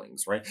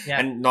feelings, right? yeah,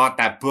 And not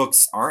that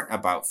books aren't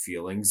about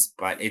feelings,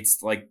 but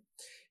it's like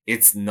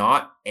it's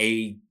not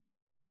a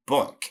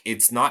book.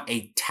 It's not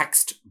a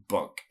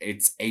textbook.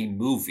 It's a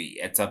movie.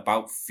 It's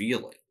about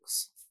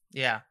feelings.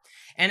 yeah.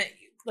 And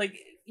like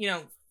you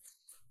know,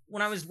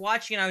 when I was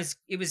watching,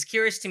 it was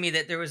curious to me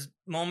that there was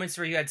moments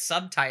where you had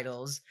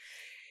subtitles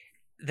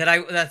that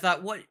I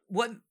thought,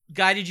 what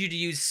guided you to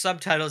use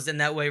subtitles in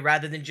that way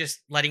rather than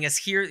just letting us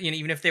hear,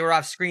 even if they were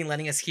off screen,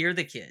 letting us hear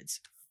the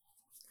kids.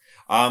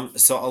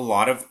 So a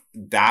lot of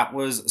that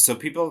was so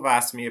people have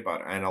asked me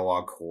about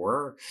analog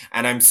horror,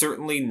 and I'm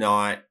certainly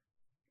not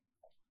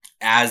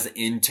as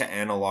into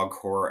analog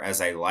horror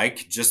as I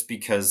like, just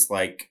because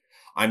like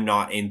I'm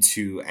not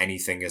into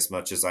anything as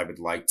much as I would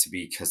like to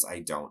be because I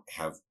don't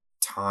have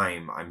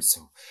time.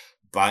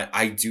 But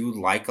I do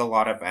like a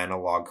lot of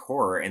analog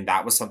horror, and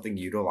that was something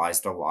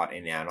utilized a lot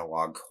in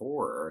analog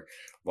horror,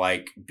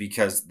 like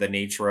because the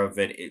nature of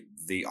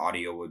the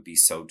audio would be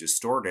so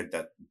distorted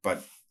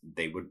but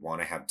they would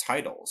want to have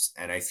titles,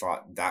 and I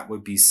thought that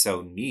would be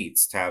so neat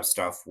to have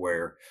stuff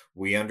where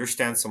we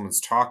understand someone's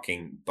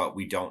talking, but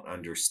we don't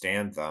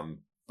understand them,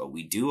 but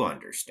we do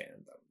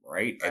understand them,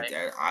 right?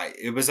 Right.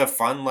 It was a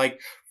fun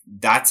like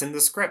that's in the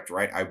script,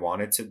 right? I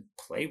wanted to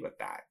play with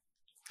that.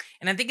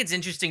 And I think it's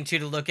interesting too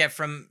to look at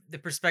from the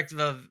perspective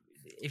of,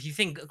 if you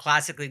think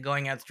classically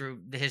going out through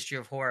the history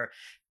of horror,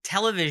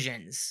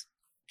 televisions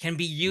can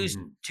be used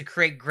Mhm. to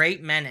create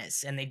great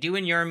menace, and they do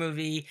in your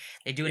movie.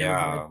 They do in a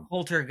movie like Yeah.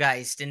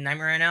 Poltergeist and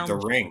Nightmare on The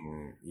Elm Street,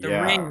 Ring. The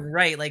Ring, Yeah.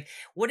 right? Like,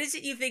 what is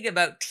it you think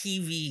about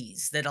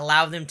TVs that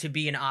allow them to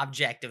be an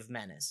object of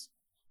menace?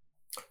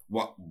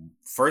 Well,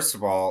 first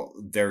of all,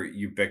 they're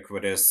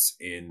ubiquitous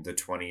in the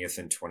 20th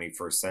and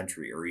 21st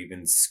century, or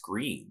even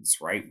screens,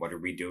 right? What are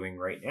we doing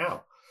right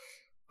now?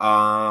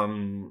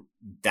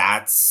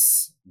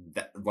 That's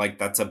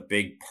a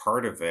big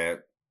part of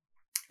it.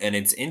 And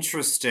it's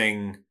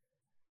interesting.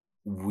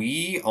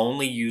 We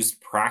only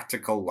used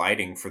practical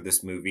lighting for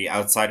this movie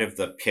outside of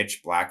the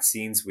pitch black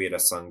scenes. We had a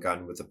sun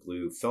gun with a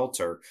blue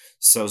filter.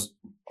 So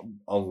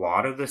a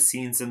lot of the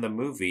scenes in the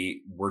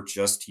movie were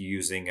just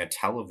using a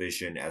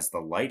television as the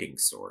lighting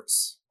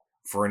source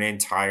for an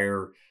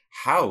entire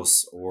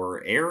house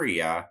or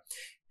area.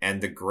 And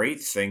the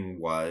great thing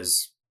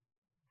was,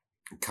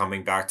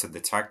 coming back to the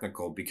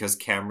technical, because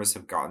cameras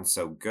have gotten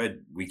so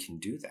good, we can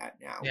do that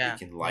now. We Yeah,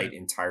 can yeah. light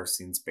entire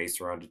scenes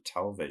based around a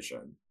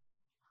television.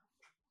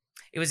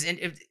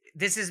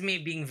 This is me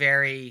being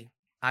very,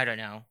 I don't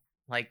know,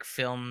 like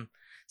film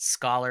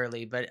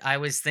scholarly, but I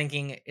was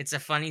thinking it's a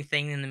funny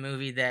thing in the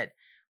movie that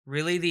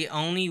really the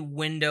only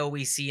window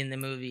we see in the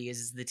movie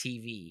is the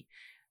TV.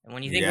 And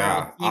when you think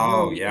about Yeah. a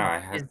Oh, TV, yeah. I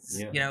had. it's,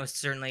 Yeah.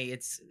 certainly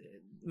it's,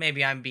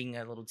 maybe I'm being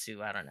a little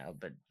too, I don't know,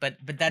 but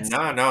that's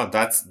No, no.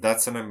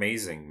 That's an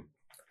amazing,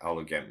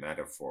 elegant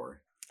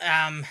metaphor.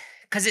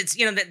 because it's,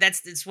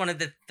 that's it's one of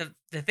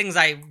the things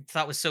I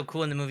thought was so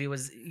cool in the movie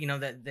was,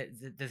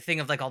 that the thing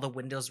of like all the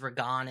windows were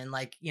gone, and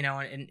like,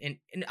 and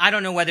I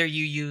don't know whether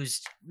you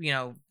used,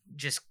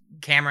 just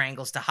camera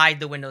angles to hide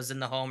the windows in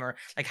the home, or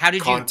like how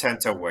did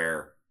Content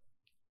aware.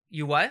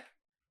 you what?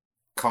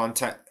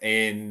 Content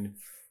in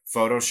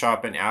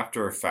Photoshop and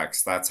After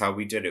Effects. That's how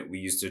we did it. We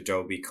used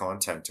Adobe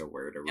Content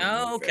Aware to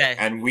Oh, remove it, okay.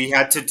 and we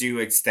had to do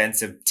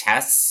extensive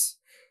tests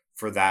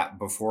for that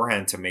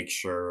beforehand to make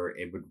sure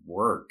it would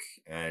work.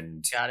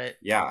 And Got it.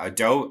 yeah,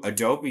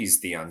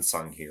 Adobe's the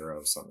unsung hero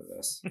of some of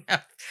this.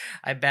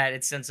 I bet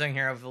it's unsung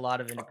hero of a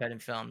lot of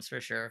independent films for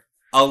sure.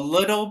 A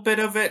little bit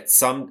of it,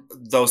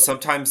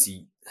 sometimes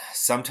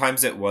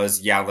it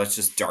was, yeah, let's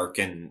just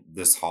darken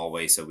this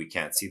hallway so we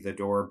can't see the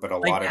door, but a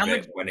Like, lot how of much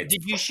it when it's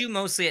did you shoot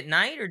mostly at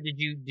night, or did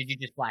you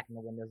just blacken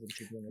the windows and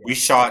shoot during the we day?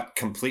 shot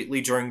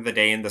completely during the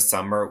day in the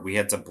summer. We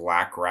had to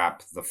black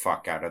wrap the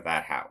fuck out of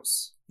that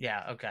house.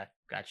 Yeah, okay.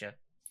 Gotcha.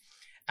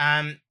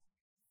 Um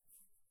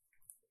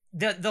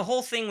the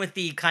whole thing with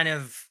the kind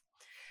of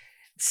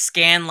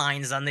scan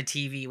lines on the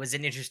TV was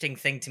an interesting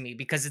thing to me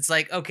because it's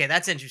like, okay,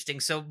 that's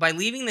interesting. So by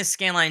leaving the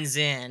scan lines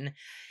in,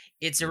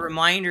 it's a Mhm.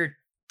 reminder,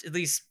 at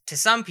least to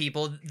some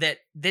people, that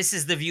this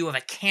is the view of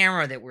a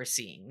camera that we're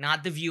seeing,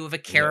 not the view of a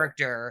Yeah.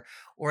 character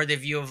or the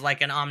view of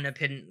like an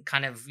omnipotent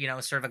kind of,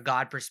 sort of a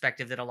God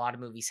perspective that a lot of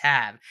movies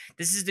have.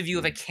 This is the view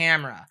of a Mhm.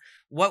 camera.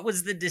 What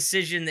was the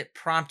decision that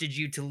prompted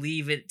you to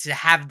leave it to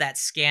have that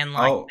scan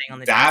line Oh, thing on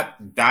the TV?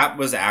 that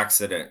was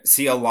accident.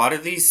 See, a lot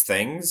of these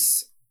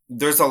things,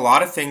 there's a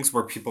lot of things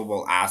where people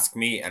will ask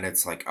me, and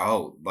it's like,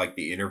 oh, like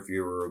the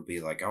interviewer will be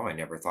like, oh, I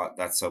never thought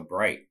that's so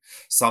bright.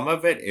 Some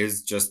of it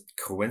is just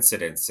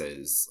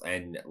coincidences,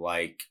 and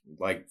like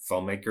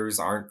filmmakers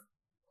aren't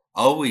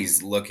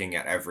always looking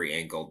at every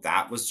angle.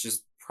 That was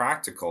just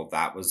practical.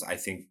 That was, I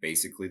think,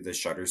 basically the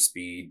shutter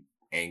speed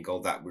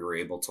angle that we were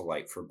able to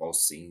light for both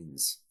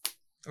scenes.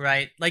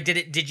 Right. Like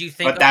did you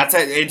think But that's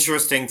an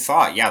interesting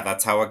thought. Yeah,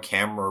 that's how a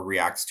camera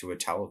reacts to a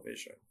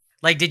television.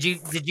 like did you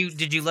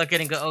look at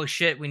it and go, "Oh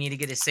shit, we need to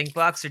get a sync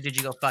box," or did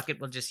you go, "Fuck it,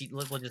 we'll just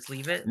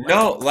leave it?" Like,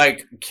 No,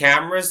 like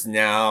cameras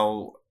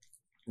now,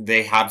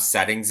 they have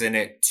settings in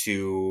it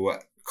to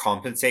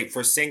compensate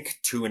for sync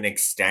to an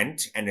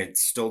extent, and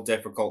it's still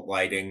difficult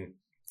lighting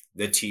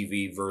the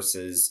TV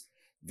versus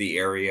the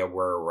area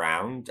we're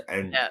around.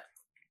 And yeah.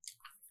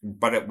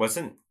 but it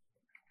wasn't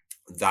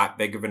that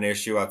big of an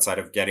issue outside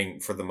of getting,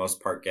 for the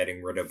most part,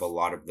 getting rid of a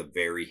lot of the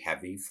very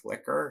heavy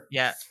flicker.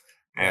 Yeah.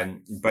 Yeah.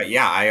 And but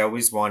yeah, I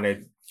always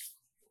wanted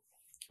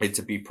it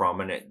to be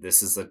prominent.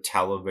 This is a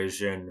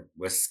television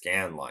with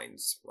scan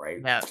lines, right?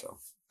 Yeah. So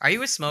Are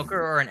you a smoker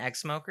mhm. or an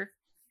ex-smoker?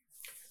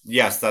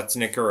 Yes, that's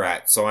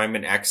Nicorette. So I'm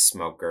an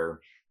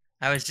ex-smoker.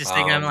 I was just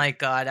thinking, I'm Um, like,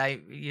 God,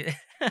 yeah.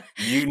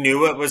 you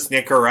knew it was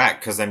Nicorette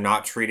because I'm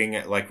not treating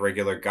it like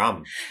regular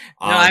gum.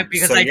 No,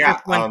 because So yeah,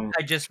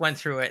 I just went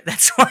through it.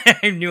 That's why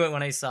I knew it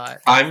when I saw it.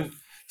 I'm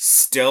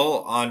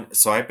still on.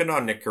 So I've been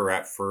on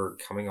Nicorette for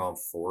coming on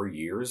 4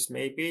 years,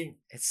 maybe.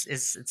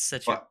 It's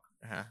such a But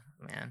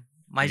man.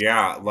 My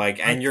yeah, like,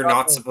 my and you're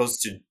not struggle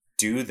supposed to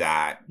do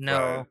that,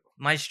 no, but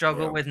my you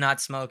struggle know. with not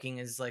smoking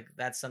is like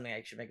that's something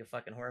I should make a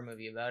fucking horror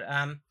movie about.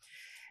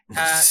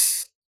 Uh,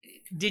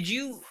 did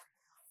you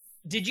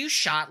did you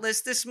shot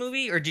list this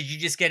movie or did you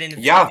just get into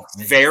the Yeah,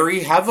 casting?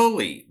 very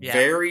heavily, Yeah.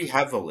 very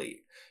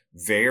heavily.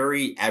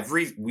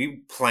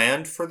 We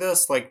planned for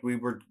this like we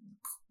were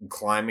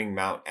climbing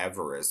Mount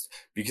Everest,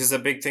 because a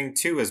big thing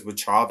too is with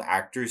child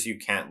actors, you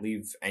can't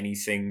leave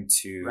anything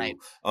Right. to,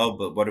 oh,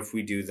 but what if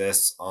we do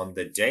this on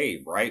the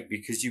day, right?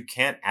 Because you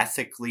can't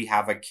ethically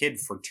have a kid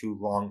for too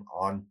long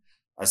on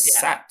a Yeah.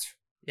 set,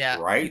 Yeah,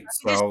 you right? can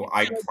just So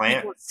I picture, like, plan.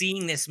 people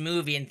seeing this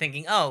movie and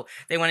thinking, "Oh,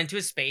 they went into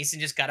a space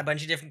and just got a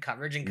bunch of different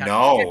coverage and cut it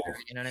No, together,"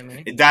 you know what I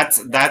mean?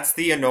 that's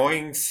the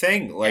annoying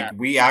thing. Yeah, Like,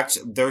 we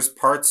actually, there's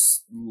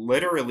parts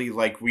literally,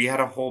 like, we had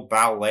a whole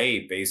ballet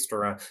based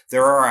around,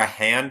 there are a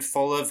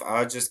handful of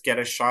just get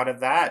a shot of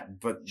that,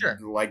 but sure.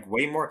 like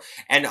way more.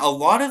 And a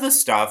lot of the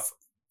stuff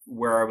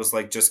where I was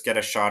like, just get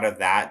a shot of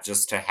that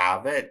just to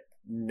have it,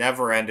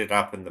 never ended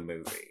up in the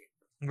movie.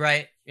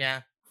 Right,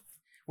 yeah.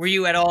 Were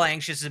you at all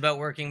anxious about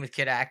working with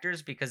kid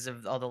actors because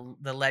of all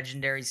the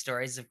legendary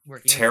stories of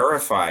working with.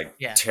 Terrified,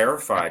 Yeah, yeah,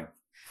 terrified.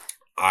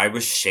 I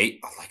was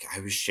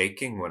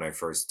shaking when I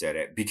first did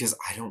it, because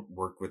I haven't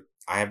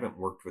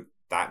worked with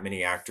that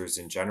many actors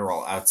in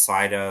general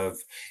outside of,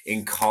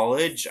 in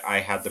college. I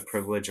had the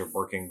privilege of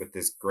working with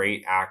this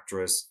great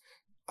actress,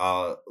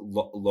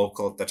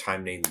 local at the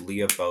time, named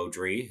Leah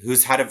Beaudry,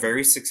 who's had a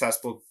very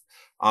successful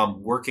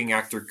working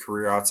actor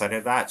career outside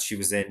of that. She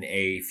was in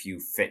a few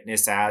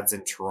fitness ads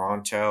in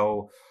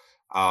Toronto.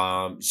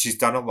 She's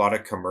done a lot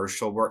of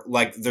commercial work.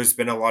 Like, there's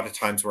been a lot of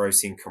times where I've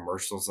seen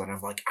commercials and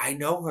I'm like, I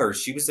know her.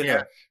 She was in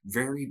yeah. a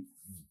very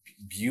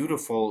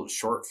beautiful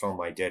short film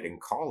I did in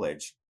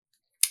college.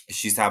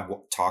 She's had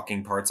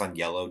talking parts on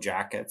Yellow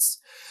Jackets.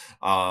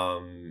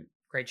 Um,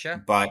 Great show.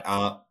 but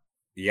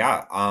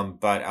yeah,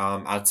 but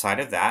outside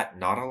of that,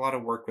 not a lot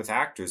of work with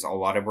actors, a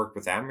lot of work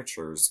with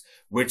amateurs,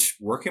 which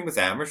working with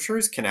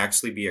amateurs can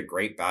actually be a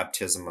great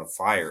baptism of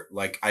fire.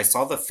 Like, I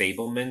saw The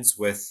Fablemans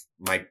with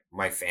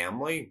my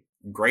family.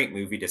 Great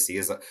movie to see,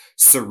 as a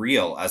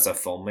surreal as a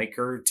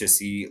filmmaker to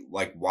see,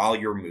 like, while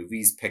your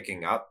movie's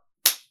picking up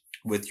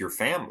with your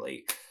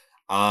family.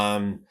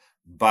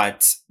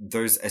 But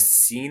there's a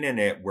scene in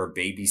it where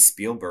baby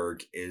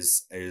Spielberg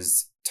is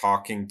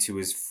talking to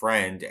his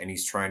friend, and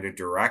he's trying to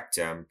direct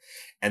him,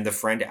 and the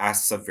friend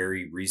asks a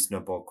very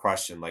reasonable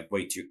question, like,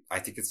 wait, I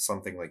think it's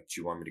something like, do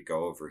you want me to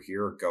go over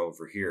here or go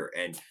over here?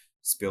 And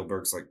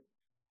Spielberg's like,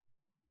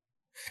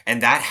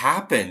 and that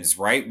happens,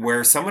 right?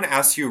 Where someone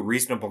asks you a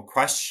reasonable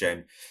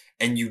question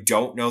and you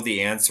don't know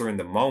the answer in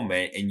the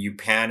moment, and you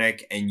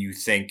panic and you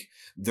think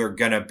they're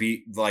going to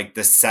be like,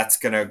 the set's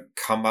going to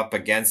come up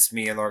against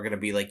me and they're going to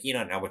be like, you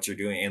don't know what you're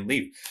doing, and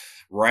leave,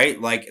 right?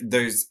 Like,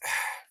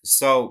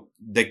 so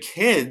the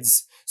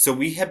kids, so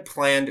we had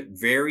planned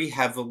very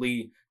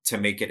heavily to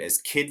make it as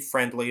kid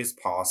friendly as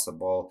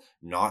possible,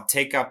 not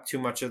take up too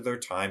much of their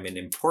time, and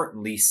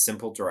importantly,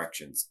 simple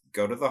directions.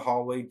 Go to the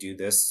hallway, do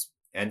this,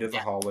 end of the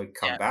Yeah, hallway,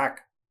 come yeah,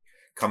 back,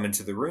 come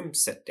into the room,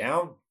 sit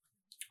down,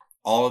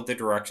 all of the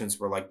directions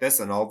were like this,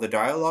 and all the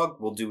dialogue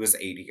we'll do is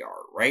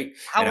ADR, right?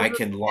 How And old I were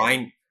can the kids?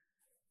 line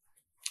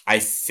I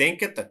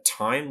think at the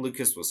time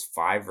Lucas was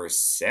 5 or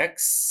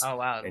 6, Oh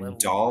wow, and little.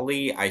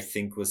 Dolly, I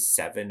think, was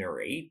 7 or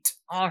 8.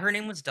 Oh, her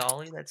name was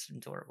Dolly. That's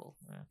adorable.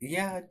 Yeah.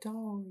 Yeah,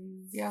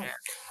 Dolly, yeah.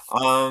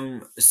 Yeah.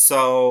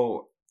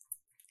 So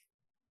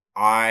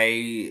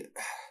I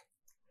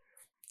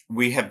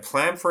we had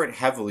planned for it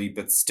heavily,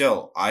 but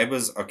still, I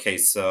was okay.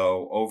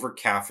 So over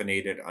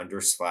caffeinated,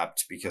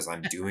 underslept because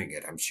I'm doing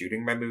it. I'm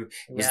shooting my movie.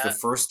 It was the Yeah.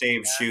 first day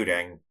of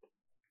shooting.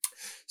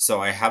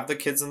 So I have the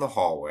kids in the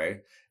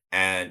hallway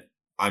and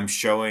I'm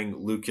showing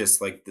Lucas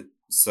like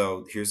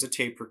so here's a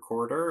tape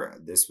recorder.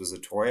 This was a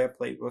toy I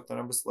played with when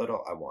I was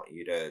little. I want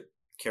you to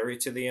carry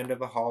it to the end of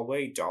the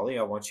hallway. Dolly,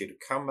 I want you to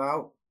come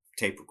out.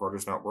 Tape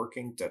recorder's not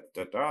working. Da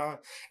da da.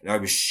 And I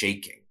was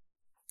shaking.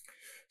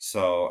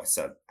 So I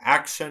said,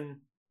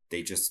 action.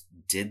 They just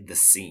did the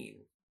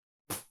scene.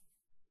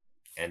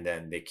 And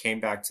then they came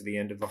back to the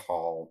end of the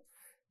hall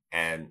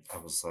and I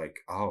was like,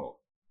 oh,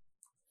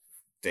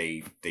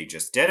 they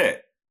just did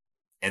it.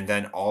 And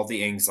then all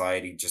the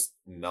anxiety just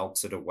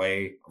melted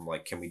away. I'm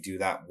like, can we do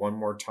that one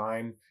more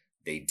time?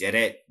 They did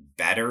it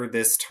better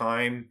this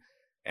time.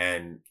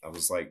 And I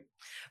was like,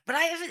 But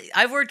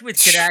I've worked with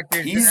kid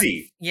actors.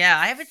 easy. Yeah,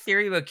 I have a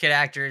theory about kid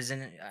actors,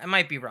 and I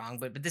might be wrong,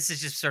 but this has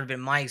just sort of been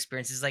my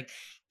experience. Is like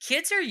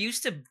kids are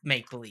used to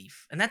make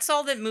believe, and that's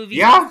all that movies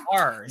Yeah.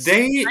 are. So I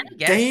They kind of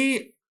get it.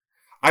 they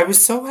I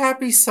was so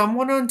happy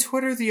someone on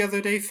Twitter the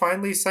other day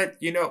finally said,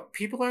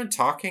 people aren't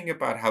talking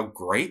about how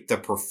great the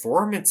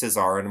performances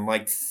are. And I'm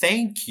like,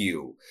 thank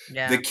you. The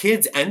Yeah.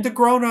 kids and the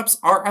grown-ups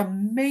are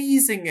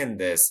amazing in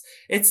this.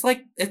 It's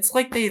like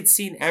they had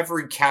seen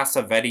every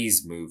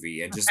Cassavetes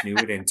movie and just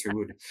knew it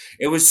intuitively.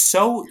 It was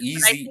so But I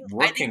easy think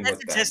I think working that's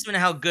with a them. testament to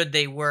how good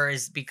they were,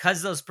 is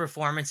because those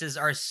performances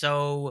are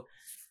so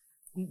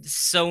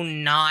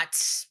not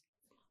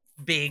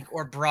big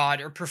or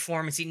broad or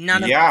performancy.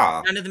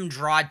 Yeah. None of them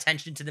draw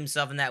attention to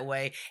themselves in that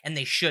way, and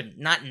they shouldn't.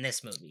 Not in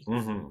this movie.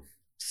 Hmm.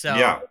 So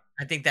Yeah.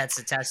 I think that's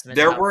a testament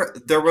to There how. were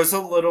there was a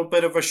little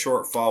bit of a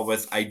shortfall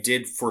with I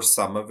did for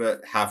some of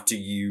it have to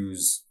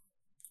use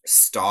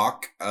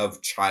stock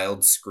of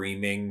child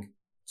screaming,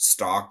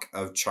 stock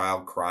of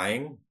child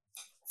crying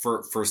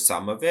for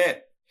some of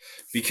it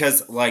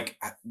because like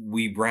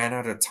we ran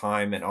out of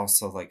time and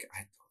also like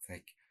I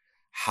like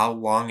how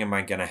long am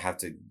I gonna have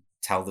to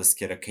tell this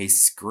kid okay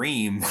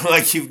scream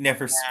like you've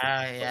never screamed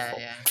Yeah, yeah, before?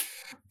 yeah.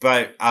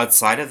 But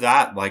outside of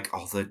that, like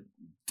all the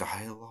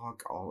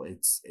dialogue, all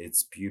it's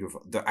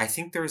beautiful. I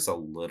think there's a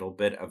little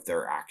bit of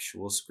their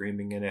actual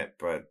screaming in it,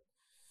 but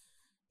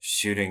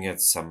shooting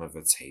it, some of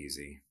it's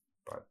hazy.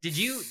 But Did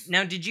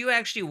you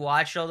actually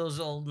watch all those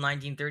old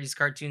 1930s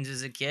cartoons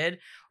as a kid,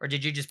 or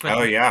did you just put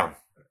oh them? yeah,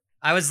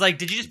 I was like,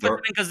 did you just put them there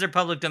in because they're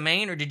public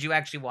domain, or did you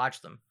actually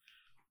watch them?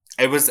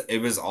 it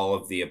was all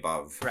of the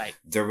above. Right.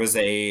 There was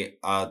a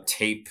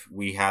tape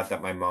we had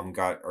that my mom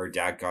got or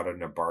dad got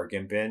in a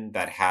bargain bin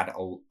that had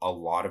a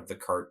lot of the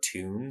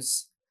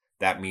cartoons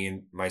that me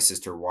and my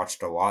sister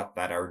watched a lot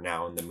that are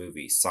now in the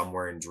movie.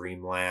 Somewhere in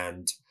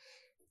Dreamland,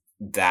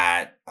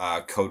 that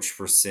Coach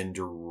for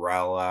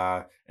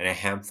Cinderella, and a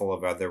handful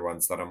of other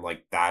ones that I'm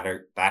like that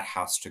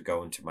has to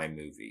go into my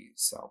movie.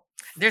 So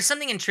There's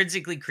something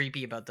intrinsically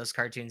creepy about those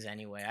cartoons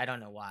anyway. I don't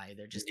know why.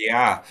 They're just.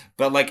 yeah,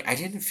 but like I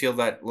didn't feel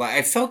that. Like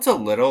I felt a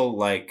little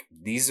like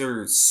these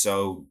are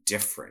so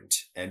different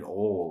and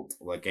old.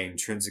 Like I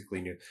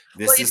intrinsically knew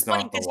Well, this it's is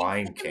funny not the because you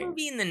Lion put the King.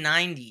 movie in the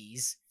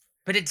 90s,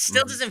 but it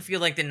still Hmm. doesn't feel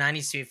like the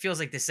 90s to me. It feels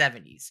like the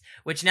 70s,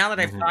 which now that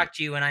I've Hmm. talked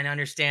to you and I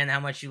understand how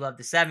much you love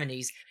the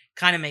 70s,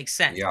 kind of makes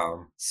sense.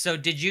 Yeah, So,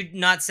 did you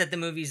not set the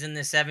movies in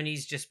the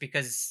 70s just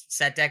because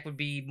set deck would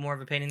be more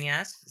of a pain in the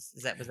ass?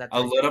 Was that the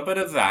a reason? little bit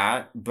of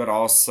that, but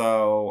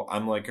also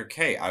I'm like,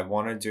 okay, I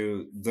want to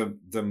do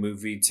the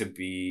movie to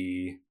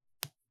be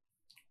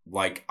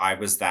like I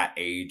was that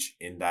age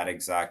in that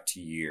exact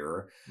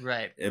year.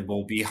 Right. It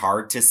will be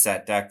hard to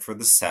set deck for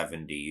the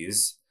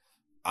 70s.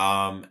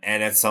 And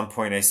at some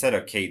point I said,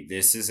 okay,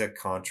 this is a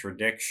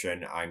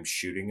contradiction. I'm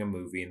shooting a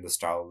movie in the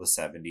style of the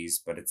 70s,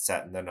 but it's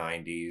set in the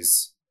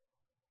 90s.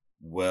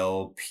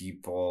 Will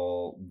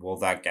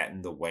that get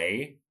in the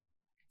way?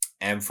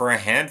 And for a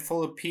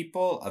handful of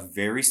people, a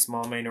very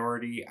small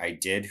minority, I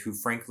did, who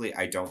frankly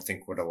I don't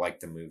think would have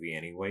liked the movie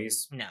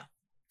anyways. No.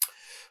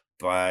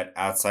 But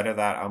outside of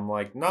that, I'm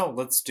like, no,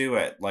 let's do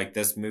it. Like,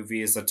 this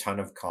movie is a ton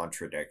of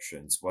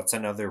contradictions. What's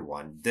another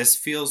one? This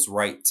feels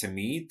right to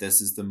me.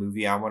 This is the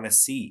movie I want to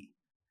see.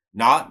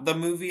 Not the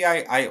movie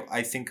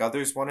I think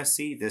others want to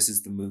see. This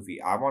is the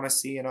movie I want to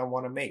see and I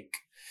want to make.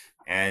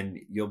 And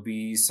you'll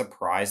be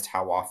surprised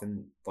how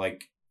often,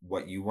 like,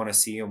 what you want to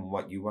see and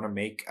what you want to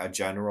make, a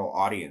general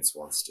audience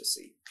wants to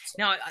see. So,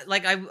 Now,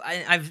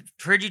 I've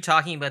heard you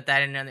talking about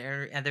that in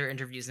other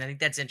interviews, and I think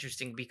that's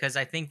interesting because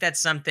I think that's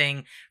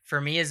something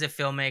for me as a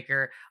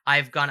filmmaker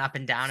I've gone up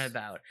and down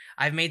about.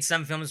 I've made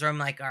some films where I'm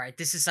like, all right,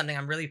 this is something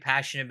I'm really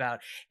passionate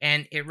about,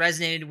 and it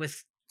resonated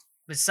with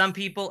with some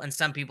people, and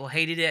some people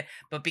hated it.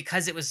 But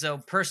because it was so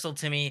personal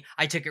to me,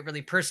 I took it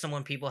really personal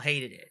when people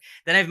hated it.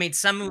 Then I've made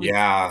some movies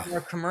Yeah.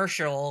 more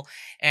commercial,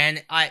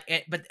 and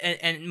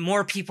and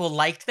more people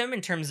liked them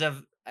in terms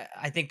of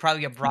I think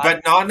probably a broad.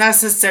 But not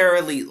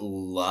necessarily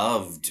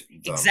loved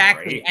them,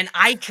 Exactly, right? and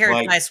I cared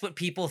Like, less what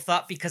people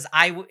thought because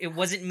it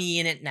wasn't me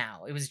in it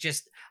now. It was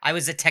just I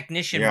was a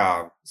technician.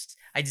 yeah.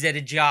 I did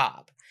a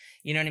job.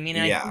 You know what I mean?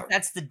 And I think Yeah.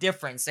 that's the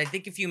difference. I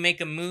think if you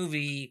make a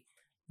movie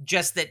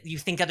just that you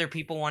think other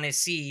people want to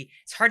see,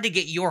 it's hard to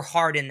get your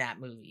heart in that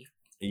movie.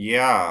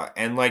 Yeah,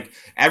 and, like,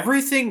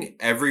 Everything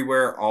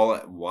Everywhere All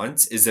at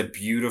Once is a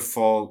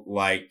beautiful,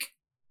 like,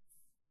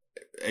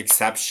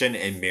 exception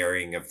and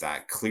marrying of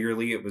that.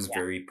 Clearly, it was Yeah.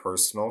 very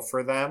personal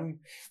for them,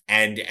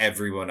 and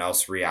everyone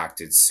else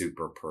reacted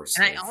super And I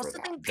personally for also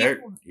that. think There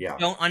people Yeah.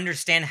 don't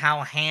understand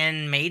how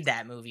handmade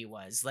that movie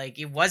was. Like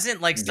it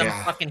wasn't like some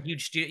Yeah. fucking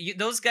huge studio.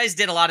 Those guys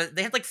did a lot of.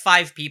 They had like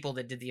 5 people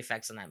that did the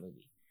effects on that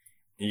movie.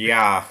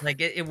 Yeah.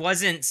 Like it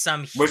wasn't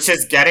some Which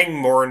is getting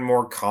more and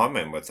more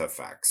common with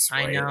effects,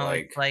 I right? know,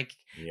 Like,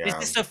 it's yeah.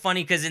 just so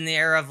funny because in the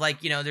era of, like,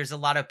 there's a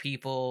lot of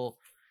people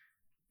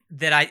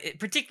that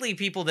particularly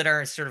people that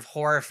are sort of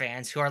horror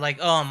fans who are like,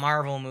 "Oh,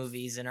 Marvel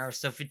movies," and are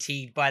so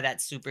fatigued by that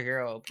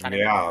superhero kind of.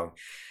 Yeah.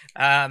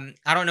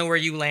 I don't know where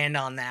you land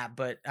on that,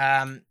 but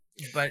My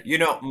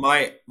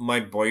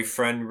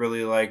boyfriend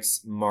really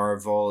likes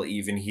Marvel,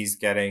 even he's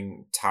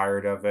getting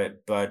tired of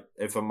it, but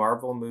if a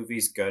Marvel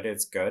movie's good,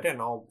 it's good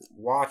and I'll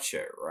watch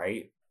it,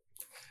 right?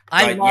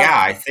 I But love yeah,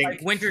 I like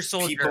think Winter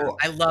Soldier. people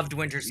I loved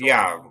Winter Soldier,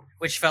 yeah,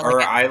 which felt like or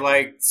a I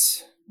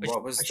liked which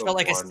what was which the felt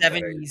like a one that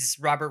I 70s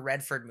Robert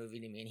Redford movie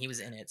to me, and he was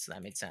in it, so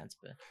that made sense.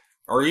 But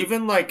or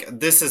even like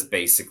this is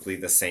basically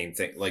the same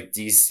thing. Like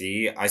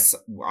DC,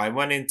 I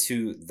went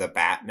into the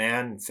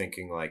Batman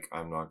thinking like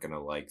I'm not gonna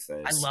like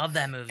I this, love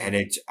that and movie.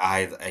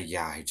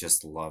 yeah, I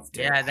just loved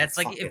it. Yeah, I that's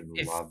like fucking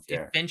loved if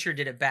it. Fincher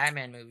did a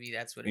Batman movie,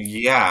 that's what it feels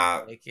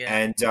Yeah, like. Yeah.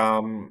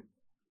 and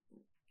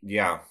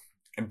yeah,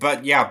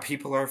 but yeah,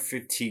 people are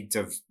fatigued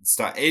of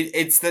stuff.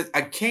 It's the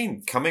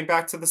again coming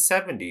back to the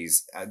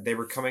 70s. They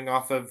were coming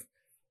off of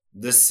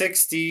the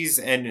 60s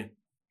and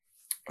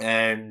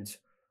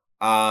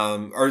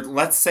or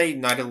let's say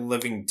Night of the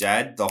Living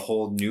Dead, the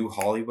whole new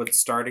Hollywood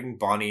starting,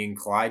 Bonnie and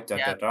Clyde, da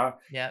da Yep. da.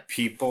 Yep.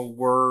 People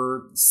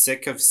were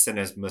sick of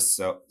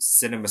CinemaScope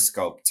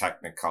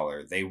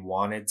Technicolor. They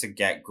wanted to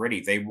get gritty.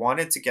 They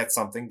wanted to get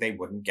something they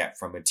wouldn't get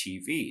from a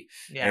TV.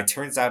 And Yeah. it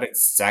turns out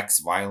it's sex,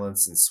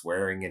 violence, and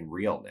swearing and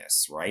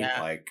realness, right?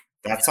 Yeah. Like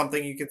Yeah. that's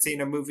something you could see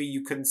in a movie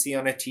you couldn't see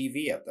on a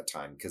TV at the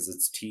time because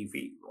it's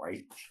TV,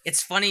 right?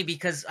 It's funny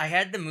because I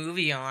had the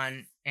movie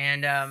on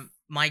and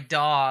my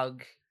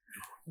dog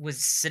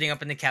was sitting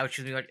up in the couch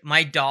with me.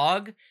 My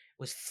dog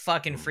was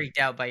fucking Mm. freaked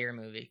out by your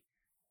movie.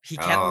 He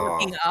kept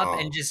looking Oh, up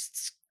and oh.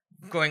 just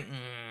going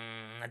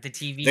at the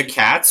The TV.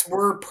 cats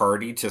were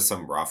party to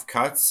some rough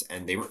cuts,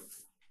 and they were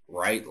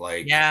right,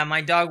 like, Yeah,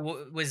 my dog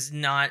was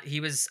not. He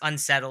was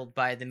unsettled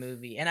by the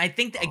movie, and I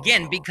think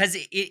again oh, because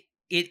it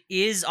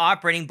is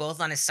operating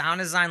both on a sound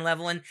design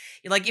level and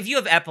like if you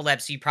have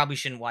epilepsy, you probably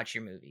shouldn't watch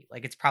your movie.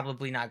 Like it's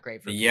probably not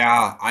great for people.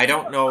 yeah, I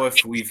don't know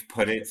if we've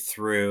put it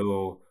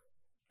through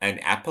an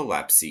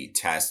epilepsy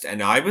test,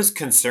 and I was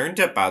concerned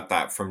about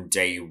that from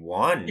day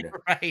one.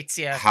 Right?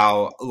 Yeah.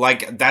 How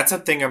like, that's a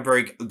thing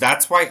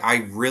that's why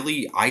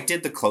I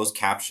did the closed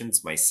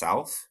captions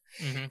myself.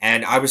 Hmm.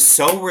 And I was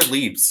so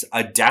relieved.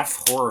 A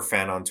deaf horror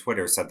fan on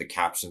Twitter said the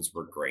captions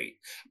were great.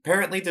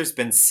 Apparently, there's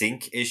been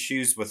sync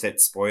issues with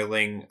it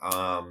spoiling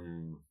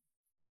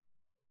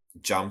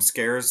jump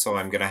scares, so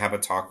I'm gonna have a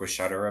talk with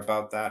Shutter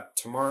about that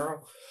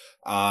tomorrow,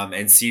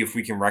 and see if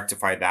we can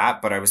rectify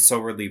that. But I was so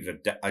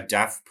relieved a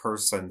deaf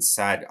person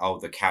said, "Oh,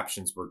 the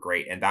captions were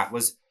great," and that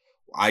was.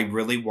 I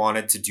really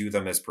wanted to do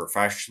them as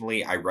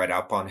professionally. I read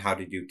up on how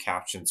to do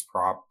captions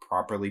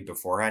properly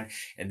beforehand,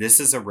 and this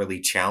is a really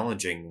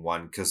challenging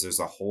one because there's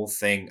a whole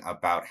thing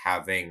about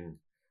having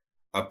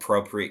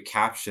appropriate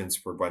captions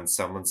for when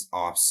someone's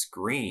off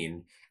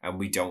screen and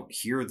we don't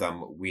hear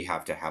them. We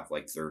have to have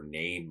like their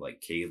name,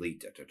 like Kaylee,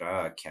 da da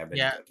da, Kevin,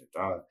 Yeah.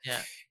 da da da.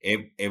 Yeah.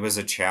 It was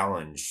a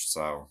challenge.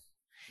 So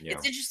yeah.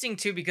 It's interesting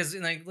too because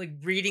like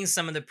reading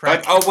some of the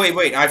press. But oh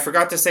wait, I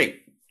forgot to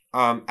say,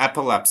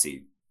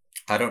 epilepsy.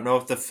 I don't know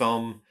if the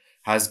film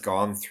has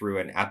gone through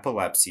an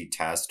epilepsy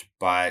test,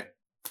 but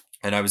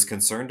and I was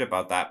concerned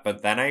about that.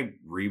 But then I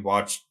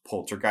rewatched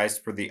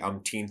Poltergeist for the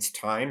umpteenth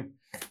time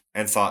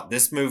and thought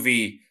this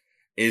movie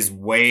is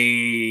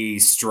way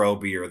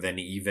strobier than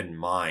even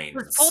mine.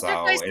 Was So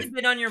Poltergeist if a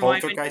bit on your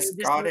mind when you made Poltergeist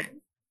this got it,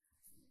 movie?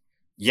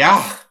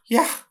 yeah,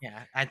 yeah,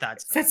 Yeah, I thought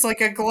it so. fits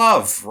like a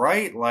glove,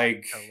 right?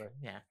 Like, Totally.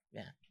 Yeah,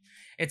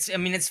 yeah. I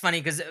mean, it's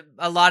funny because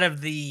a lot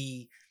of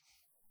the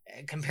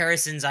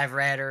comparisons I've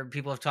read or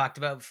people have talked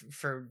about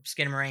for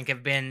Skinamarink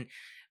have been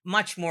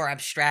much more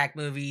abstract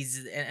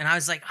movies, and I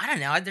was like, I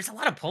don't know. There's a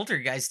lot of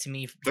Poltergeist to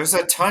me. there's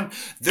a ton.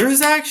 There's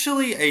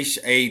actually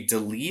a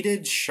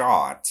deleted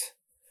shot,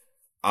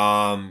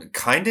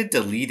 kind of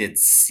deleted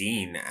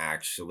scene.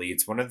 Actually,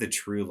 it's one of the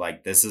true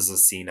like this is a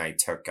scene I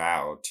took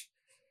out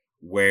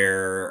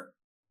where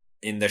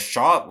in the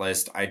shot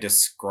list, I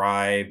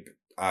describe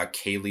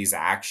Kaylee's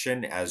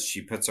action as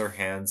she puts her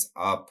hands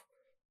up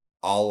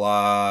a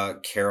la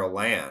Carol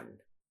Ann,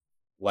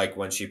 like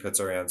when she puts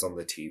her hands on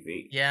the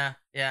TV. Yeah,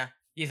 yeah.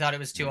 You thought it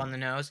was too on Mm. the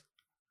nose?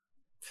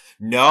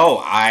 No,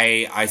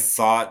 I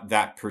thought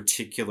that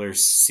particular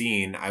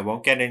scene, I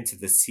won't get into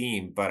the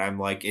scene, but I'm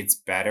like, it's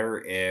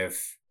better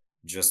if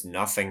just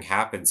nothing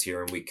happens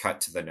here and we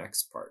cut to the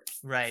next part.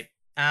 Right.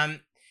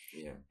 Um,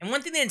 Yeah. and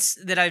one thing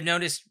that I've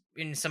noticed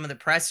in some of the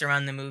press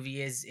around the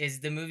movie is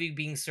the movie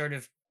being sort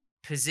of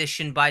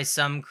positioned by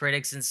some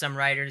critics and some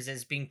writers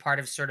as being part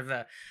of sort of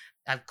a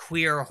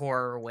queer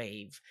horror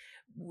wave.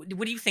 What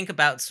do you think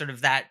about sort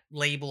of that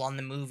label on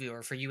the movie,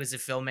 or for you as a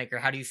filmmaker,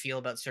 how do you feel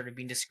about sort of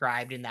being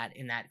described in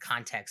that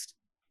context?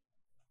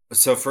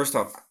 So first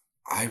off,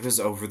 I was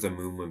over the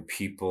moon when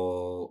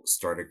people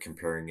started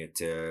comparing it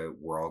to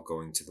We're All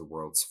Going to the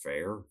World's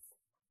Fair.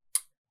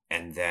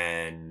 And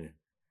then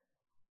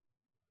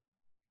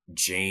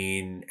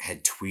Jane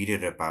had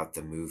tweeted about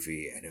the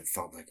movie and it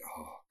felt like,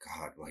 oh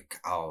God, like,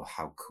 oh,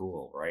 how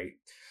cool, right?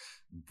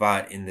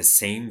 But in the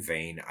same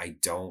vein, I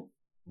don't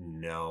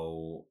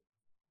know.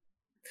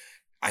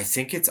 I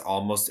think it's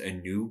almost a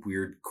new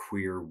weird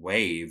queer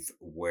wave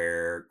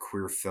where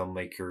queer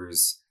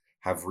filmmakers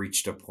have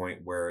reached a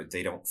point where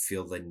they don't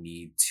feel the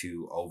need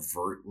to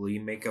overtly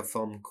make a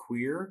film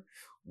queer.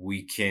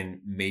 We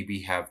can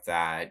maybe have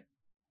that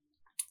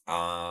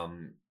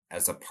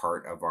as a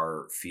part of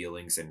our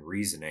feelings and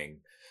reasoning.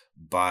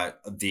 But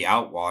The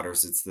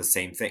Outwaters, it's the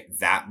same thing.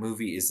 That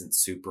movie isn't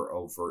super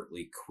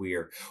overtly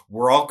queer.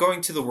 We're All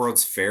Going to the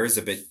World's Fair is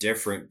a bit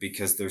different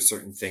because there's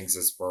certain things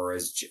as far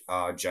as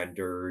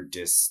gender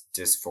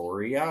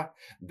dysphoria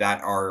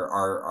that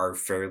are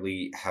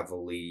fairly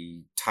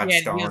heavily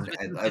Yeah, touched it deals on, with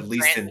at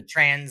least the in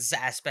trans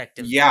aspect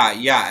of yeah, at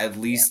yeah,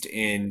 least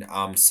in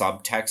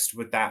subtext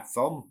with that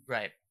film.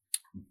 right.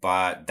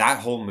 But that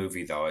whole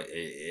movie, though,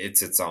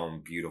 it's its own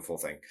beautiful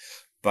thing.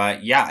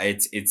 But yeah,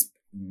 it's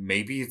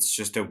maybe it's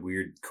just a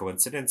weird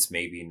coincidence,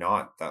 maybe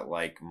not, that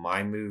like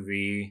my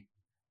movie,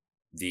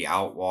 The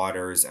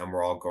Outwaters, and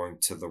We're All Going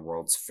to the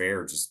World's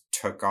Fair just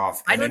took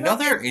off. I And don't know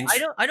the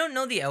another I don't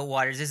know the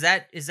Outwaters. Is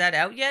that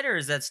out yet, or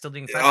is that still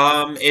being fresh?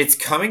 it's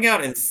coming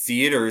out in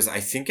theaters, I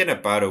think in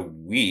about a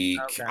week.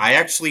 Okay. I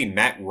actually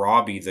met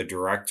Robbie, the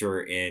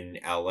director, in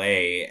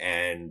LA,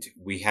 and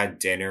we had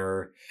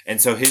dinner. And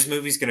so his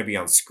movie's going to be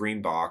on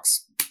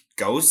Screenbox.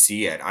 Go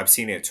see it. I've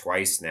seen it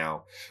twice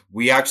now.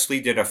 We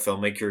actually did a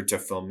filmmaker to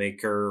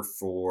filmmaker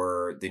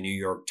for the New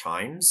York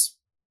Times,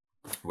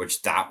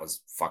 which that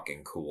was fucking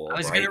I cool,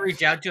 was gonna right?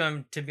 reach out to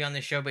him to be on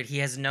the show, but he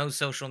has no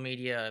social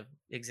media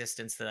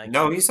existence that I can.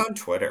 No, he's on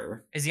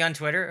Twitter. Is he on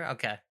Twitter?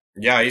 Okay.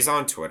 Yeah, he's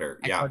on Twitter.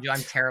 I Yeah. told you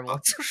I'm terrible Uh,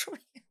 at social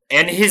media.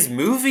 and his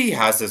movie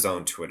has his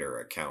own Twitter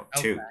account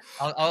Okay. too.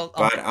 I'll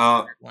But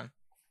that one.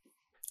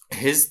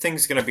 his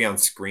thing's gonna be on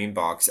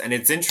Screenbox, and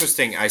it's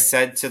interesting. I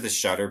said to the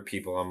Shutter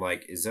people, I'm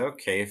like, "Is it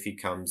okay if he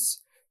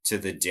comes to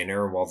the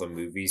dinner while the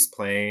movie's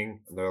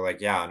playing?" And they're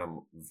like, "Yeah."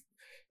 And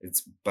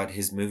it's but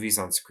his movie's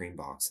on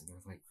Screenbox, and they're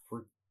like,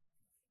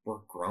 "We're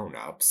grown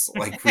ups,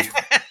 like we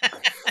don't,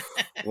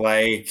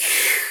 like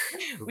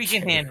who We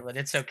can cares? handle it.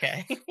 It's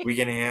okay. We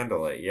can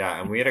handle it." Yeah,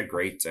 and we had a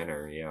great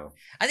dinner. Yeah,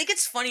 I think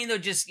it's funny though,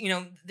 just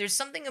there's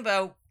something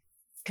about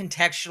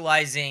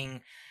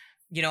contextualizing.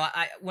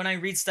 When I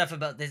read stuff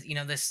about this,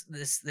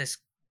 this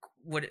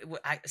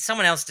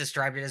someone else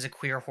described it as a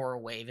queer horror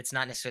wave. It's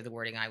not necessarily the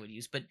wording I would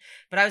use, but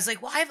I was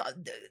like, well,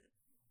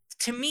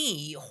 to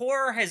me,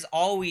 horror has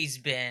always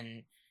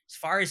been, as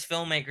far as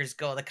filmmakers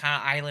go, the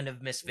kind of island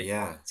of misfit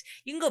yeah, toys.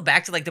 You can go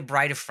back to like the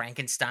Bride of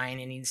Frankenstein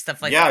and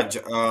stuff like yeah,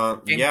 James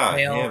yeah.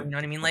 Whale. You Him, know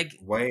what I mean? Like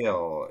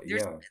Whale.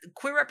 there's Yeah,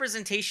 queer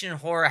representation in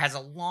horror has a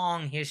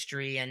long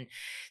history, and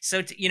so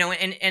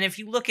and if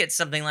you look at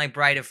something like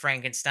Bride of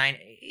Frankenstein,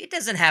 it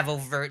doesn't have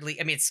overtly.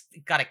 I mean, it's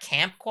got a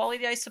camp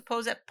quality, I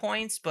suppose, at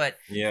points, but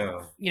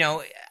yeah. you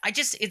know, I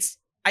just it's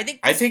I think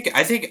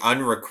I think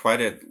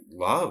unrequited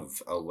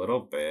love a little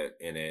bit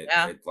in it.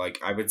 yeah. It like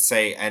I would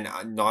say, and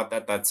not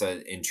that that's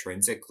a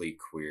intrinsically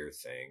queer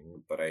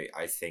thing, but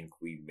I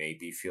think we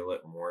maybe feel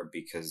it more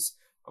because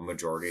a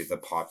majority of the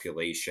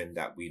population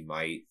that we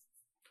might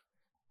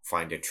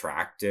find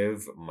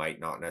attractive might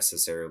not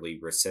necessarily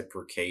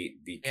reciprocate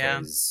Yeah.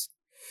 because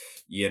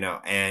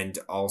and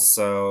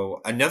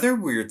also another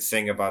weird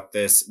thing about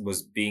this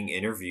was being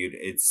interviewed.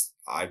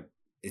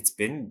 It's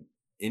been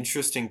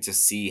interesting to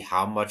see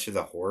how much of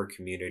the horror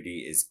community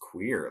is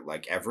queer.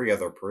 Like every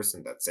other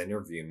person that's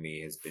interviewed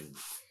me has been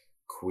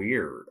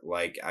queer.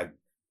 Like I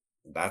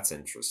That's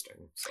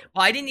interesting. So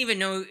Well, I yeah. didn't even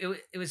know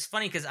it was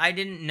funny because I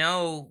didn't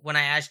know when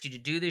I asked you to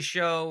do this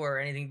show or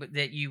anything, but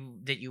that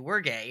you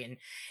were gay. And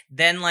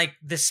then like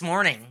this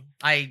morning,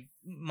 I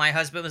my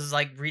husband was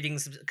like reading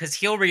because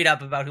he'll read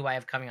up about who I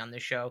have coming on the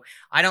show.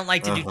 I don't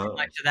like to do too Uh-huh.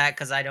 much of that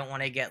because I don't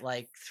want to get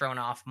like thrown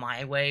off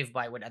my wave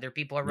by what other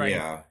people are writing.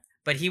 Yeah.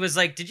 But he was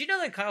like, "Did you know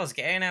that Kyle's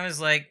gay?" And I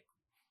was like,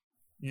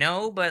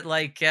 "No, but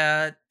like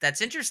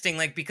that's interesting,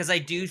 like because I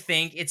do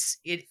think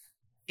it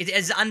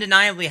is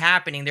undeniably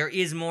happening. There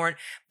is more,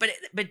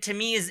 but to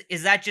me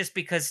is that just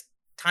because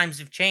times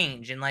have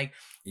changed. And like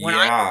when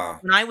I Yeah.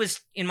 when I was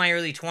in my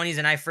early 20s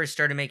and I first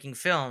started making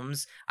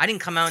films, I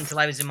didn't come out until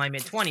I was in my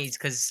mid 20s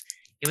because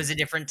it was a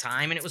different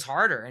time and it was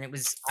harder. And it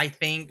was,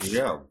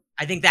 Yeah.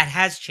 I think that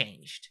has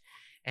changed.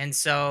 And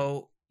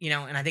so,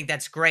 and I think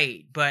that's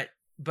great. But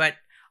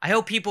I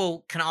hope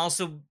people can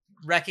also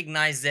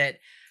recognize that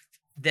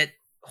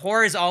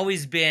horror has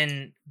always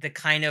been the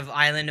kind of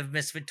island of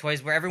misfit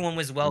toys where everyone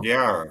was welcome.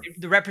 Yeah.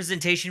 The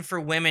representation for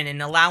women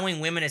and allowing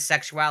women a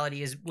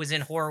sexuality was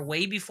in horror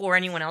way before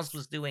anyone else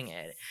was doing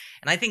it.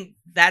 And I think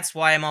that's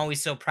why I'm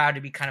always so proud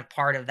to be kind of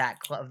part of that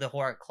club, the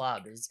horror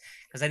club, is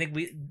because I think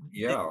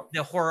Yeah.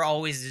 the horror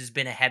always has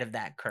been ahead of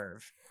that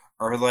curve.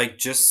 Or like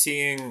just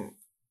seeing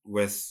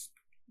with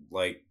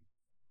like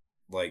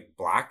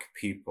black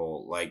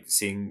people, like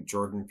seeing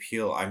Jordan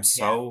Peele. I'm Yeah.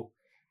 so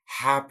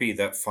happy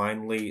that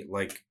finally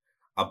like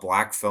a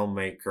black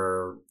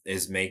filmmaker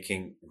is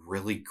making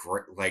really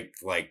great,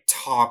 like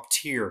top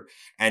tier,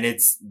 and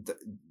it's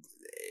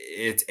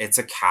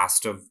a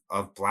cast of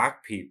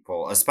black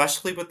people,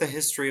 especially with the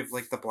history of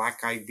like the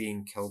black guy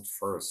being killed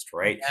first,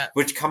 right? Yeah.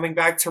 Which, coming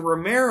back to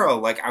Romero,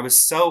 like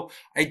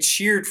I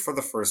cheered for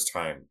the first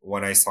time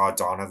when I saw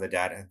Dawn of the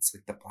Dead, and it's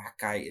like the black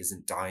guy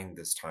isn't dying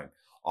this time.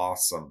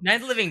 Awesome. Night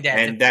of the Living Dead,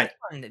 the And then first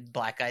one,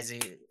 black guys,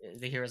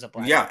 the heroes of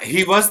black. yeah,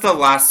 he was the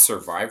last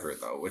survivor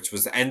though, which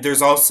was, and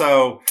there's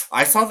also,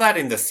 I saw that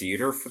in the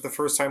theater for the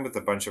first time with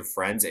a bunch of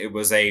friends. It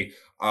was the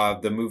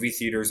movie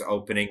theaters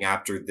opening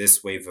after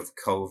this wave of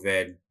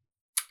COVID.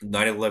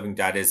 Night of the Living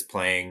Dead is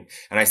playing,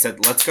 and I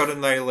said, let's go to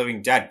Night of the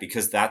Living Dead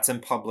because that's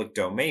in public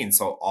domain.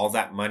 So all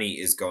that money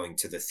is going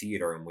to the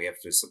theater and we have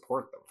to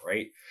support them,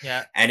 right?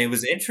 Yeah. And it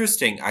was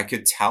interesting. I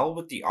could tell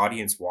with the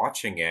audience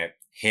watching it,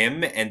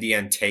 him and the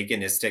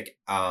antagonistic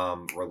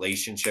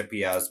relationship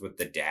he has with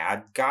the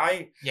dad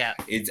guy, Yeah.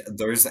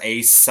 there's a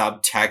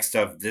subtext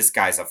of this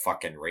guy's a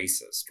fucking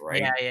racist, Yeah.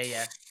 right? Yeah.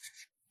 Yeah.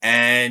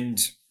 And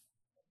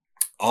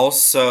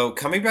also,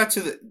 coming back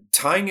to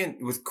tying in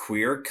with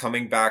queer,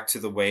 coming back to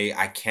the way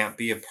I can't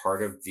be a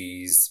part of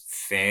these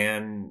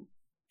fan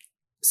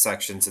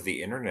sections of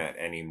the internet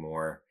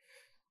anymore.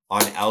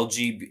 On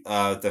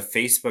the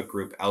Facebook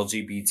group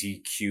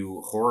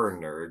LGBTQ horror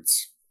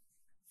nerds,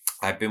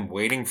 I've been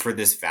waiting for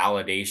this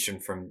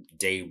validation from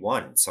day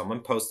one.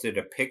 Someone posted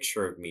a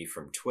picture of me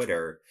from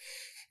Twitter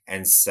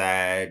and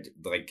said,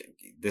 like,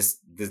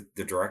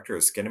 the director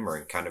of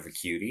Skinamarink, kind of a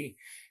cutie.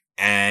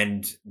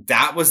 And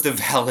that was the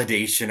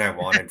validation I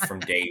wanted from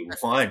day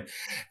one.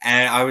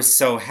 And I was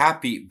so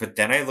happy. But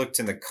then I looked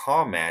in the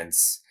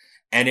comments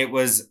and it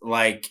was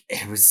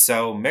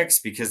so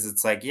mixed because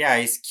it's like, yeah,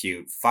 he's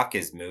cute. Fuck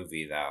his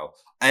movie though.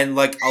 And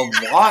like a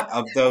lot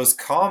of those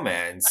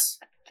comments,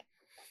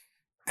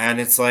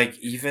 and it's like,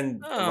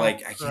 even Oh,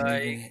 like I can't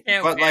boy. even,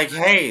 Can't but like,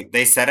 hey,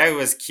 they said I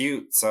was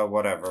cute, so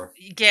whatever.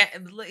 You can't.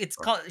 It's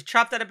called,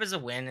 chop that up as a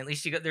win. At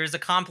least there's a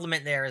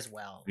compliment there as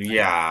well.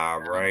 Yeah,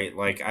 Um, right.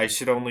 Like I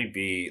should only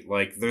be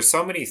like, there's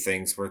so many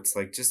things where it's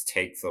like, just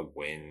take the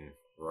win,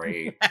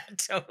 right?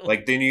 totally.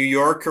 Like the New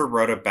Yorker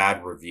wrote a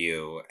bad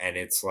review, and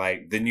it's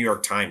like the New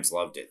York Times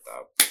loved it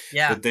though.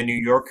 Yeah. But the New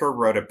Yorker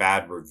wrote a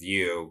bad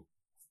review.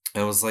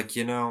 And it was like,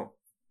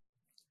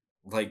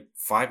 like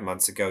 5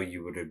 months ago,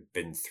 you would have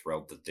been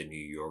thrilled that the New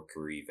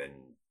Yorker even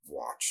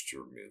watched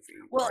your movie,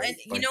 Well, and right?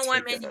 you Like know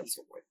what, take man? it as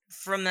a win.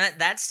 From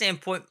that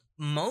standpoint,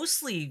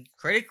 mostly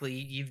critically,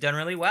 you've done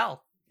really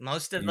well.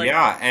 Most of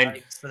Yeah,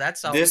 and so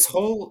that's all. this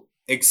whole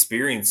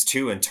experience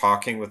too, and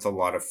talking with a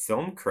lot of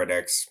film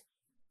critics,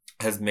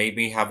 has made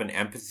me have an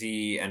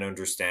empathy and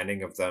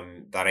understanding of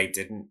them that I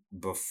didn't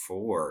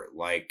before.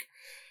 Like,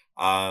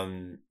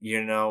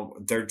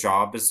 their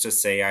job is to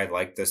say I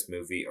like this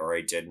movie or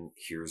I didn't,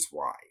 here's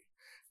why.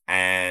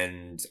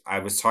 And I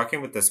was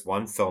talking with this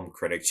one film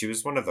critic. She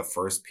was one of the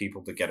first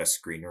people to get a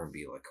screener and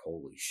be like,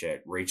 holy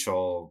shit,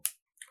 Rachel.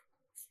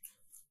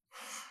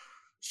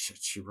 Shit,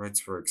 she writes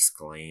for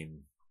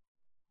Exclaim.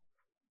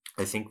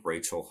 I think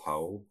Rachel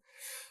Ho.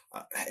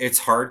 It's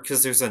hard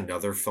because there's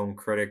another film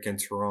critic in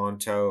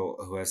Toronto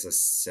who has a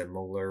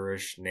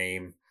similar-ish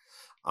name.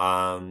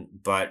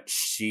 But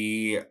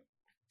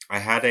I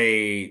had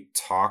a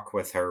talk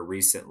with her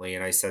recently,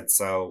 and I said,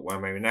 so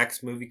when my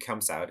next movie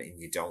comes out and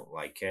you don't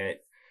like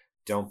it,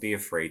 don't be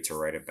afraid to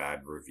write a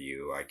bad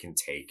review. I can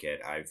take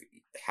it. I've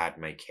had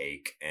my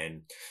cake.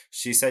 And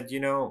she said,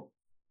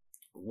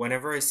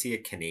 whenever I see a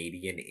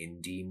Canadian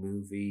indie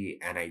movie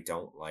and I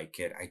don't like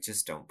it, I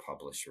just don't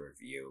publish a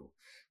review,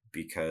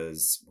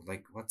 because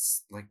like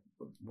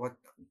what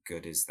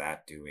good is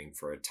that doing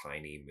for a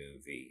tiny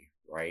movie,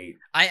 right?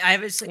 I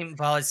have the same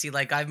policy.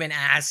 Like I've been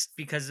asked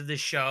because of the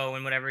show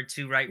and whatever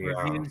to write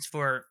Yeah. reviews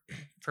for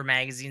for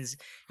magazines,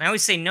 and I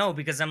always say no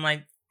because I'm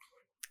like,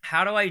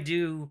 how do I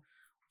do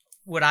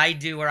what I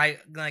do, where I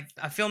like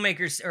a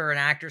filmmaker or an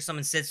actor,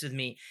 someone sits with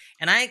me,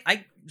 and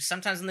I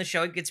sometimes on the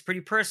show it gets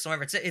pretty personal.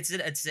 Whatever.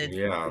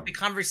 Yeah. The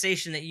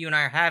conversation that you and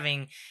I are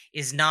having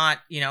is not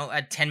a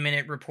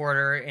 10-minute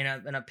reporter in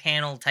a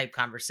panel type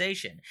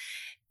conversation.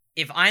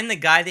 If I'm the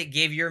guy that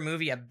gave your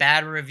movie a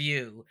bad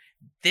review,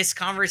 this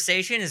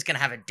conversation is gonna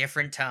have a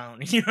different tone.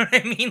 You know what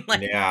I mean?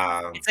 Like,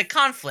 Yeah, it's a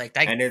conflict.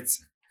 I and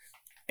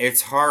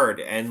it's hard,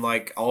 and,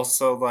 like,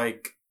 also,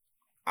 like,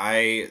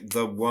 I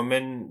the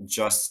woman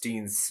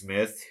Justine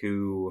Smith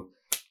who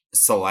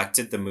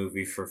selected the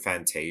movie for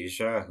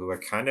Fantasia, who I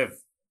kind of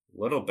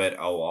little bit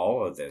owe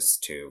all of this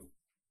to.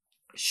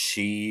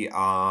 She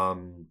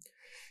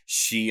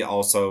she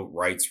also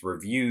writes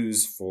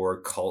reviews for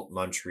Cult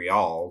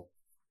Montreal,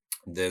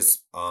 this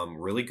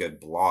really good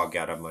blog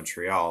out of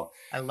Montreal.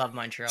 I love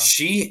Montreal.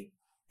 She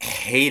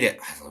hated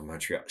I love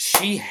Montreal.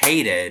 She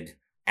hated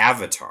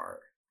Avatar.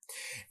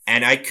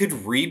 And I could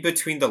read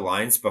between the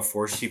lines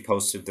before she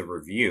posted the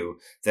review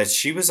that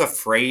she was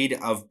afraid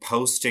of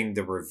posting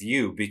the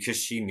review because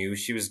she knew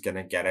she was going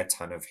to get a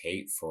ton of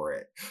hate for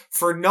it.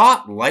 For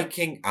not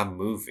liking a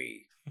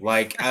movie,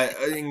 like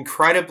an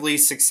incredibly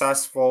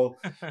successful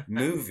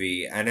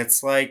movie. And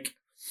it's like,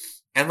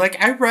 and like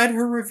I read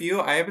her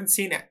review. I haven't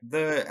seen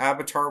the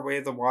Avatar Way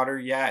of the Water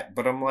yet,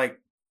 but I'm like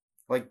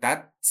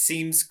that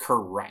seems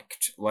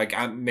correct. Like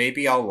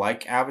maybe I'll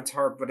like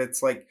Avatar, but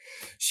it's like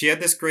she had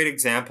this great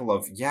example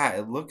of yeah,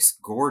 it looks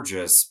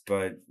gorgeous,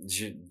 but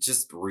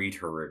just read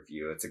her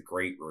review. It's a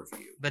great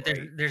review, But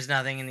right? there's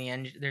nothing in the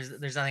end.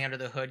 There's nothing under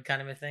the hood,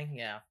 kind of a thing.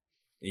 Yeah.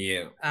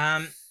 Yeah.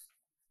 Um.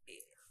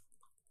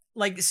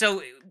 Like,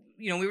 so,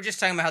 we were just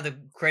talking about how the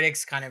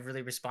critics kind of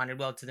really responded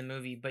well to the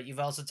movie, but you've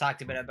also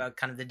talked a bit about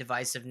kind of the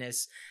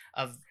divisiveness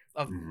of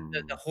the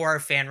Mhm. horror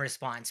fan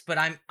response. But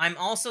I'm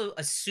also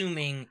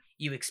assuming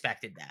you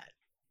expected that.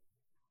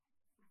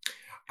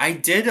 I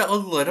did a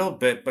little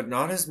bit, but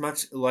not as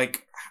much.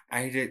 Like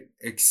I did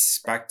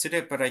expected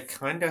it, but I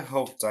kind of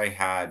hoped I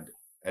had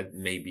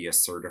maybe a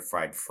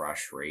certified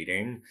fresh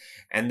rating.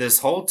 And this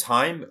whole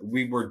time,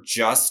 we were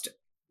just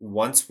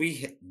once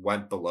we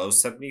went below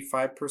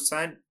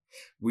 75%,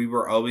 we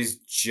were always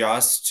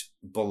just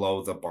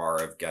below the bar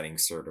of getting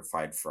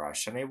certified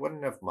fresh. And I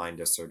wouldn't have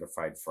minded a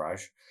certified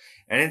fresh.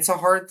 And it's a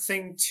hard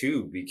thing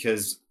too,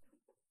 because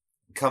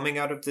coming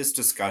out of this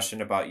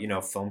discussion about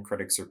film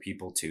critics are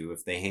people too.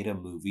 If they hate a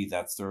movie,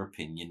 that's their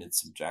opinion,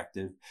 it's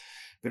subjective,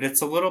 but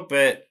it's a little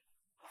bit,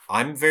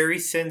 I'm very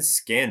thin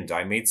skinned.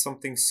 I made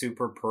something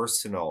super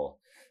personal,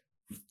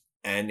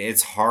 and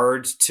it's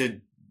hard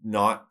to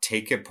not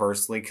take it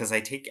personally because I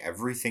take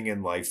everything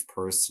in life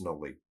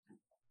personally,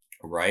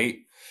 right?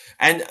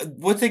 And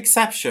with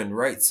exception,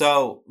 right?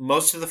 So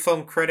most of the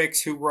film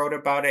critics who wrote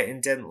about it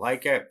and didn't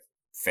like it,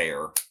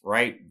 fair,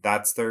 right?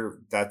 That's their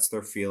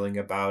feeling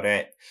about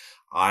it.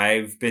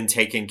 I've been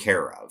taken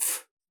care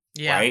of,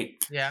 Yeah.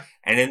 right? Yeah.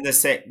 And in the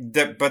same,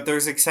 but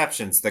there's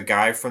exceptions. The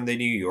guy from the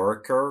New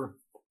Yorker,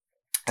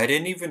 I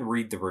didn't even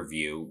read the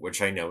review,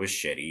 which I know is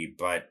shitty,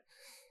 but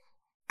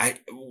I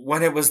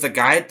when it was the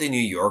guy at the New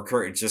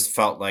Yorker, it just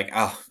felt like,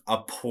 oh, a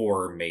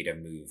poor made a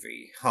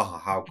movie. Oh,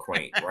 how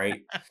quaint,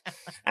 right?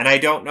 And I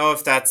don't know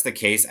if that's the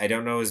case. I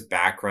don't know his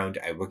background.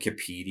 I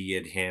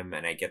Wikipedia'd him,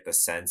 and I get the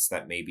sense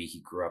that maybe he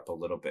grew up a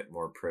little bit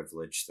more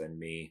privileged than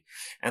me.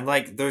 And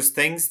like, there's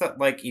things that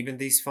like even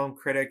these film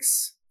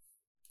critics,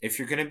 if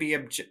you're gonna be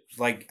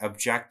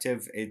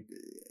objective,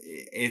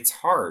 it's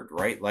hard,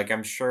 right? Like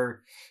I'm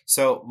sure.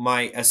 So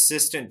my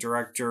assistant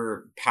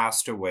director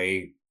passed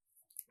away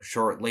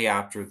shortly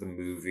after the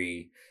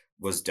movie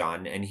was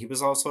done, and he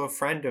was also a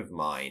friend of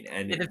mine,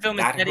 Yeah, the and film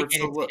is that hurts a dedicated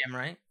to little. him,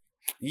 right?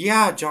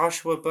 Yeah,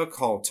 Joshua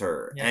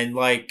Buckhalter. Yeah. And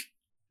like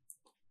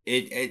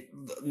it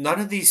none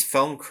of these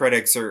film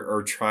critics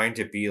are trying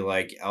to be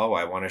like, "Oh,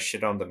 I want to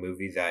shit on the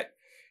movie that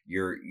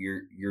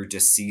your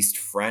deceased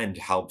friend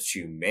helps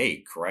you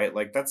make," right?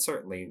 Like that's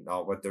certainly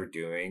not what they're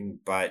doing,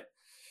 but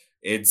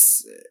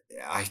it's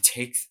I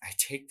take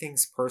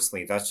things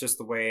personally. That's just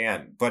the way I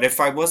am. But if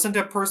I wasn't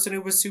a person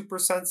who was super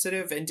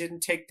sensitive and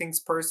didn't take things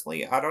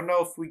personally, I don't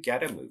know if we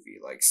get a movie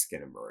like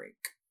Skinamarink.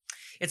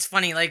 It's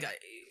funny, like,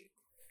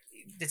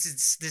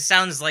 this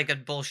sounds like a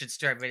bullshit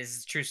story, but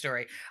it's a true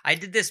story. I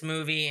did this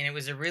movie, and it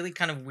was a really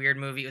kind of weird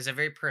movie. It was a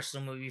very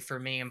personal movie for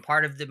me, and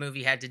part of the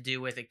movie had to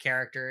do with a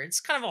character. It's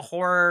kind of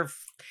a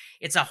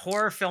it's a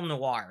horror film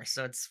noir,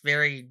 so it's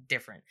very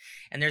different.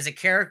 And there's a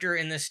character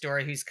in the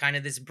story who's kind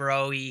of this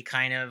bro-y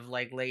kind of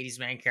like ladies'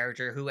 man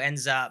character who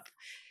ends up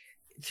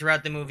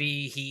throughout the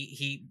movie,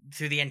 he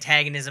through the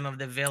antagonism of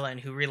the villain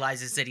who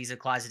realizes that he's a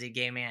closeted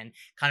gay man,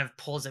 kind of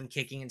pulls him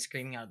kicking and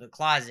screaming out of the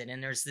closet.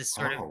 And there's this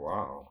sort of, Oh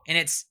wow. and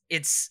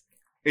it's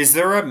Is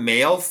there a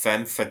male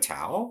femme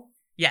fatale?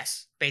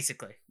 yes,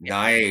 basically. Yeah.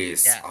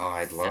 Nice. Yeah. Oh,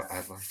 Yeah.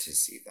 I'd love to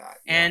see that.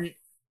 Yeah. And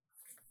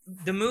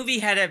the movie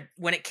had a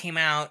when it came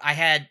out, I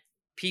had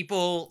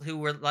people who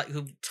were like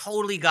who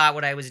totally got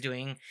what I was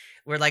doing.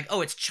 Were like, oh,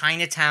 it's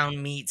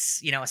Chinatown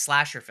meets, a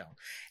slasher film.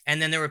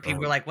 And then there were people who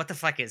were Uh, like, what the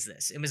fuck is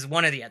this? It was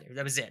one or the other.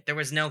 That was it. There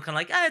was no kind of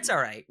like, it's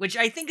all right. Which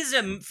I think as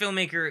a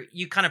filmmaker,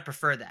 you kind of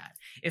prefer that.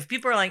 If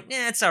people are like,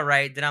 it's all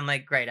right, then I'm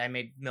like, great, I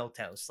made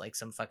Milktoast, like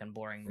some fucking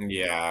boring movie.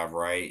 yeah,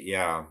 right.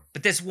 Yeah.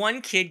 But this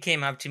one kid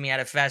came up to me at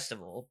a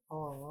festival,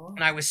 Aw.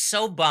 and I was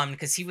so bummed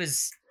because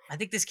I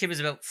think this kid was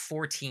about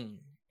 14,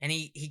 and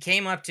he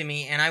came up to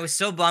me, and I was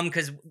so bummed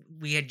because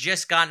we had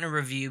just gotten a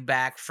review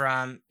back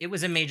from, it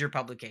was a major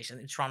publication,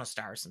 the Toronto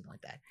Star or something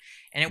like that,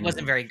 and it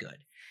wasn't Mhm. very good.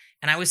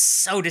 And I was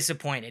so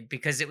disappointed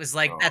because it was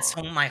like, that's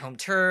Aw. my home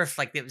turf,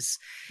 like it was,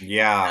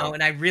 Yeah.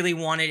 and I really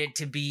wanted it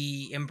to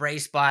be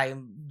embraced by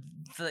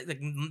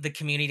the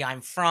community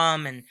I'm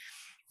from. And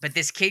but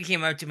this kid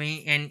came up to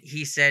me and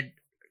he said,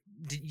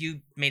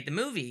 you made the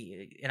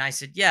movie? And I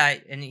said, yeah.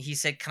 And he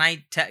said, can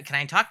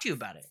I talk to you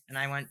about it? And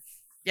I went,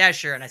 yeah,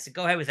 sure. And I said,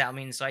 go ahead without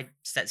me. And so I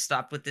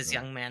stopped with this Mm.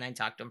 young man. I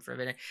talked to him for a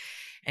minute,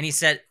 and he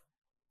said,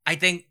 I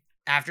think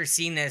after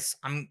seeing this,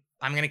 I'm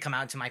gonna come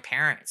out to my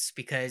parents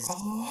because.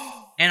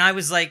 Oh. And I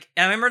was like,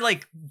 I remember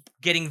like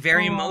getting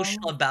very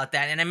emotional Oh. about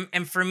that.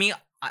 And for me,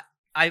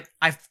 I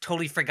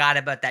totally forgot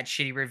about that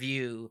shitty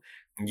review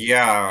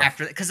Yeah.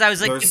 after, because I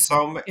was like, There's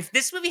so ma if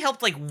this movie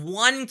helped like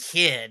one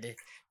kid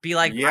be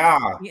like, Yeah.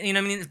 you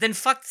know what I mean? Then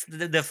fuck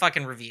the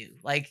fucking review.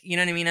 Like, you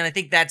know what I mean? And I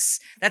think that's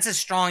a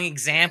strong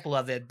example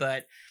of it,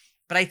 but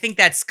I think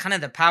that's kind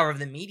of the power of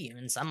the medium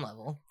in some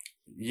level.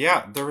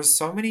 Yeah, there were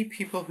so many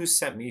people who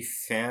sent me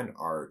fan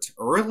art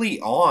early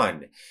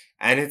on,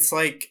 and it's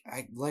like,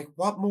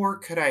 what more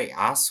could I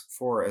ask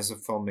for as a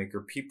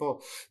filmmaker?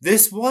 People,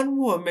 this one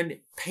woman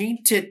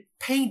painted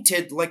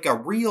like a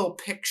real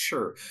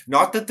picture.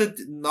 Not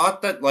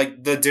that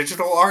like the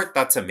digital art,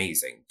 that's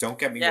amazing. Don't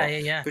get me Yeah, wrong, yeah,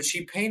 yeah. but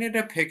she painted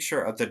a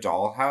picture of the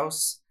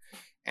dollhouse,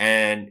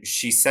 and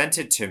she sent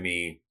it to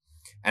me,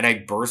 and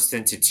I burst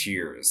into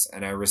tears,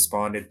 and I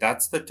responded,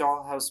 "That's the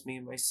dollhouse me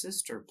and my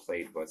sister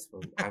played with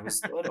when I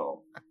was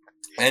little."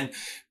 And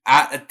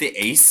at the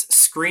Ace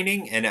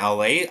screening in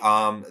LA,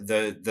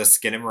 the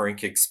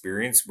Skinamarink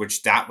experience,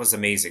 which that was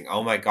amazing.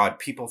 Oh my god,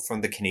 people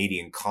from the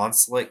Canadian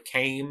consulate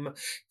came.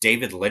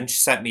 David Lynch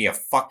sent me a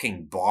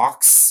fucking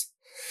box,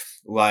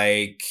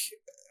 like,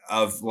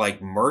 of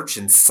like merch,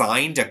 and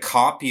signed a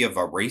copy of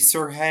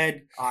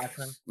Eraserhead.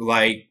 Awesome.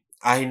 Like,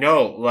 I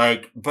know,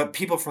 like, but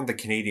people from the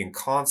Canadian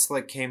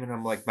consulate came, and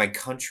I'm like, my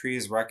country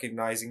is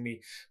recognizing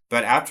me.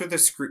 But after the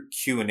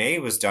Q&A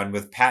was done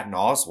with Patton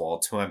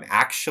Oswalt, who I'm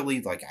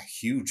actually like a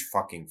huge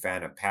fucking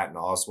fan of Patton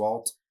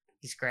Oswalt.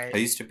 He's great. I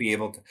used to be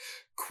able to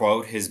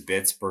quote his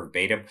bits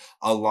verbatim.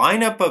 A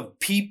lineup of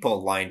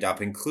people lined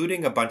up,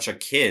 including a bunch of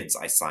kids.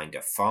 I signed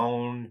a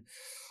phone,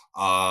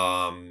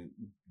 um,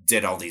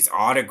 did all these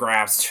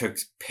autographs, took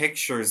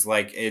pictures.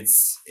 Like,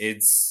 it's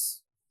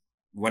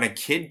when a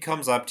kid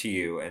comes up to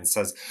you and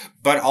says,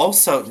 but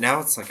also now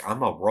it's like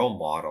I'm a role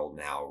model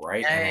now,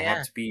 right? Yeah, And I yeah, have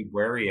yeah. to be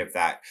wary of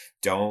that.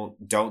 Don't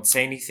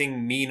say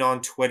anything mean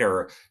on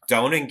Twitter.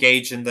 Don't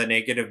engage in the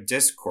negative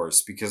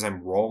discourse because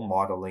I'm role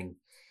modeling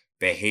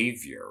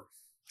behavior.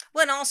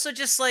 Well, and also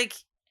just like,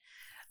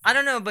 I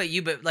don't know about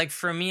you, but like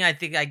for me, I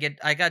think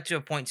I got to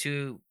a point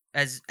too,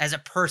 as a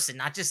person,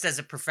 not just as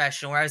a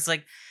professional, where I was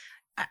like,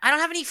 I don't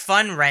have any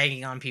fun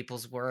ragging on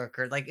people's work,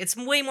 or like it's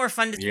way more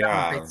fun to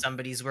celebrate Yeah.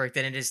 somebody's work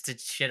than it is to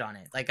shit on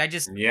it. Like I'd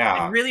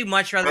Yeah. really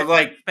much rather But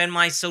like spend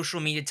my social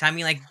media time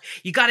being like,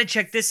 you got to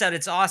check this out,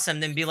 it's awesome,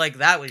 than be like,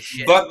 that was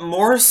shit. But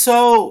more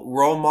so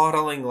role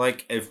modeling,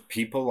 like, if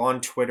people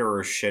on Twitter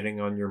are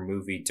shitting on your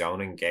movie,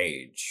 don't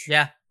engage,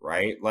 Yeah,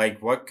 right?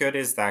 Like, what good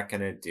is that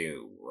gonna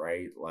do,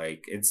 right?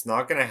 Like, it's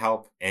not gonna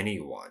help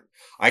anyone.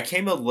 I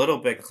came a little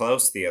bit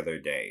close the other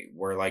day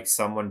where, like,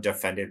 someone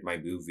defended my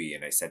movie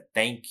and I said,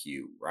 thank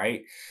you,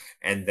 right?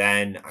 And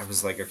then I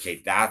was like,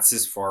 okay, that's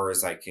as far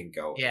as I can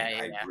go. yeah, And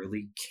yeah, I yeah.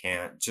 really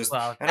can't just,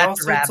 Well, and that's a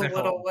also it's a rabbit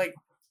little hole.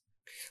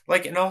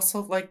 and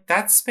also, like,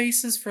 that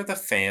space is for the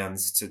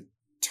fans to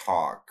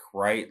talk,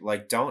 right?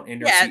 Like, don't Yeah,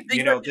 intercede. then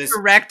you have the This,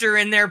 director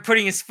in there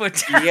putting his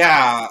foot down.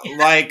 yeah,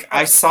 like, Oh,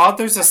 I saw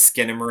there's a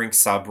Skinamarink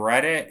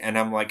subreddit, and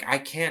I'm like, I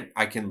can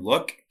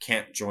look,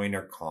 can't join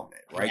or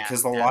comment, right? yeah,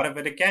 Because a yeah. lot of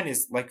it, again,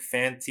 is like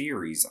fan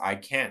theories. I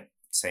can't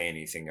say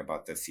anything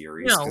about the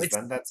theories No, because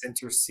then that's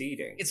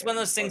interceding. it's one of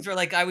And, those things like, where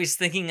like I was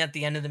thinking at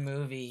the end of the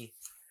movie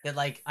that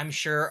like I'm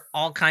sure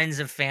all kinds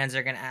of fans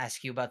are gonna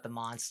ask you about the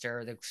monster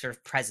or the sort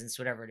of presence,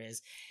 whatever it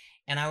is.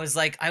 And I was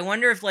like, I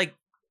wonder if like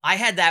I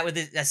had that with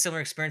a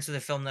similar experience with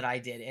a film that I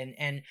did.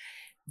 And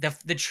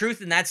the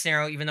truth in that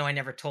scenario, even though I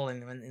never told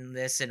anyone in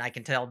this, and I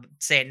can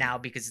say it now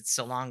because it's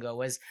so long ago,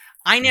 was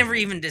I never mhm.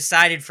 even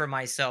decided for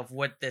myself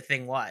what the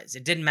thing was.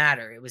 It didn't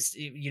matter. It was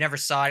you never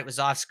saw it. It was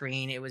off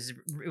screen. It was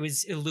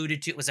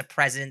alluded to. It was a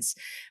presence.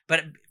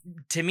 But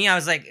to me, I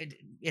was like,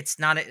 it's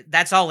not.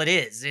 That's all it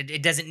is.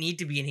 It doesn't need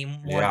to be any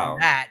more than Yeah.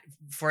 that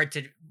for it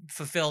to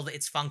fulfill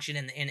its function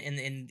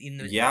in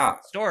the Yeah.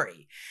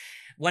 story.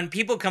 When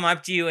people come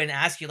up to you and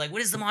ask you like,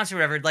 what is the monster, or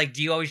whatever, like,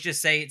 do you always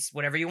just say it's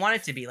whatever you want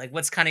it to be? Like,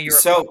 what's kind of your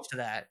So, approach to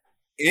that?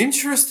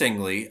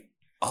 interestingly,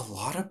 a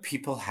lot of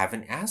people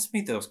haven't asked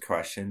me those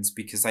questions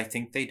because I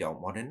think they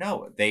don't want to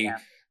know. Yeah,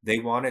 They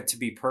want it to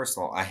be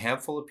personal. A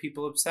handful of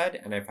people have said,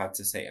 and I've had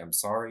to say, I'm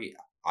sorry,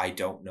 I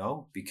don't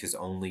know because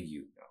only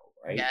you know,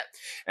 right? yeah,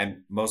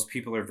 And most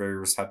people are very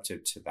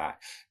receptive to that.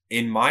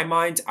 In my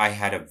mind, I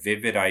had a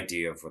vivid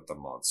idea of what the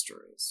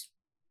monster is.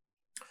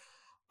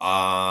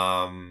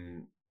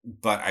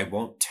 But I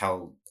won't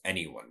tell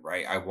anyone,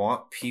 right? I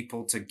want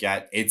people to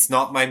get, it's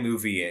not my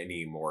movie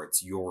anymore,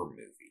 it's your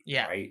movie.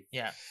 Yeah. right?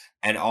 Yeah.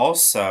 And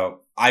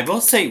also, I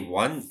will say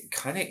one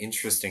kind of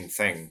interesting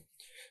thing.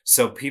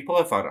 So people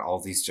have had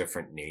all these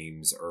different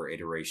names or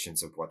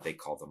iterations of what they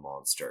call the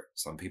monster.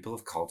 Some people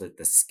have called it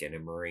the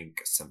Skinamarink.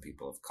 Some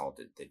people have called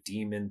it the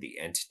demon, the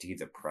entity,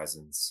 the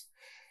presence.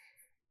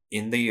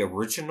 In the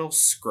original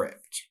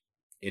script,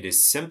 it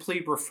is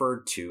simply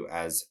referred to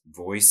as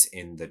voice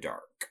in the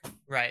dark.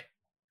 Right.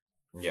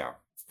 Yeah.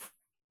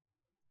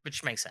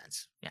 Which makes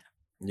sense. Yeah.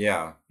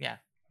 Yeah. Yeah.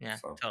 Yeah.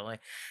 So, Totally.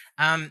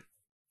 Um,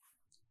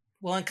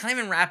 well, and kind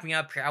of in wrapping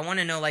up here, I want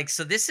to know, like,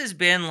 so this has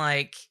been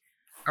like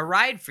a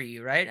ride for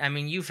you, right? I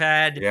mean, you've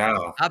had yeah.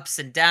 ups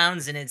and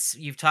downs, and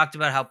you've talked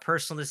about how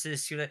personal this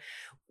is to you.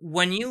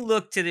 When you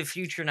look to the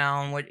future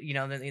now, and what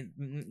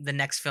the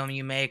next film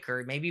you make,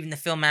 or maybe even the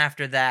film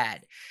after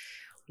that,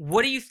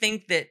 what do you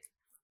think that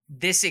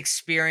this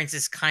experience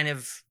is kind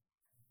of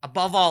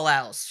above all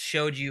else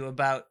showed you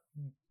about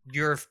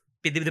your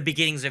the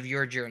beginnings of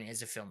your journey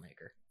as a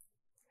filmmaker?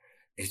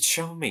 It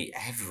showed me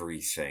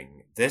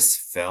everything. This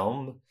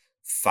film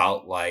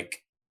felt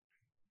like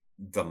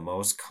the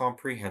most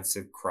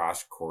comprehensive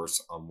crash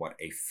course on what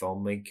a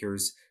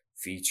filmmaker's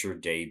feature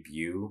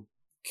debut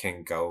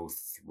can go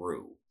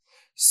through.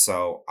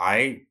 So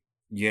I've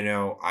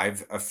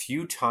a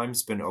few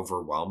times been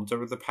overwhelmed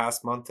over the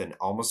past month and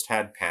almost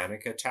had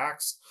panic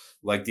attacks.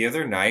 Like the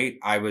other night,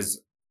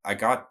 I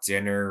got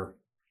dinner,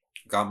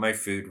 got my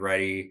food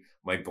ready.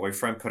 My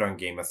boyfriend put on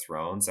Game of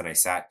Thrones and I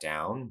sat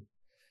down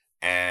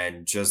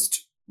and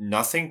just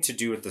nothing to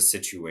do with the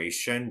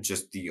situation,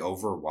 just the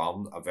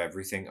overwhelm of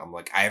everything. I'm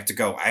like, I have to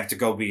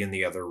go be in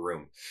the other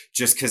room.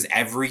 Just because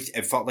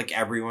it felt like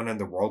everyone in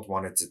the world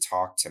wanted to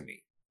talk to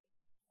me.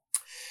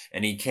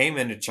 And he came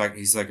in to check.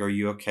 He's like, "Are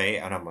you okay?"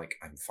 And I'm like,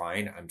 "I'm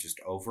fine. I'm just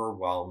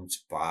overwhelmed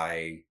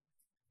by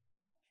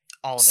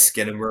All of it.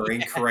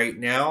 Skinamarink right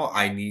now.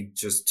 I need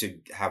just to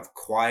have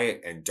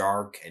quiet and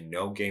dark and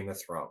no Game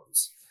of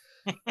Thrones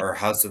or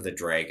House of the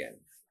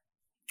Dragon."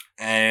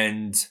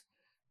 And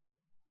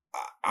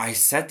I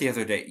said the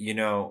other day,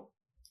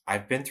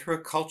 I've been through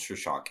a culture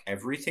shock.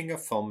 Everything a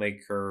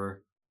filmmaker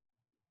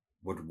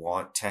would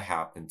want to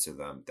happen to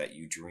them that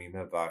you dream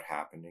about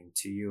happening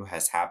to you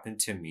has happened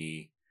to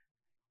me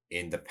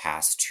in the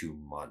past 2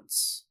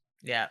 months.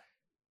 Yeah.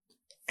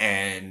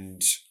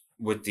 And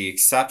with the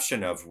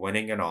exception of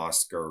winning an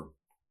Oscar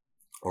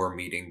or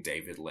meeting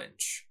David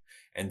Lynch.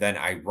 And then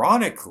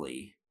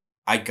ironically,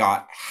 I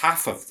got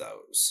half of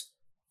those.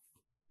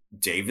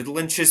 David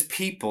Lynch's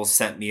people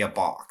sent me a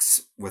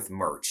box with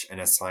merch and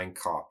a signed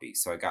copy.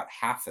 So I got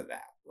half of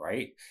that,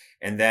 right?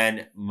 And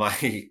then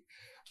my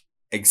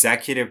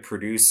executive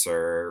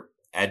producer,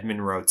 Edmund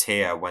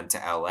Rotea, went to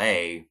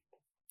LA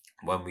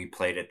when we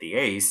played at the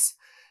Ace.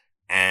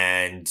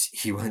 And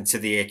he went to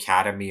the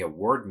Academy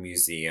Award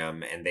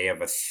Museum, and they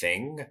have a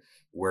thing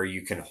where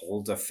you can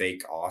hold a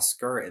fake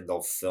Oscar and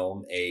they'll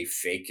film a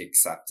fake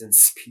acceptance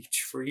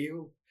speech for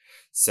you.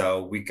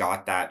 So we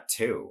got that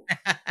too.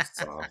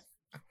 So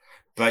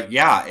but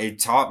yeah, it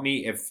taught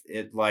me if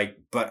it like,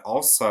 but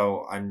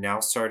also I'm now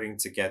starting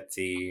to get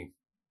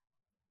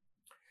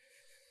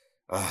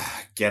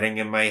getting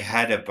in my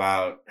head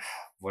about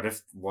what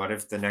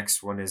if the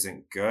next one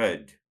isn't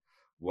good?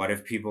 What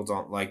if people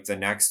don't like the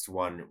next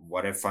one?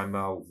 What if I'm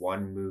a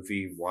one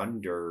movie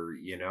wonder,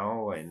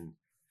 And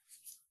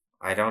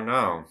I don't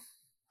know.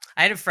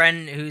 I had a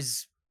friend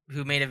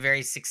who made a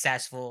very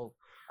successful,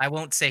 I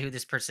won't say who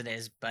this person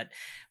is, but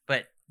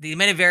they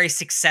made a very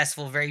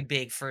successful, very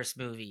big first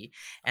movie,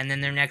 and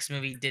then their next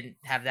movie didn't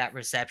have that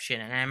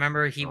reception. And I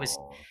remember Oh, he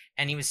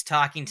was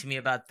talking to me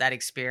about that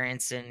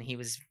experience, and he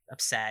was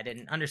upset,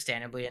 and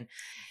understandably,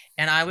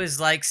 and I was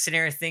like sitting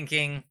there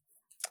thinking,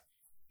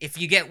 if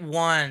you get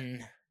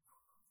one,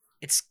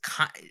 it's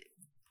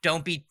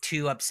don't be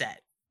too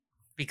upset,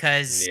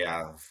 because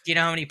yeah. do you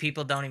know how many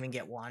people don't even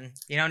get one?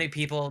 You know how many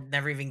people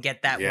never even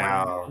get that one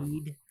Yeah.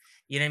 lead?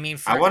 You know what I mean?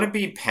 I For want to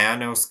be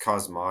Panos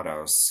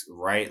Cosmatos,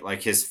 right?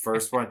 Like his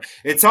first one.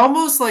 It's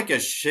almost like a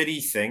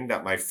shitty thing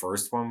that my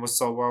first one was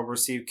so well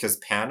received because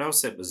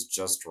Panos, it was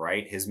just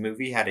right. His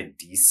movie had a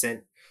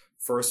decent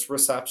first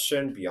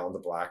reception beyond the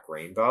Black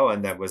Rainbow,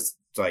 and that was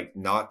like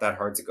not that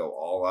hard to go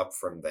all up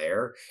from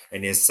there.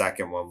 And his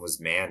second one was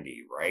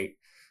Mandy, right?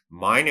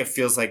 Mine, it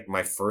feels like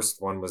my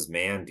first one was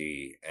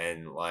Mandy,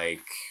 and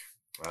like,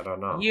 I don't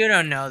know. you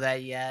don't know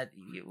that yet.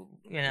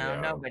 Yeah.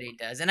 Nobody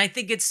does. And I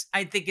think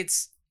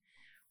it's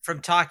from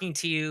talking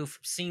to you,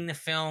 from seeing the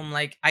film,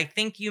 like I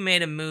think you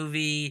made a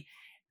movie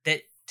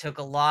that took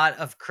a lot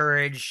of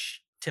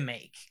courage to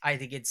make. I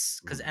think it's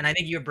because, and I Mhm.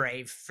 think you're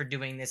brave for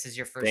doing this as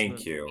your first Thank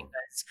movie, you.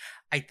 because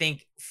I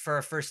think for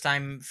a first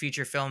time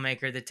feature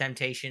filmmaker, the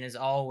temptation is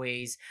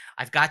always,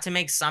 I've got to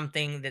make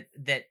something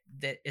that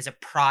is a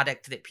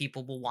product that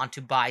people will want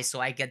to buy,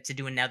 so I get to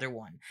do another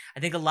one. I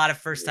think a lot of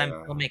first time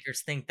Yeah. filmmakers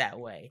think that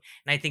way,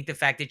 and I think the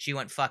fact that you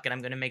went, fuck it,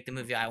 I'm going to make the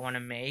movie I want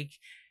to make,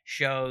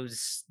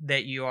 shows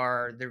that you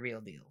are the real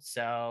deal.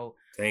 So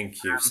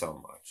Thank you so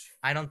much.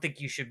 I don't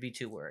think you should be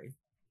too worried.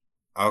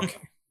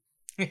 Okay.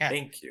 Yeah,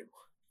 Thank you.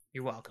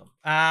 you're welcome.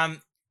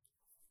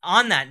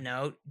 On that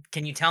note,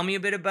 can you tell me a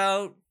bit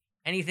about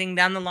Anything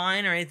down the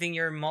line or anything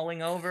you're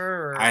mulling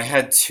over or I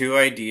had 2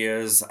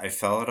 ideas. I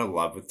fell out of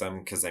love with them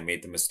because I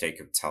made the mistake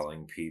of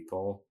telling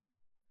people,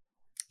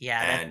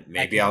 yeah, and that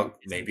can be risky,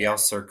 maybe I'll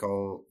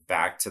circle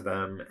back to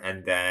them,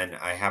 and then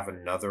I have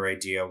another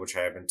idea which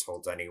I haven't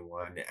told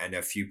anyone, and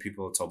a few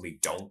people have told me,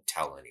 "Don't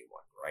tell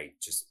anyone," right?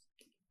 Just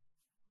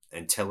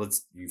until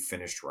it's you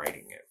finished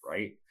writing it,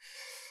 right?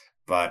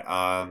 But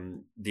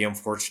the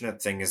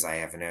unfortunate thing is I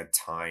haven't had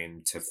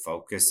time to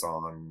focus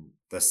on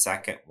the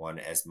second one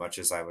as much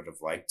as I would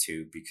have liked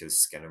to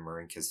because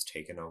Skinamarink has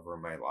taken over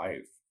my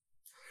life.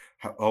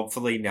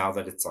 Hopefully, now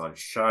that it's on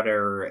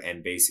Shutter,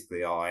 and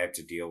basically all I have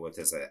to deal with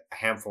is a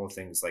handful of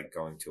things like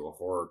going to a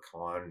horror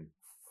con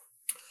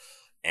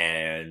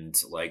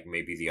and like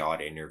maybe the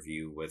odd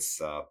interview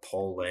with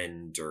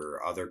Poland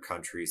or other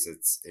countries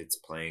it's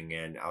playing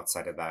in.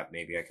 Outside of that,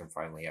 maybe I can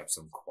finally have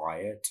some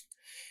quiet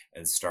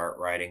and start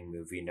writing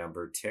movie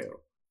number 2.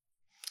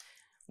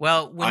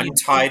 Well, when you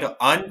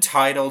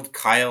Untitled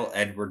Kyle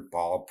Edward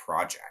Ball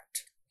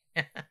project.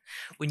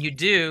 when you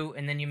do,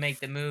 and then you make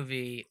the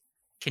movie,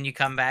 can you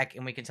come back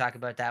and we can talk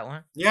about that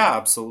one? Yeah,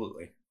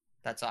 absolutely.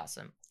 That's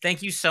awesome.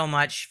 Thank you so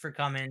much for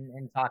coming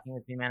and talking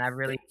with me, man. I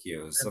really Thank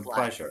you. It's had a blast.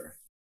 pleasure.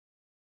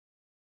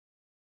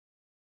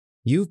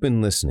 You've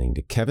been listening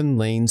to Kevin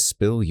Lane's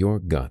Spill Your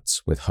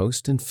Guts with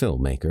host and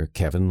filmmaker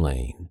Kevin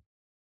Lane.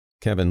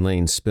 Kevin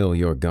Lane's Spill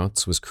Your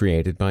Guts was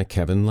created by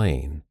Kevin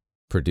Lane,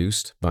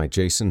 produced by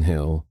Jason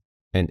Hill,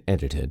 and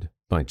edited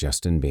by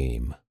Justin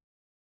Beam.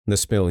 The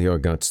Spill Your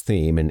Guts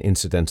theme and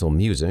incidental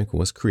music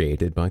was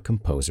created by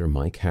composer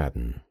Mike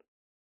Haddon.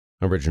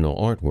 Original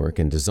artwork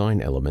and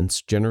design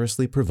elements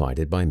generously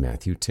provided by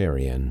Matthew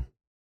Terrian.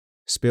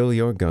 Spill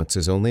Your Guts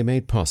is only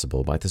made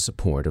possible by the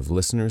support of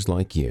listeners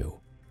like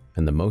you.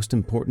 And the most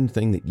important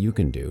thing that you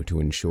can do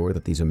to ensure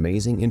that these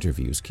amazing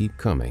interviews keep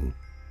coming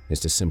is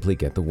to simply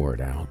get the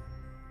word out.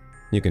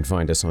 You can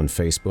find us on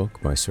Facebook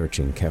by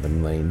searching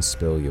Kevin Lane's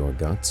Spill Your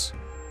Guts,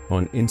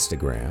 on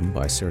Instagram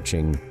by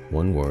searching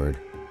one word,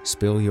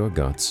 Spill Your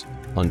Guts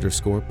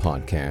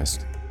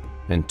 _podcast,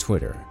 and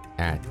Twitter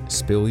at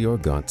Spill Your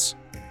Guts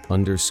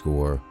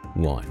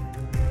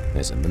 _1,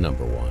 as in the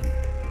number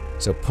 1.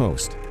 So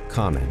post,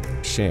 comment,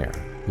 share,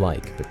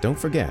 like, but don't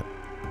forget,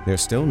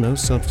 there's still no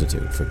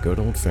substitute for good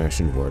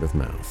old-fashioned word of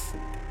mouth.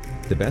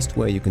 The best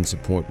way you can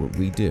support what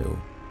we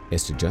do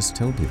is to just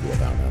tell people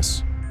about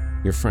us.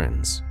 Your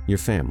friends, your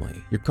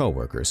family, your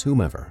coworkers,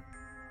 whomever.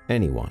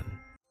 Anyone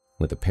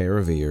with a pair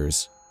of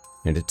ears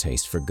and a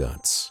taste for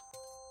guts.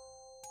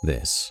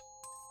 This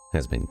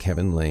has been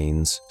Kevin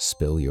Lane's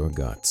Spill Your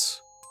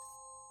Guts.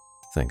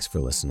 Thanks for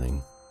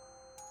listening.